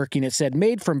showed the jerky and it said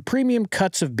made from premium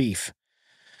cuts of beef.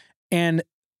 And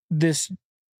this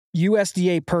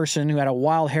USDA person who had a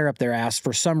wild hair up their ass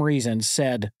for some reason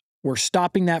said, we're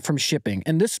stopping that from shipping.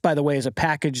 And this, by the way, is a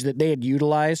package that they had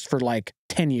utilized for like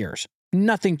 10 years.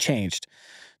 Nothing changed.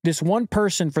 This one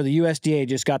person for the USDA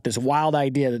just got this wild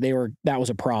idea that that was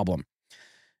a problem.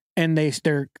 And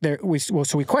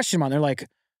so we questioned them on, they're like,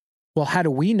 well, how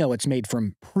do we know it's made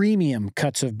from premium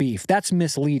cuts of beef? That's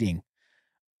misleading.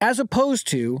 As opposed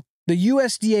to the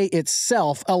USDA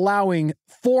itself allowing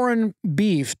foreign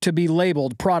beef to be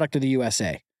labeled product of the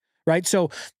USA, right? So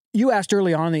you asked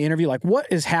early on in the interview, like what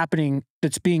is happening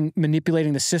that's being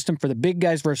manipulating the system for the big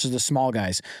guys versus the small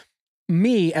guys?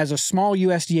 Me, as a small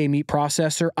USDA meat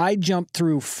processor, I jumped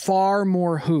through far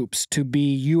more hoops to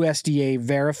be USDA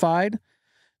verified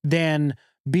than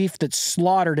beef that's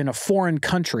slaughtered in a foreign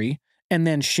country and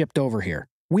then shipped over here.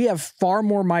 We have far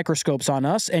more microscopes on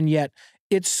us, and yet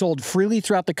it's sold freely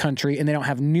throughout the country, and they don't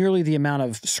have nearly the amount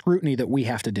of scrutiny that we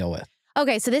have to deal with.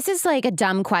 Okay, so this is like a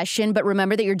dumb question, but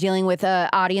remember that you're dealing with an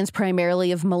audience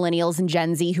primarily of millennials and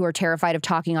Gen Z who are terrified of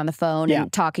talking on the phone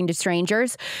and talking to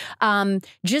strangers.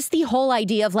 Just the whole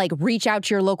idea of like reach out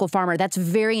to your local farmer, that's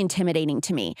very intimidating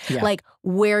to me. Yeah. Like,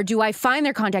 where do I find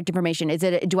their contact information?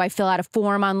 Do I fill out a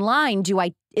form online? Do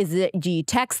you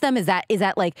text them? Is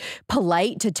that like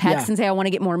polite to text and say, I want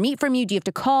to get more meat from you? Do you have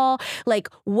to call? Like,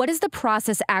 what does the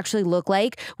process actually look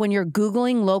like when you're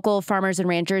Googling local farmers and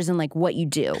ranchers and like what you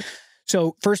do?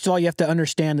 So first of all, you have to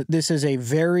understand that this is a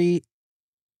very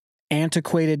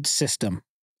antiquated system.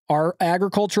 Our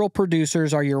agricultural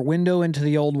producers are your window into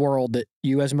the old world that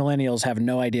you as millennials have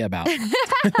no idea about.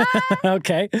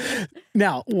 Okay.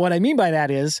 Now, what I mean by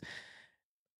that is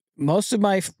most of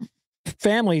my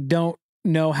family don't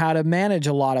know how to manage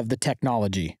a lot of the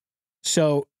technology.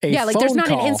 So like there's not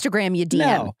an Instagram you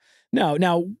DM. No.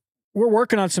 Now, we're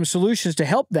working on some solutions to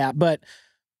help that, but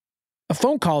a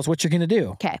phone call is what you're going to do.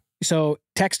 Okay. So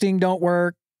texting don't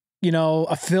work.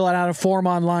 Filling out a form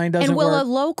online doesn't work. And will a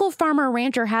local farmer or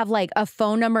rancher have like a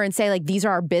phone number and say like, these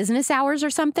are our business hours or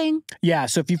something? Yeah.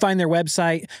 So if you find their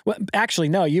website, well, actually,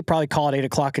 no, you probably call at 8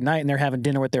 o'clock at night and they're having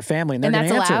dinner with their family and they're going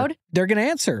to answer. Allowed? They're going to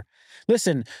answer.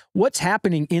 Listen, what's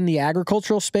happening in the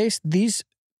agricultural space, these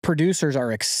producers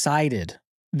are excited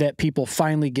that people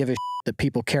finally give a that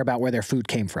people care about where their food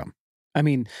came from. I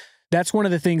mean, that's one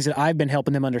of the things that I've been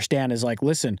helping them understand is like,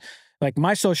 listen, like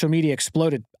my social media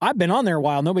exploded. I've been on there a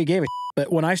while. Nobody gave a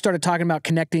but when I started talking about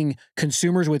connecting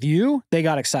consumers with you, they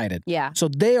got excited. Yeah. So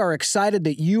they are excited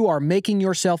that you are making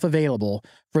yourself available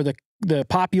for the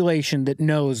population that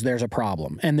knows there's a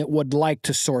problem and that would like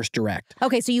to source direct.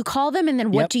 Okay, so you call them and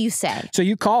then what do you say? So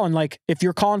you call and like, if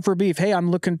you're calling for beef, hey, I'm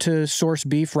looking to source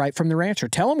beef right from the rancher.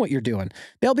 Tell them what you're doing.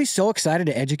 They'll be so excited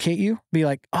to educate you. Be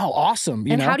like, oh, awesome.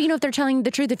 You know? How do you know if they're telling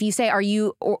the truth? If you say, are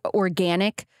you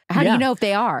organic? How do you know if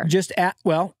they are? Just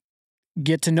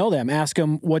get to know them. Ask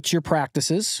them, what's your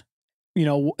practices?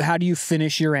 How do you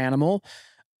finish your animal?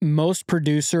 Most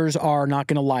producers are not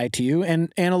going to lie to you. And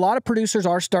a lot of producers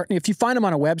are starting, if you find them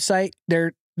on a website,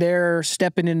 they're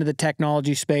stepping into the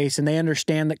technology space and they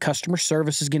understand that customer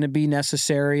service is going to be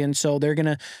necessary. And so they're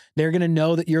going to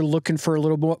know that you're looking for a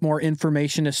little bit more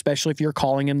information, especially if you're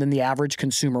calling them than the average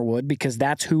consumer would, because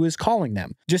that's who is calling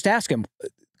them. Just ask them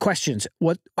questions.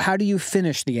 How do you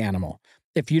finish the animal?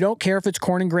 If you don't care if it's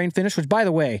corn and grain finished, which by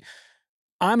the way,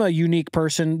 I'm a unique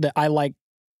person that I like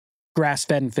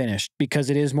grass-fed and finished because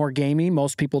it is more gamey.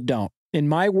 Most people don't. In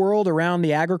my world around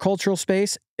the agricultural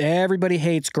space, everybody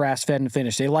hates grass-fed and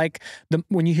finished. They like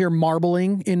when you hear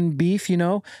marbling in beef,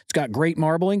 it's got great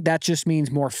marbling. That just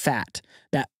means more fat.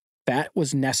 That fat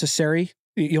was necessary.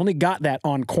 You only got that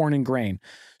on corn and grain.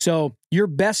 So your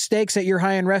best steaks at your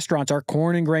high-end restaurants are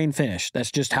corn and grain finished.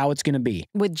 That's just how it's going to be.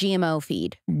 With GMO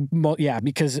feed. Well, yeah,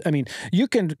 because, I mean,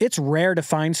 it's rare to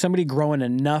find somebody growing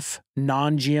enough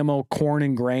non-GMO corn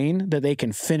and grain that they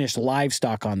can finish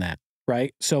livestock on that,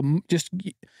 right? So just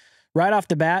right off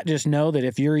the bat, just know that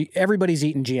if everybody's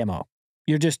eating GMO.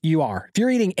 You are. If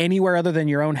you're eating anywhere other than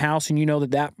your own house and you know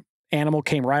that animal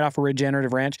came right off a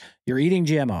regenerative ranch, you're eating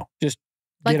GMO. Just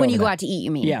like when you go out to eat, you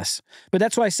mean? Yes. But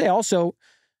that's why I say also,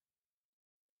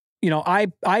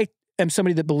 I am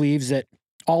somebody that believes that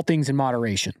all things in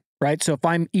moderation, right? So if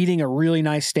I'm eating a really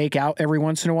nice steak out every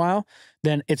once in a while,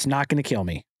 then it's not going to kill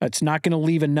me. It's not going to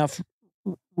leave enough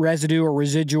residue or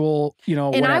residual, And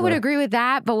whatever. I would agree with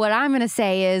that. But what I'm going to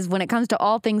say is when it comes to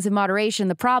all things in moderation,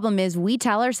 the problem is we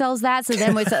tell ourselves that. So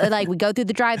then we go through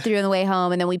the drive-through on the way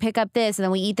home and then we pick up this and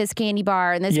then we eat this candy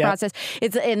bar and this process.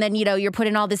 And then, you're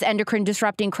putting all this endocrine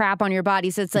disrupting crap on your body.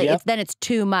 So it's like, then it's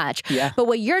too much. Yeah. But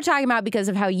what you're talking about, because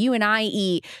of how you and I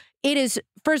eat, it is,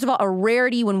 first of all, a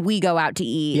rarity when we go out to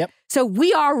eat. Yep. So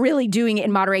we are really doing it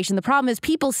in moderation. The problem is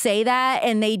people say that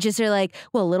and they just are like,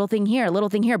 well, a little thing here,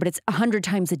 but it's 100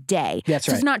 times a day. That's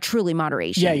right. So it's not truly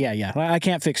moderation. Yeah. I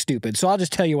can't fix stupid. So I'll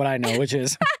just tell you what I know, which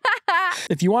is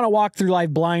if you want to walk through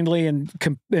life blindly and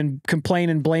complain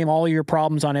and blame all of your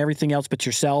problems on everything else but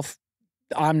yourself,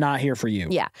 I'm not here for you.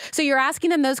 Yeah. So you're asking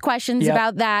them those questions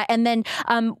about that. And then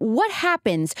what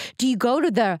happens? Do you go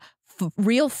to the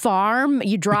real farm?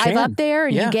 You drive up there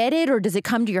and you get it, or does it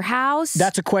come to your house?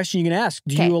 That's a question you can ask.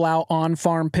 Do you allow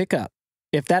on-farm pickup?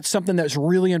 If that's something that's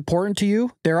really important to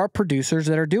you, there are producers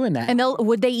that are doing that. And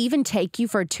would they even take you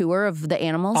for a tour of the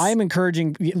animals? I'm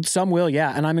encouraging, some will,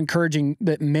 and I'm encouraging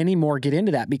that many more get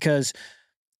into that, because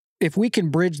if we can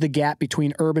bridge the gap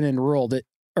between urban and rural, that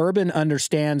urban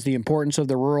understands the importance of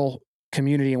the rural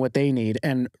community and what they need,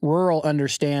 and rural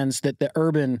understands that the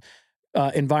urban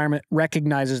environment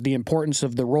recognizes the importance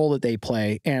of the role that they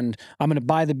play, and I'm going to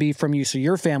buy the beef from you so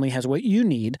your family has what you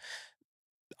need.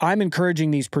 I'm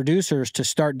encouraging these producers to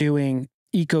start doing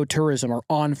ecotourism or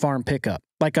on-farm pickup.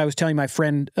 Like I was telling my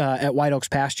friend at White Oaks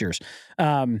Pastures,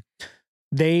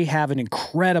 they have an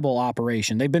incredible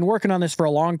operation. They've been working on this for a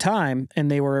long time,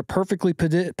 and they were perfectly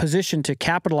positioned to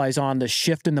capitalize on the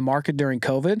shift in the market during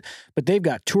COVID. But they've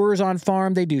got tours on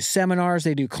farm. They do seminars.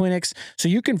 They do clinics. So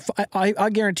you can, I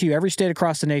guarantee you, every state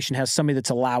across the nation has somebody that's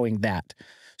allowing that.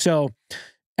 So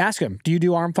ask them, do you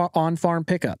do on-farm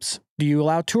pickups? Do you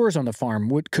allow tours on the farm?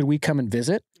 Could we come and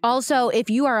visit? Also, if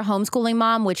you are a homeschooling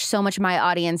mom, which so much of my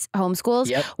audience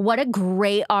homeschools, what a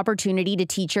great opportunity to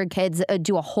teach your kids,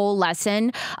 do a whole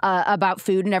lesson about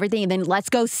food and everything. And then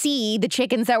let's go see the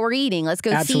chickens that we're eating. Let's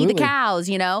go see the cows,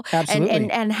 you know,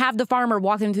 and have the farmer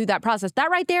walk them through that process.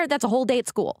 That right there, that's a whole day at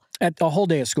school. A whole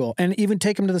day at school. And even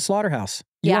take them to the slaughterhouse.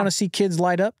 You want to see kids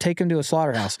light up? Take them to a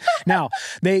slaughterhouse. Now,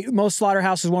 most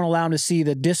slaughterhouses won't allow them to see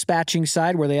the dispatching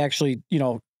side where they actually, you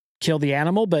know, kill the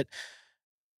animal. But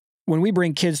when we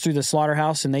bring kids through the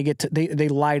slaughterhouse and they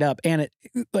light up, and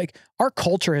like our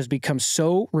culture has become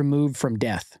so removed from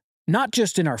death, not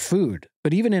just in our food,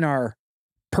 but even in our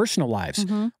personal lives.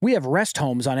 We have rest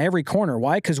homes on every corner.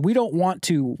 Why? Because we don't want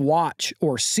to watch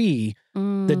or see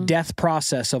the death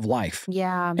process of life.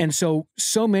 Yeah. And so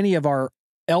many of our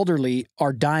elderly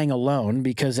are dying alone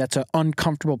because that's an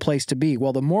uncomfortable place to be.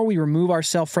 Well, the more we remove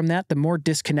ourselves from that, the more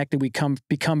disconnected we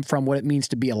become from what it means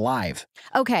to be alive.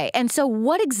 Okay. And so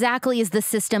what exactly is the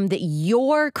system that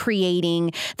you're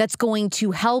creating that's going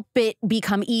to help it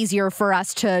become easier for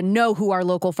us to know who our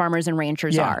local farmers and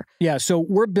ranchers are? Yeah. So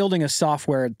we're building a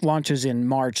software, it launches in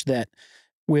March, that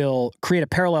will create a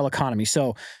parallel economy.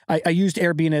 So I used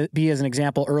Airbnb as an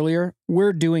example earlier.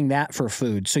 We're doing that for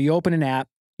food. So you open an app,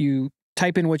 you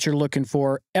type in what you're looking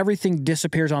for. Everything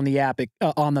disappears on the app,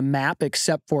 on the map,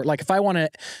 except for, like, if I want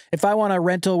a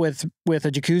rental with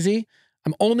a jacuzzi,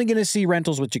 I'm only going to see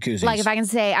rentals with jacuzzis. Like if I can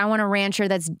say I want a rancher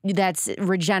that's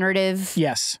regenerative.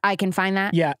 Yes, I can find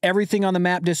that. Yeah, everything on the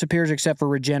map disappears except for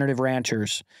regenerative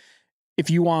ranchers. If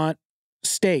you want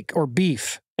steak or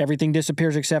beef, everything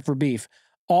disappears except for beef.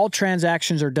 All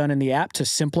transactions are done in the app to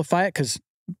simplify it, because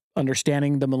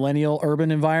understanding the millennial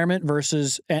urban environment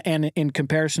versus, and in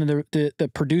comparison to the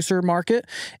producer market,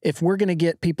 if we're going to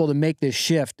get people to make this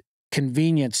shift,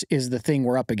 convenience is the thing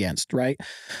we're up against, right?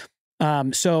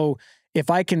 So if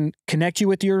I can connect you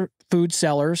with your food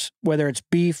sellers, whether it's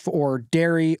beef or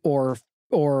dairy or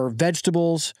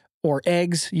vegetables or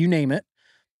eggs, you name it,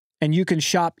 and you can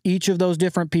shop each of those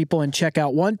different people and check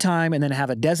out one time and then have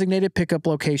a designated pickup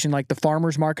location like the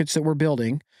farmers markets that we're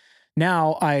building.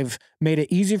 Now I've made it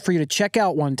easy for you to check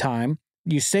out one time.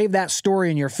 You save that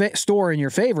story in your store in your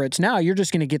favorites. Now you're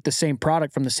just going to get the same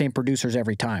product from the same producers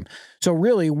every time. So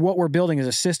really what we're building is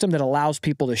a system that allows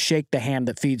people to shake the hand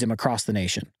that feeds them across the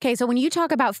nation. Okay, so when you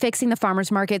talk about fixing the farmers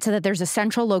market so that there's a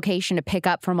central location to pick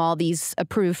up from all these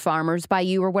approved farmers by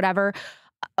you or whatever,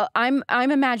 I'm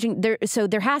imagining there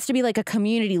has to be like a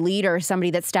community leader,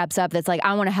 somebody that steps up that's like,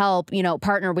 I want to help, you know,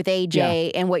 partner with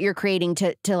AJ and what you're creating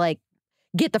to like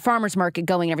get the farmers market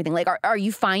going and everything. Like, are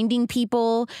you finding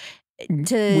people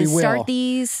to start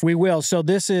these? We will. So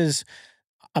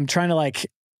I'm trying to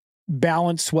like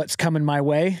balance what's coming my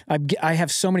way. I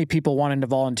have so many people wanting to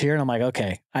volunteer, and I'm like,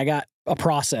 okay, I got a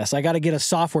process. I got to get a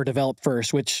software developed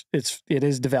first, which it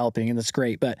is developing, and that's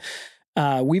great. But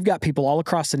we've got people all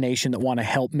across the nation that want to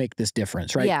help make this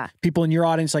difference, right? Yeah. People in your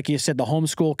audience, like you said, the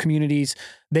homeschool communities,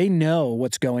 they know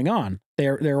what's going on.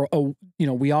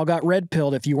 We all got red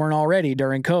pilled if you weren't already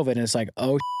during COVID, and it's like,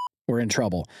 oh, we're in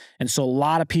trouble. And so a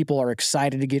lot of people are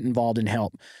excited to get involved and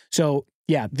help. So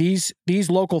yeah, these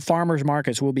local farmers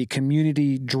markets will be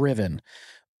community driven.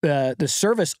 The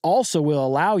service also will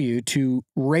allow you to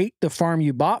rate the farm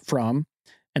you bought from,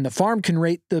 and the farm can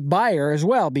rate the buyer as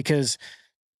well, because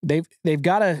they've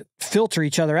got to filter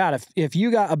each other out. If you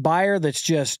got a buyer that's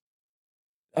just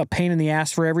a pain in the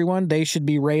ass for everyone, they should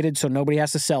be rated so nobody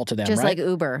has to sell to them. Just right? like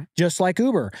Uber. Just like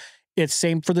Uber. It's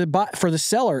same for the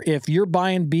seller. If you're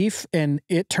buying beef and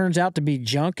it turns out to be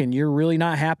junk and you're really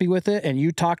not happy with it, and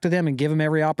you talk to them and give them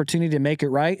every opportunity to make it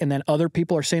right, and then other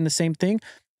people are saying the same thing,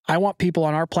 I want people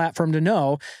on our platform to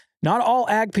know not all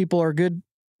ag people are good,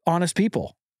 honest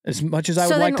people. As much as I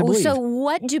would like to believe. So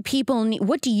what do people need?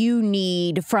 What do you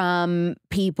need from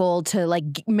people to like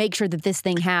make sure that this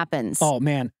thing happens? Oh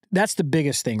man, that's the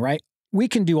biggest thing, right? We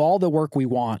can do all the work we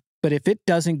want, but if it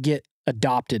doesn't get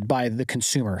adopted by the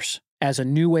consumers as a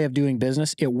new way of doing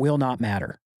business, it will not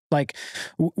matter. Like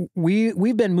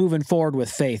we've been moving forward with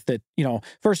faith that, you know,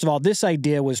 first of all, this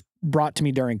idea was brought to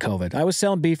me during COVID. I was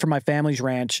selling beef for my family's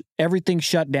ranch. Everything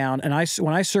shut down. And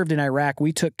when I served in Iraq,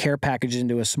 we took care packages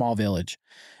into a small village.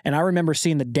 And I remember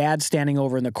seeing the dad standing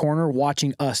over in the corner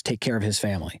watching us take care of his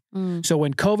family. So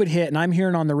when COVID hit and I'm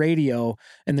hearing on the radio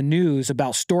and the news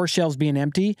about store shelves being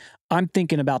empty, I'm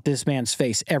thinking about this man's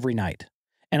face every night.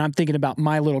 And I'm thinking about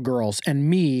my little girls and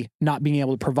me not being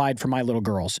able to provide for my little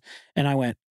girls. And I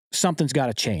went, something's got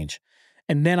to change.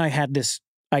 And then I had this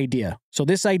idea. So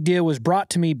this idea was brought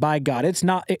to me by God. It's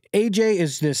not, AJ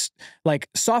is this like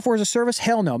software as a service?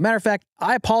 Hell no. Matter of fact,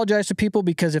 I apologize to people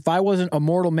because if I wasn't a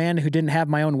mortal man who didn't have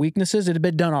my own weaknesses, it had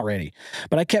been done already.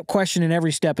 But I kept questioning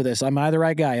every step of this. Am I the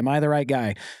right guy? Am I the right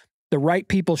guy? The right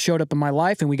people showed up in my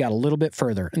life and we got a little bit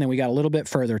further. And then we got a little bit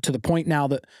further to the point now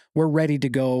that we're ready to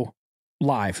go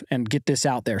live and get this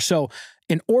out there. So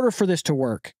in order for this to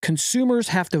work, consumers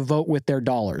have to vote with their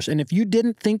dollars. And if you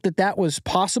didn't think that that was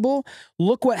possible,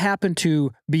 look what happened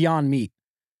to Beyond Meat.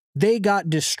 They got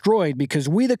destroyed because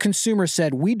we, the consumer,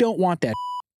 said, we don't want that.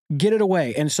 Get it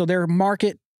away. And so their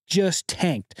market just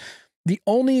tanked. The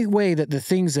only way that the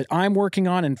things that I'm working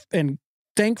on and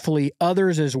thankfully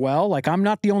others as well, like I'm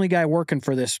not the only guy working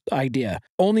for this idea.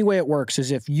 Only way it works is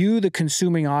if you, the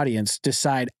consuming audience,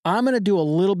 decide I'm going to do a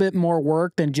little bit more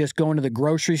work than just going to the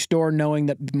grocery store knowing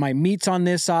that my meat's on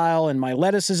this aisle and my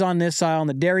lettuce is on this aisle and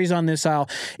the dairy's on this aisle.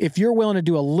 If you're willing to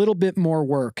do a little bit more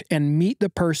work and meet the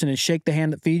person and shake the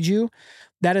hand that feeds you,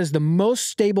 that is the most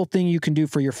stable thing you can do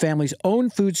for your family's own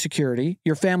food security,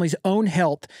 your family's own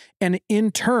health, and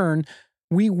in turn,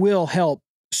 we will help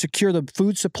secure the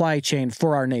food supply chain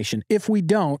for our nation. If we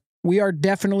don't, we are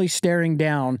definitely staring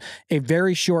down a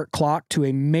very short clock to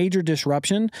a major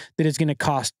disruption that is going to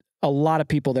cost a lot of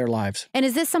people their lives. And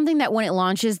is this something that when it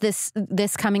launches this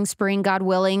coming spring, God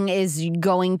willing, is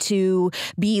going to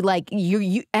be like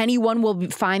anyone will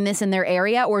find this in their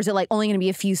area, or is it like only going to be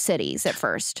a few cities at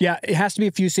first? Yeah, it has to be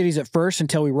a few cities at first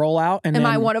until we roll out. And Am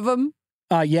I one of them?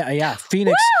 Yeah.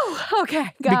 Phoenix. Woo!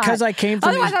 Okay. God. Because I came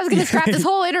from. Otherwise, I was going to scrap this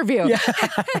whole interview. Yeah.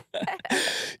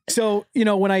 So,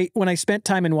 when I spent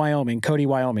time in Wyoming, Cody,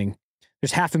 Wyoming,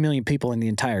 there's 500,000 people in the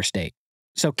entire state.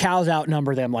 So cows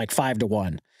outnumber them like 5 to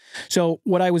 1. So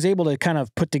what I was able to kind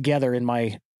of put together in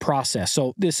my process.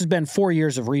 So this has been 4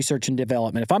 years of research and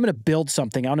development. If I'm going to build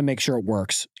something, I want to make sure it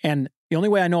works. And the only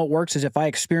way I know it works is if I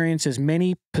experience as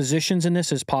many positions in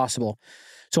this as possible.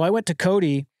 So I went to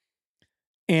Cody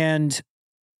and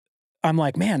I'm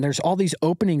like, man, there's all these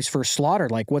openings for slaughter.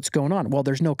 Like, what's going on? Well,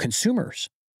 there's no consumers.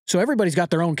 So everybody's got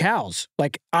their own cows.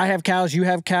 Like, I have cows, you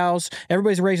have cows.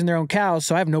 Everybody's raising their own cows,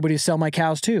 so I have nobody to sell my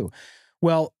cows to.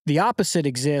 Well, the opposite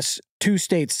exists 2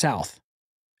 states south.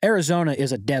 Arizona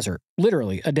is a desert,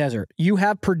 literally a desert. You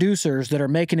have producers that are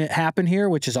making it happen here,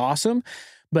 which is awesome.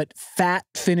 But fat,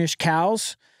 finished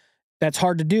cows, that's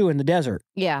hard to do in the desert.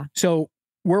 Yeah. So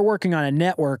we're working on a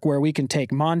network where we can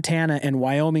take Montana and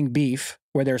Wyoming beef,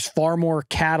 where there's far more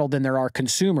cattle than there are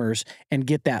consumers, and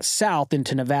get that south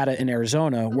into Nevada and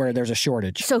Arizona where there's a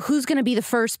shortage. So who's going to be the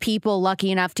first people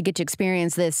lucky enough to get to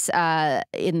experience this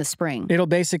in the spring? It'll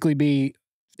basically be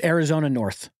Arizona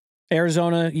north.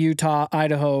 Arizona, Utah,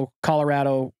 Idaho,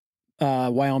 Colorado,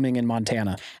 Wyoming, and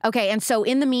Montana. Okay, and so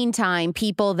in the meantime,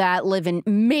 people that live in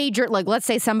major, like let's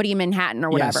say somebody in Manhattan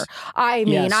or whatever. Yes. I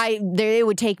mean, it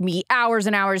would take me hours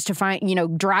and hours to find,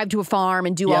 drive to a farm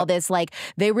and do all this. Like,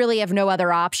 they really have no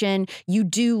other option. You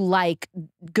do like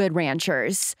Good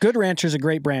Ranchers. Good Ranchers is a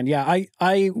great brand. Yeah,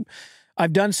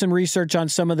 I've done some research on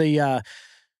some of the.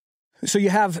 So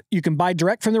you can buy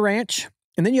direct from the ranch.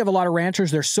 And then you have a lot of ranchers,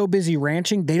 they're so busy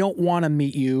ranching, they don't want to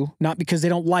meet you, not because they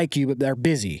don't like you, but they're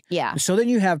busy. Yeah. So then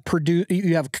you have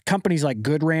companies like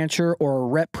Good Rancher or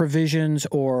Rep Provisions,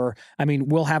 or,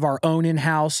 we'll have our own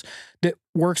in-house that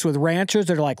works with ranchers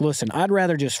that are like, listen, I'd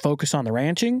rather just focus on the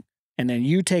ranching, and then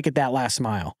you take it that last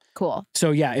mile. Cool.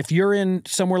 So yeah, if you're in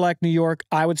somewhere like New York,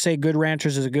 I would say Good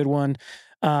Ranchers is a good one.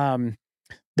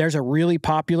 There's a really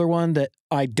popular one that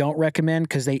I don't recommend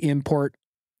because they import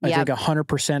I think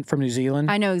 100% from New Zealand.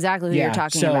 I know exactly who you're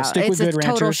talking about. Stick with it's Good a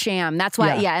total Ranchers. sham. That's why,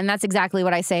 and that's exactly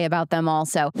what I say about them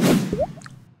also.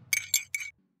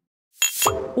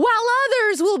 While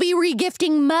others will be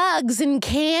regifting mugs and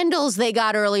candles they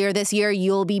got earlier this year,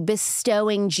 you'll be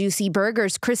bestowing juicy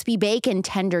burgers, crispy bacon,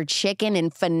 tender chicken,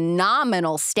 and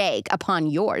phenomenal steak upon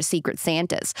your Secret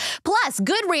Santas. Plus,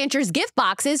 Good Ranchers gift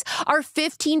boxes are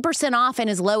 15% off and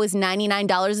as low as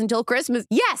 $99 until Christmas.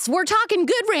 Yes, we're talking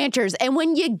Good Ranchers. And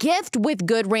when you gift with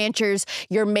Good Ranchers,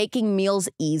 you're making meals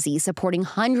easy, supporting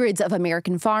hundreds of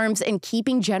American farms and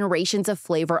keeping generations of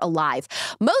flavor alive.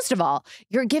 Most of all,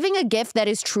 you're giving a gift that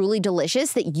is truly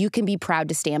delicious that you can be proud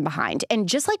to stand behind. And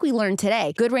just like we learned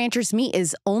today, Good Ranchers meat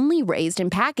is only raised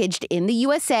and packaged in the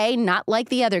USA, not like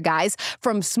the other guys,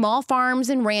 from small farms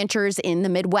and ranchers in the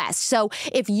Midwest. So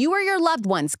if you or your loved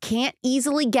ones can't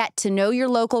easily get to know your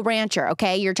local rancher,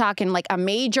 okay, you're talking like a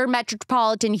major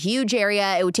metropolitan, huge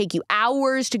area, it would take you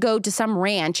hours to go to some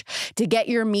ranch to get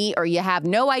your meat, or you have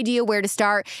no idea where to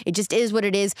start, it just is what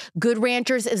it is. Good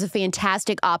Ranchers is a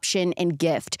fantastic option and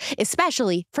gift,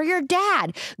 especially for your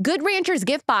dad. Good Ranchers Ranchers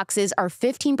gift boxes are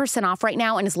 15% off right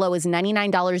now and as low as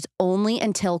 $99 only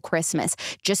until Christmas.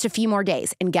 Just a few more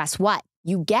days. And guess what?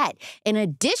 You get an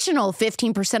additional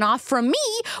 15% off from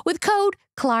me with code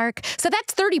Clark. So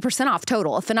that's 30% off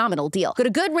total, a phenomenal deal. Go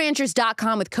to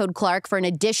goodranchers.com with code Clark for an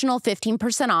additional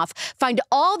 15% off. Find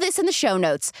all this in the show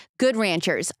notes. Good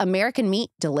Ranchers, American meat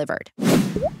delivered.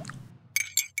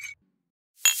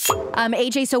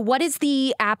 AJ, so what is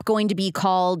the app going to be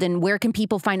called, and where can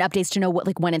people find updates to know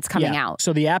when it's coming out?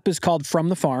 So the app is called From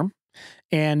the Farm.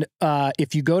 And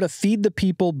if you go to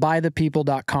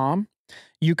feedthepeoplebythepeople.com,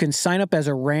 you can sign up as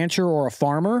a rancher or a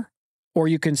farmer, or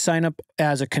you can sign up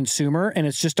as a consumer, and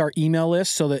it's just our email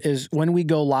list. So that when we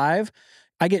go live,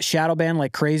 I get shadow banned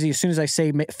like crazy. As soon as I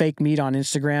say fake meat on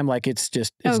Instagram, it's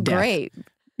death. Great.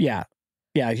 Yeah.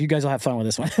 Yeah, you guys will have fun with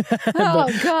this one.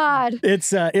 Oh, God.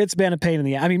 It's been a pain in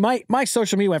the ass. I mean, my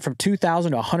social media went from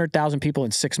 2,000 to 100,000 people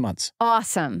in 6 months.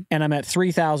 Awesome. And I'm at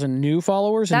 3,000 new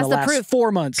followers in the last proof.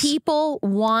 4 months. People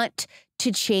want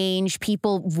to change.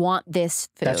 People want this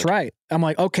food. That's right. I'm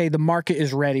like, okay, the market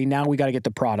is ready. Now we got to get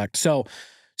the product. So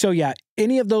yeah,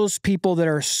 any of those people that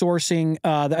are sourcing,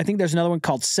 I think there's another one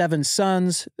called Seven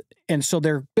Sons. And so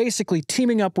they're basically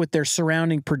teaming up with their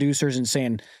surrounding producers and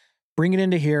saying, bring it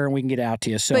into here and we can get it out to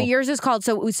you. So, but yours is called,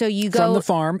 so you go From the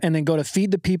Farm, and then go to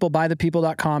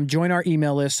feedthepeoplebythepeople.com, join our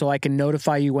email list so I can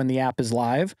notify you when the app is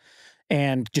live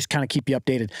and just kind of keep you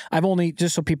updated.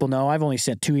 Just so people know, I've only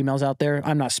sent 2 emails out there.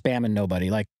 I'm not spamming nobody.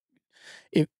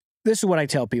 This is what I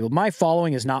tell people. My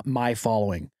following is not my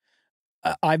following.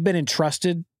 I've been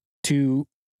entrusted to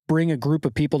bring a group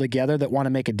of people together that want to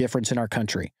make a difference in our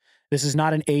country. This is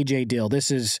not an AJ deal.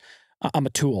 I'm a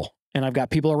tool, and I've got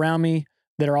people around me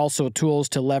that are also tools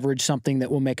to leverage something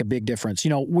that will make a big difference.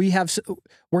 We're going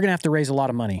to have to raise a lot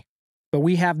of money, but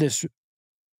we have this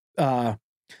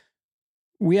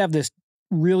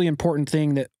really important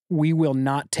thing that we will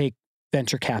not take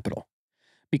venture capital,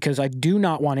 because I do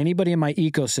not want anybody in my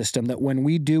ecosystem that when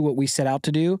we do what we set out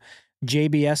to do,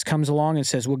 JBS comes along and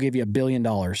says, we'll give you $1 billion.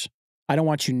 I don't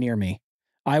want you near me.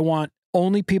 I want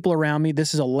only people around me.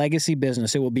 This is a legacy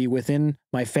business. It will be within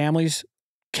my family's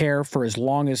care for as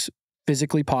long as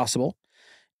physically possible.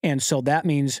 And so that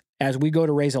means as we go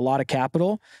to raise a lot of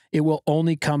capital, it will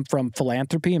only come from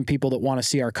philanthropy and people that want to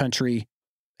see our country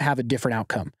have a different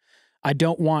outcome. I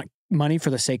don't want money for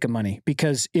the sake of money,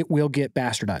 because it will get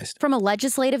bastardized. From a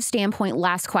legislative standpoint,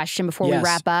 last question before we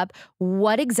wrap up,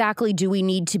 what exactly do we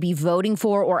need to be voting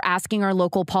for or asking our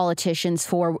local politicians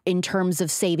for in terms of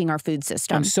saving our food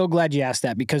system? I'm so glad you asked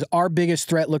that, because our biggest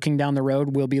threat looking down the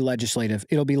road will be legislative.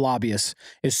 It'll be lobbyists.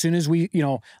 As soon as we,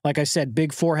 like I said,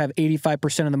 Big Four have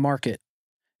 85% of the market.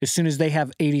 As soon as they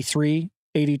have 83,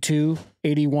 82,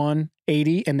 81,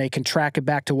 80, and they can track it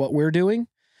back to what we're doing,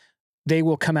 they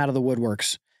will come out of the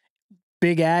woodworks.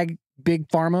 Big Ag, Big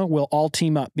Pharma will all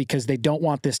team up because they don't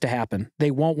want this to happen. They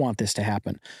won't want this to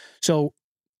happen. So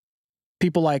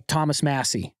people like Thomas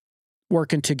Massey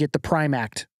working to get the Prime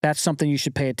Act, that's something you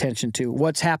should pay attention to.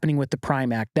 What's happening with the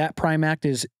Prime Act? That Prime Act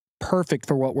is perfect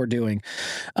for what we're doing.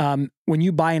 When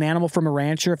you buy an animal from a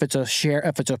rancher, if it's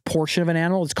a portion of an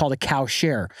animal, it's called a cow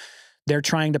share.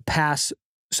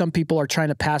 Some people are trying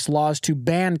to pass laws to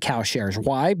ban cow shares.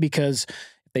 Why? Because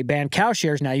they ban cow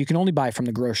shares now. You can only buy from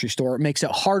the grocery store. It makes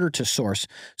it harder to source.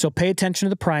 So pay attention to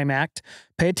the Prime Act.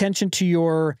 Pay attention to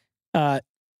your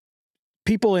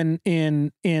people in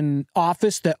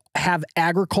office that have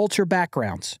agriculture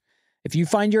backgrounds. If you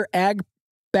find your ag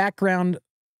background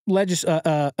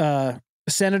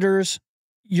senators,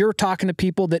 you're talking to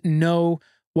people that know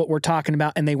what we're talking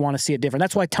about and they want to see it different.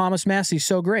 That's why Thomas Massey's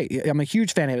so great. I'm a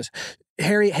huge fan of his.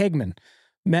 Harriet Hagman.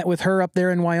 Met with her up there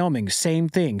in Wyoming. Same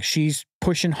thing. She's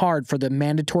pushing hard for the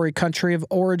mandatory country of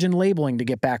origin labeling to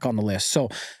get back on the list. So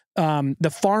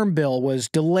the Farm Bill was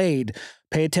delayed.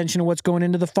 Pay attention to what's going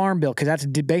into the Farm Bill, because that's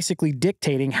basically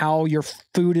dictating how your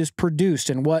food is produced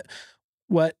and what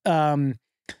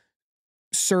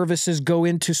services go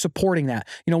into supporting that.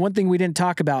 One thing we didn't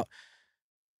talk about,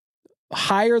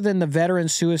 higher than the veteran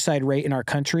suicide rate in our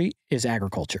country is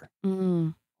agriculture.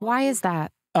 Why is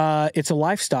that? It's a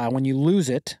lifestyle. When you lose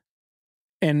it,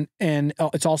 and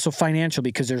it's also financial,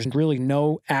 because there's really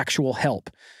no actual help.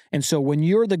 And so when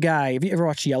you're the guy, have you ever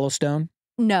watched Yellowstone?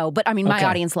 No, but I mean, my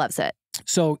audience loves it.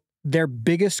 So their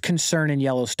biggest concern in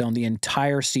Yellowstone the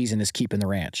entire season is keeping the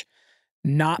ranch,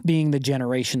 not being the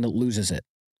generation that loses it.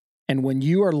 And when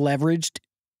you are leveraged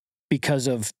because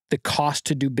of the cost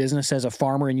to do business as a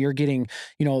farmer, and you're getting,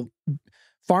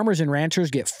 farmers and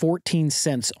ranchers get 14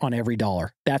 cents on every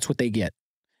dollar. That's what they get.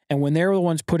 And when they're the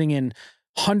ones putting in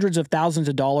hundreds of thousands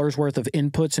of dollars worth of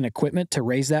inputs and equipment to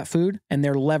raise that food, and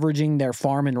they're leveraging their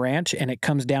farm and ranch, and it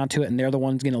comes down to it, and they're the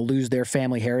ones going to lose their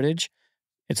family heritage.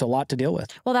 It's a lot to deal with.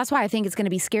 Well, that's why I think it's going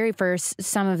to be scary for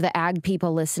some of the ag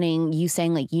people listening, you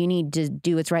saying like, you need to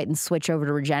do what's right and switch over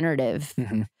to regenerative.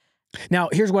 Mm-hmm. Now,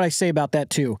 here's what I say about that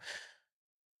too.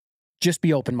 Just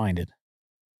be open-minded.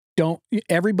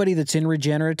 Everybody that's in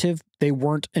regenerative, they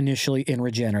weren't initially in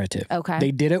regenerative. Okay.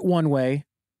 They did it one way,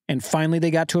 and finally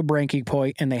they got to a breaking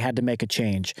point and they had to make a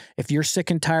change. If you're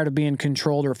sick and tired of being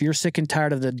controlled, or if you're sick and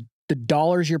tired of the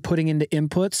dollars you're putting into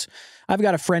inputs, I've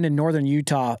got a friend in northern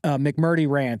Utah, McMurdy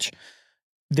Ranch.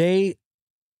 They're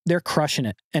crushing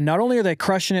it. And not only are they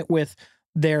crushing it with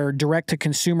their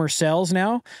direct-to-consumer sales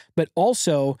now, but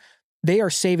also they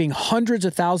are saving hundreds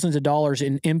of thousands of dollars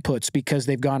in inputs because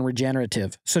they've gone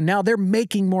regenerative. So now they're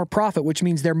making more profit, which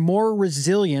means they're more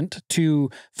resilient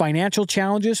to financial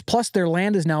challenges. Plus, their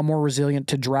land is now more resilient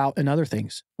to drought and other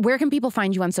things. Where can people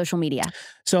find you on social media?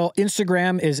 So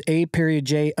Instagram is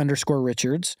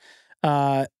 @J_Richards.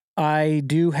 I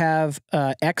do have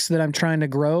X that I'm trying to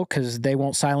grow because they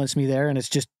won't silence me there. And it's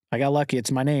just, I got lucky.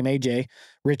 It's my name, AJ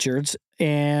Richards.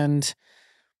 And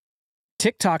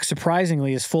TikTok,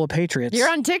 surprisingly, is full of patriots. You're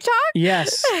on TikTok?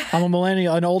 Yes. I'm a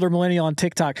millennial, an older millennial on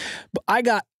TikTok. But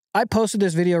I posted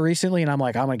this video recently, and I'm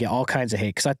like, I'm going to get all kinds of hate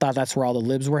because I thought that's where all the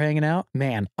libs were hanging out.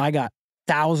 Man, I got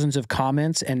thousands of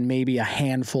comments and maybe a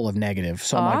handful of negative.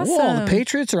 So I'm like, whoa, the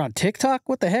patriots are on TikTok?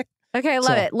 What the heck? Okay, I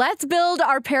love it. Let's build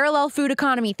our parallel food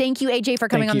economy. Thank you, AJ, for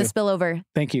coming on the Spillover.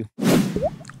 Thank you.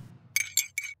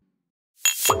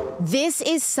 This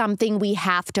is something we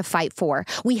have to fight for.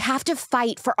 We have to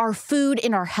fight for our food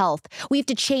and our health. We have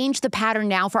to change the pattern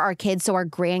now for our kids so our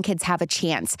grandkids have a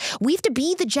chance. We have to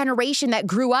be the generation that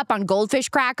grew up on goldfish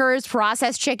crackers,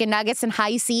 processed chicken nuggets, and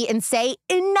high C and say,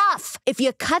 enough. If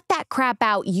you cut that crap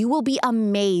out, you will be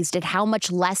amazed at how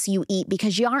much less you eat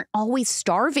because you aren't always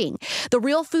starving. The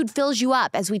real food fills you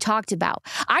up, as we talked about.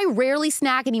 I rarely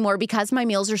snack anymore because my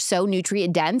meals are so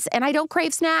nutrient dense and I don't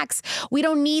crave snacks. We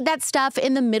don't need that stuff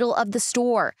in the middle of the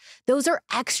store. Those are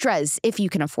extras if you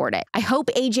can afford it. I hope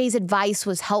AJ's advice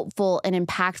was helpful and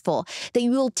impactful, that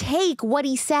you will take what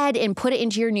he said and put it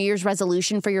into your New Year's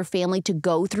resolution for your family to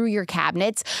go through your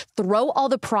cabinets, throw all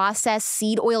the processed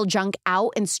seed oil junk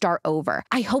out and start over.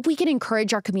 I hope we can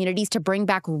encourage our communities to bring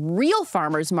back real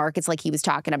farmers markets like he was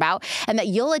talking about, and that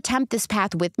you'll attempt this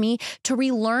path with me to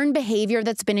relearn behavior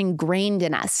that's been ingrained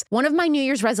in us. One of my New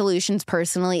Year's resolutions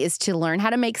personally is to learn how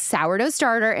to make sourdough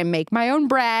starter and make my own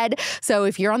bread. So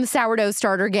if you're on the sourdough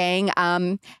starter gang, I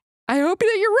hope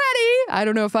that you're ready. I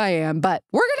don't know if I am, but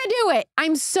we're going to do it.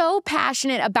 I'm so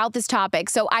passionate about this topic,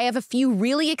 so I have a few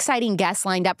really exciting guests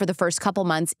lined up for the first couple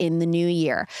months in the new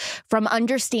year. From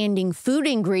understanding food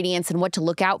ingredients and what to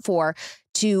look out for,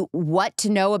 to what to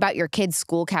know about your kids'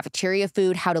 school cafeteria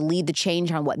food, how to lead the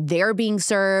change on what they're being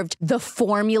served, the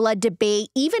formula debate,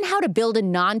 even how to build a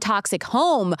non-toxic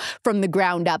home from the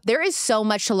ground up. There is so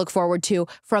much to look forward to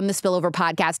from the Spillover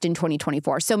podcast in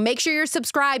 2024. So make sure you're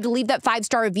subscribed, leave that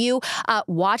 5-star review,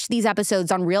 watch these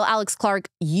episodes on Real Alex Clark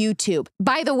YouTube.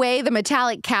 By the way, the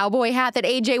metallic cowboy hat that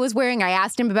AJ was wearing, I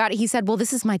asked him about it. He said, well,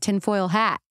 this is my tinfoil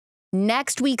hat.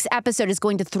 Next week's episode is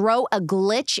going to throw a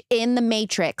glitch in the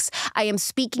matrix. I am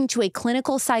speaking to a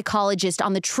clinical psychologist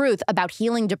on the truth about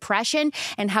healing depression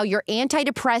and how your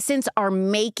antidepressants are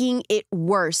making it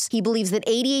worse. He believes that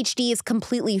ADHD is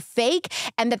completely fake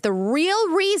and that the real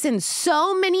reason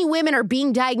so many women are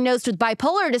being diagnosed with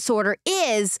bipolar disorder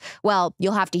is, well,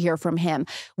 you'll have to hear from him.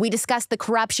 We discuss the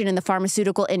corruption in the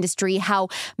pharmaceutical industry, how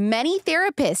many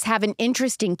therapists have an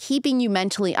interest in keeping you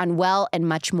mentally unwell, and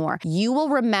much more. You will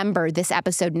remember this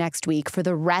episode next week for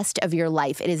the rest of your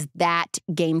life. It is that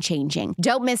game-changing.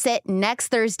 Don't miss it next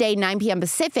Thursday, 9 p.m.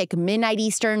 Pacific, midnight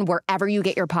Eastern, wherever you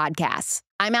get your podcasts.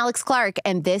 I'm Alex Clark,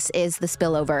 and this is The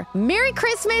Spillover. Merry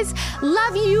Christmas.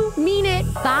 Love you. Mean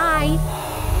it. Bye.